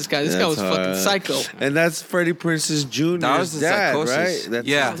about this guy. This guy was That's fucking hard. psycho. And that's Freddie Prinze's Jr.'s That was his dad, psychosis. right? That's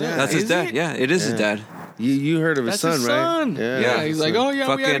yeah, his dad. that's his Is dad. it? Yeah, it is his dad. You heard of his That's son, his right? son. Yeah, he's like, oh yeah,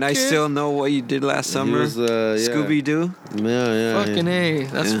 we Fucking, had a I kid. still know what you did last summer. was, yeah. Scooby Doo. Yeah. Fucking A.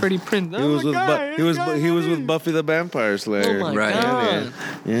 That's Yeah. pretty Prince. He was with he was with Buffy the Vampire Slayer. Oh my Right. god.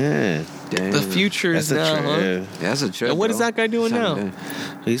 Yeah. Damn. The future is That's a now, trip. huh? Yeah. That's a trip. And what is bro. that guy doing now? Something.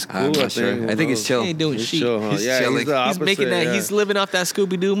 He's cool. I'm I not sure. think. I think he's He chill. ain't doing He's shit. chill, huh? He's Yeah, chilling. he's the He's opposite. making that. Yeah. He's living off that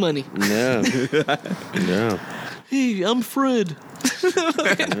Scooby Doo money. Yeah. Yeah. Hey, I'm Fred.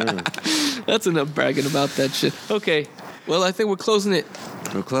 That's enough bragging about that shit. Okay. Well, I think we're closing it.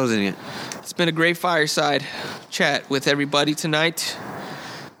 We're closing it. It's been a great fireside chat with everybody tonight.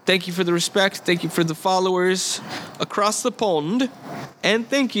 Thank you for the respect. Thank you for the followers across the pond. And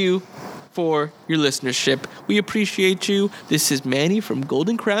thank you for your listenership. We appreciate you. This is Manny from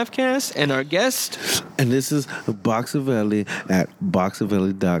Golden Craftcast and our guest. And this is Boxavelli at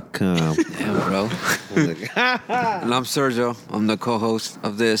boxavelli.com. Yeah, bro. And I'm Sergio. I'm the co-host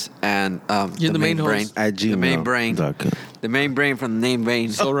of this, and You're the main brain. host. At The main brain. gmail.com. The main brain from the name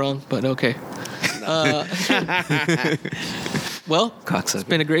brain. So wrong, but okay. Well, Cocksucker. it's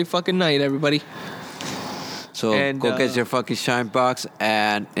been a great fucking night, everybody. So And, go get your fucking shine box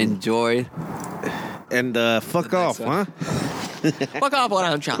and enjoy. And fuck off, huh? Fuck off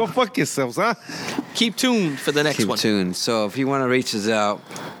around, Go John. fuck yourselves, huh? Keep tuned for the next Keep one. tuned. So if you want to reach us out,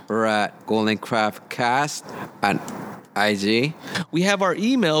 we're at Golden Craft Cast on IG. We have our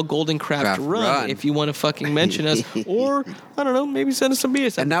email, Golden Craft Craft Run, Run. if you want to fucking mention us. Or, I don't know, maybe send us some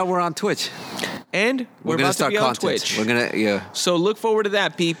beers. And now we're on Twitch. And we're gonna about to start be on content. Twitch. We're gonna So look forward to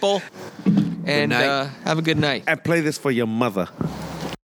that, people. And night. have a good night. And play this for your mother.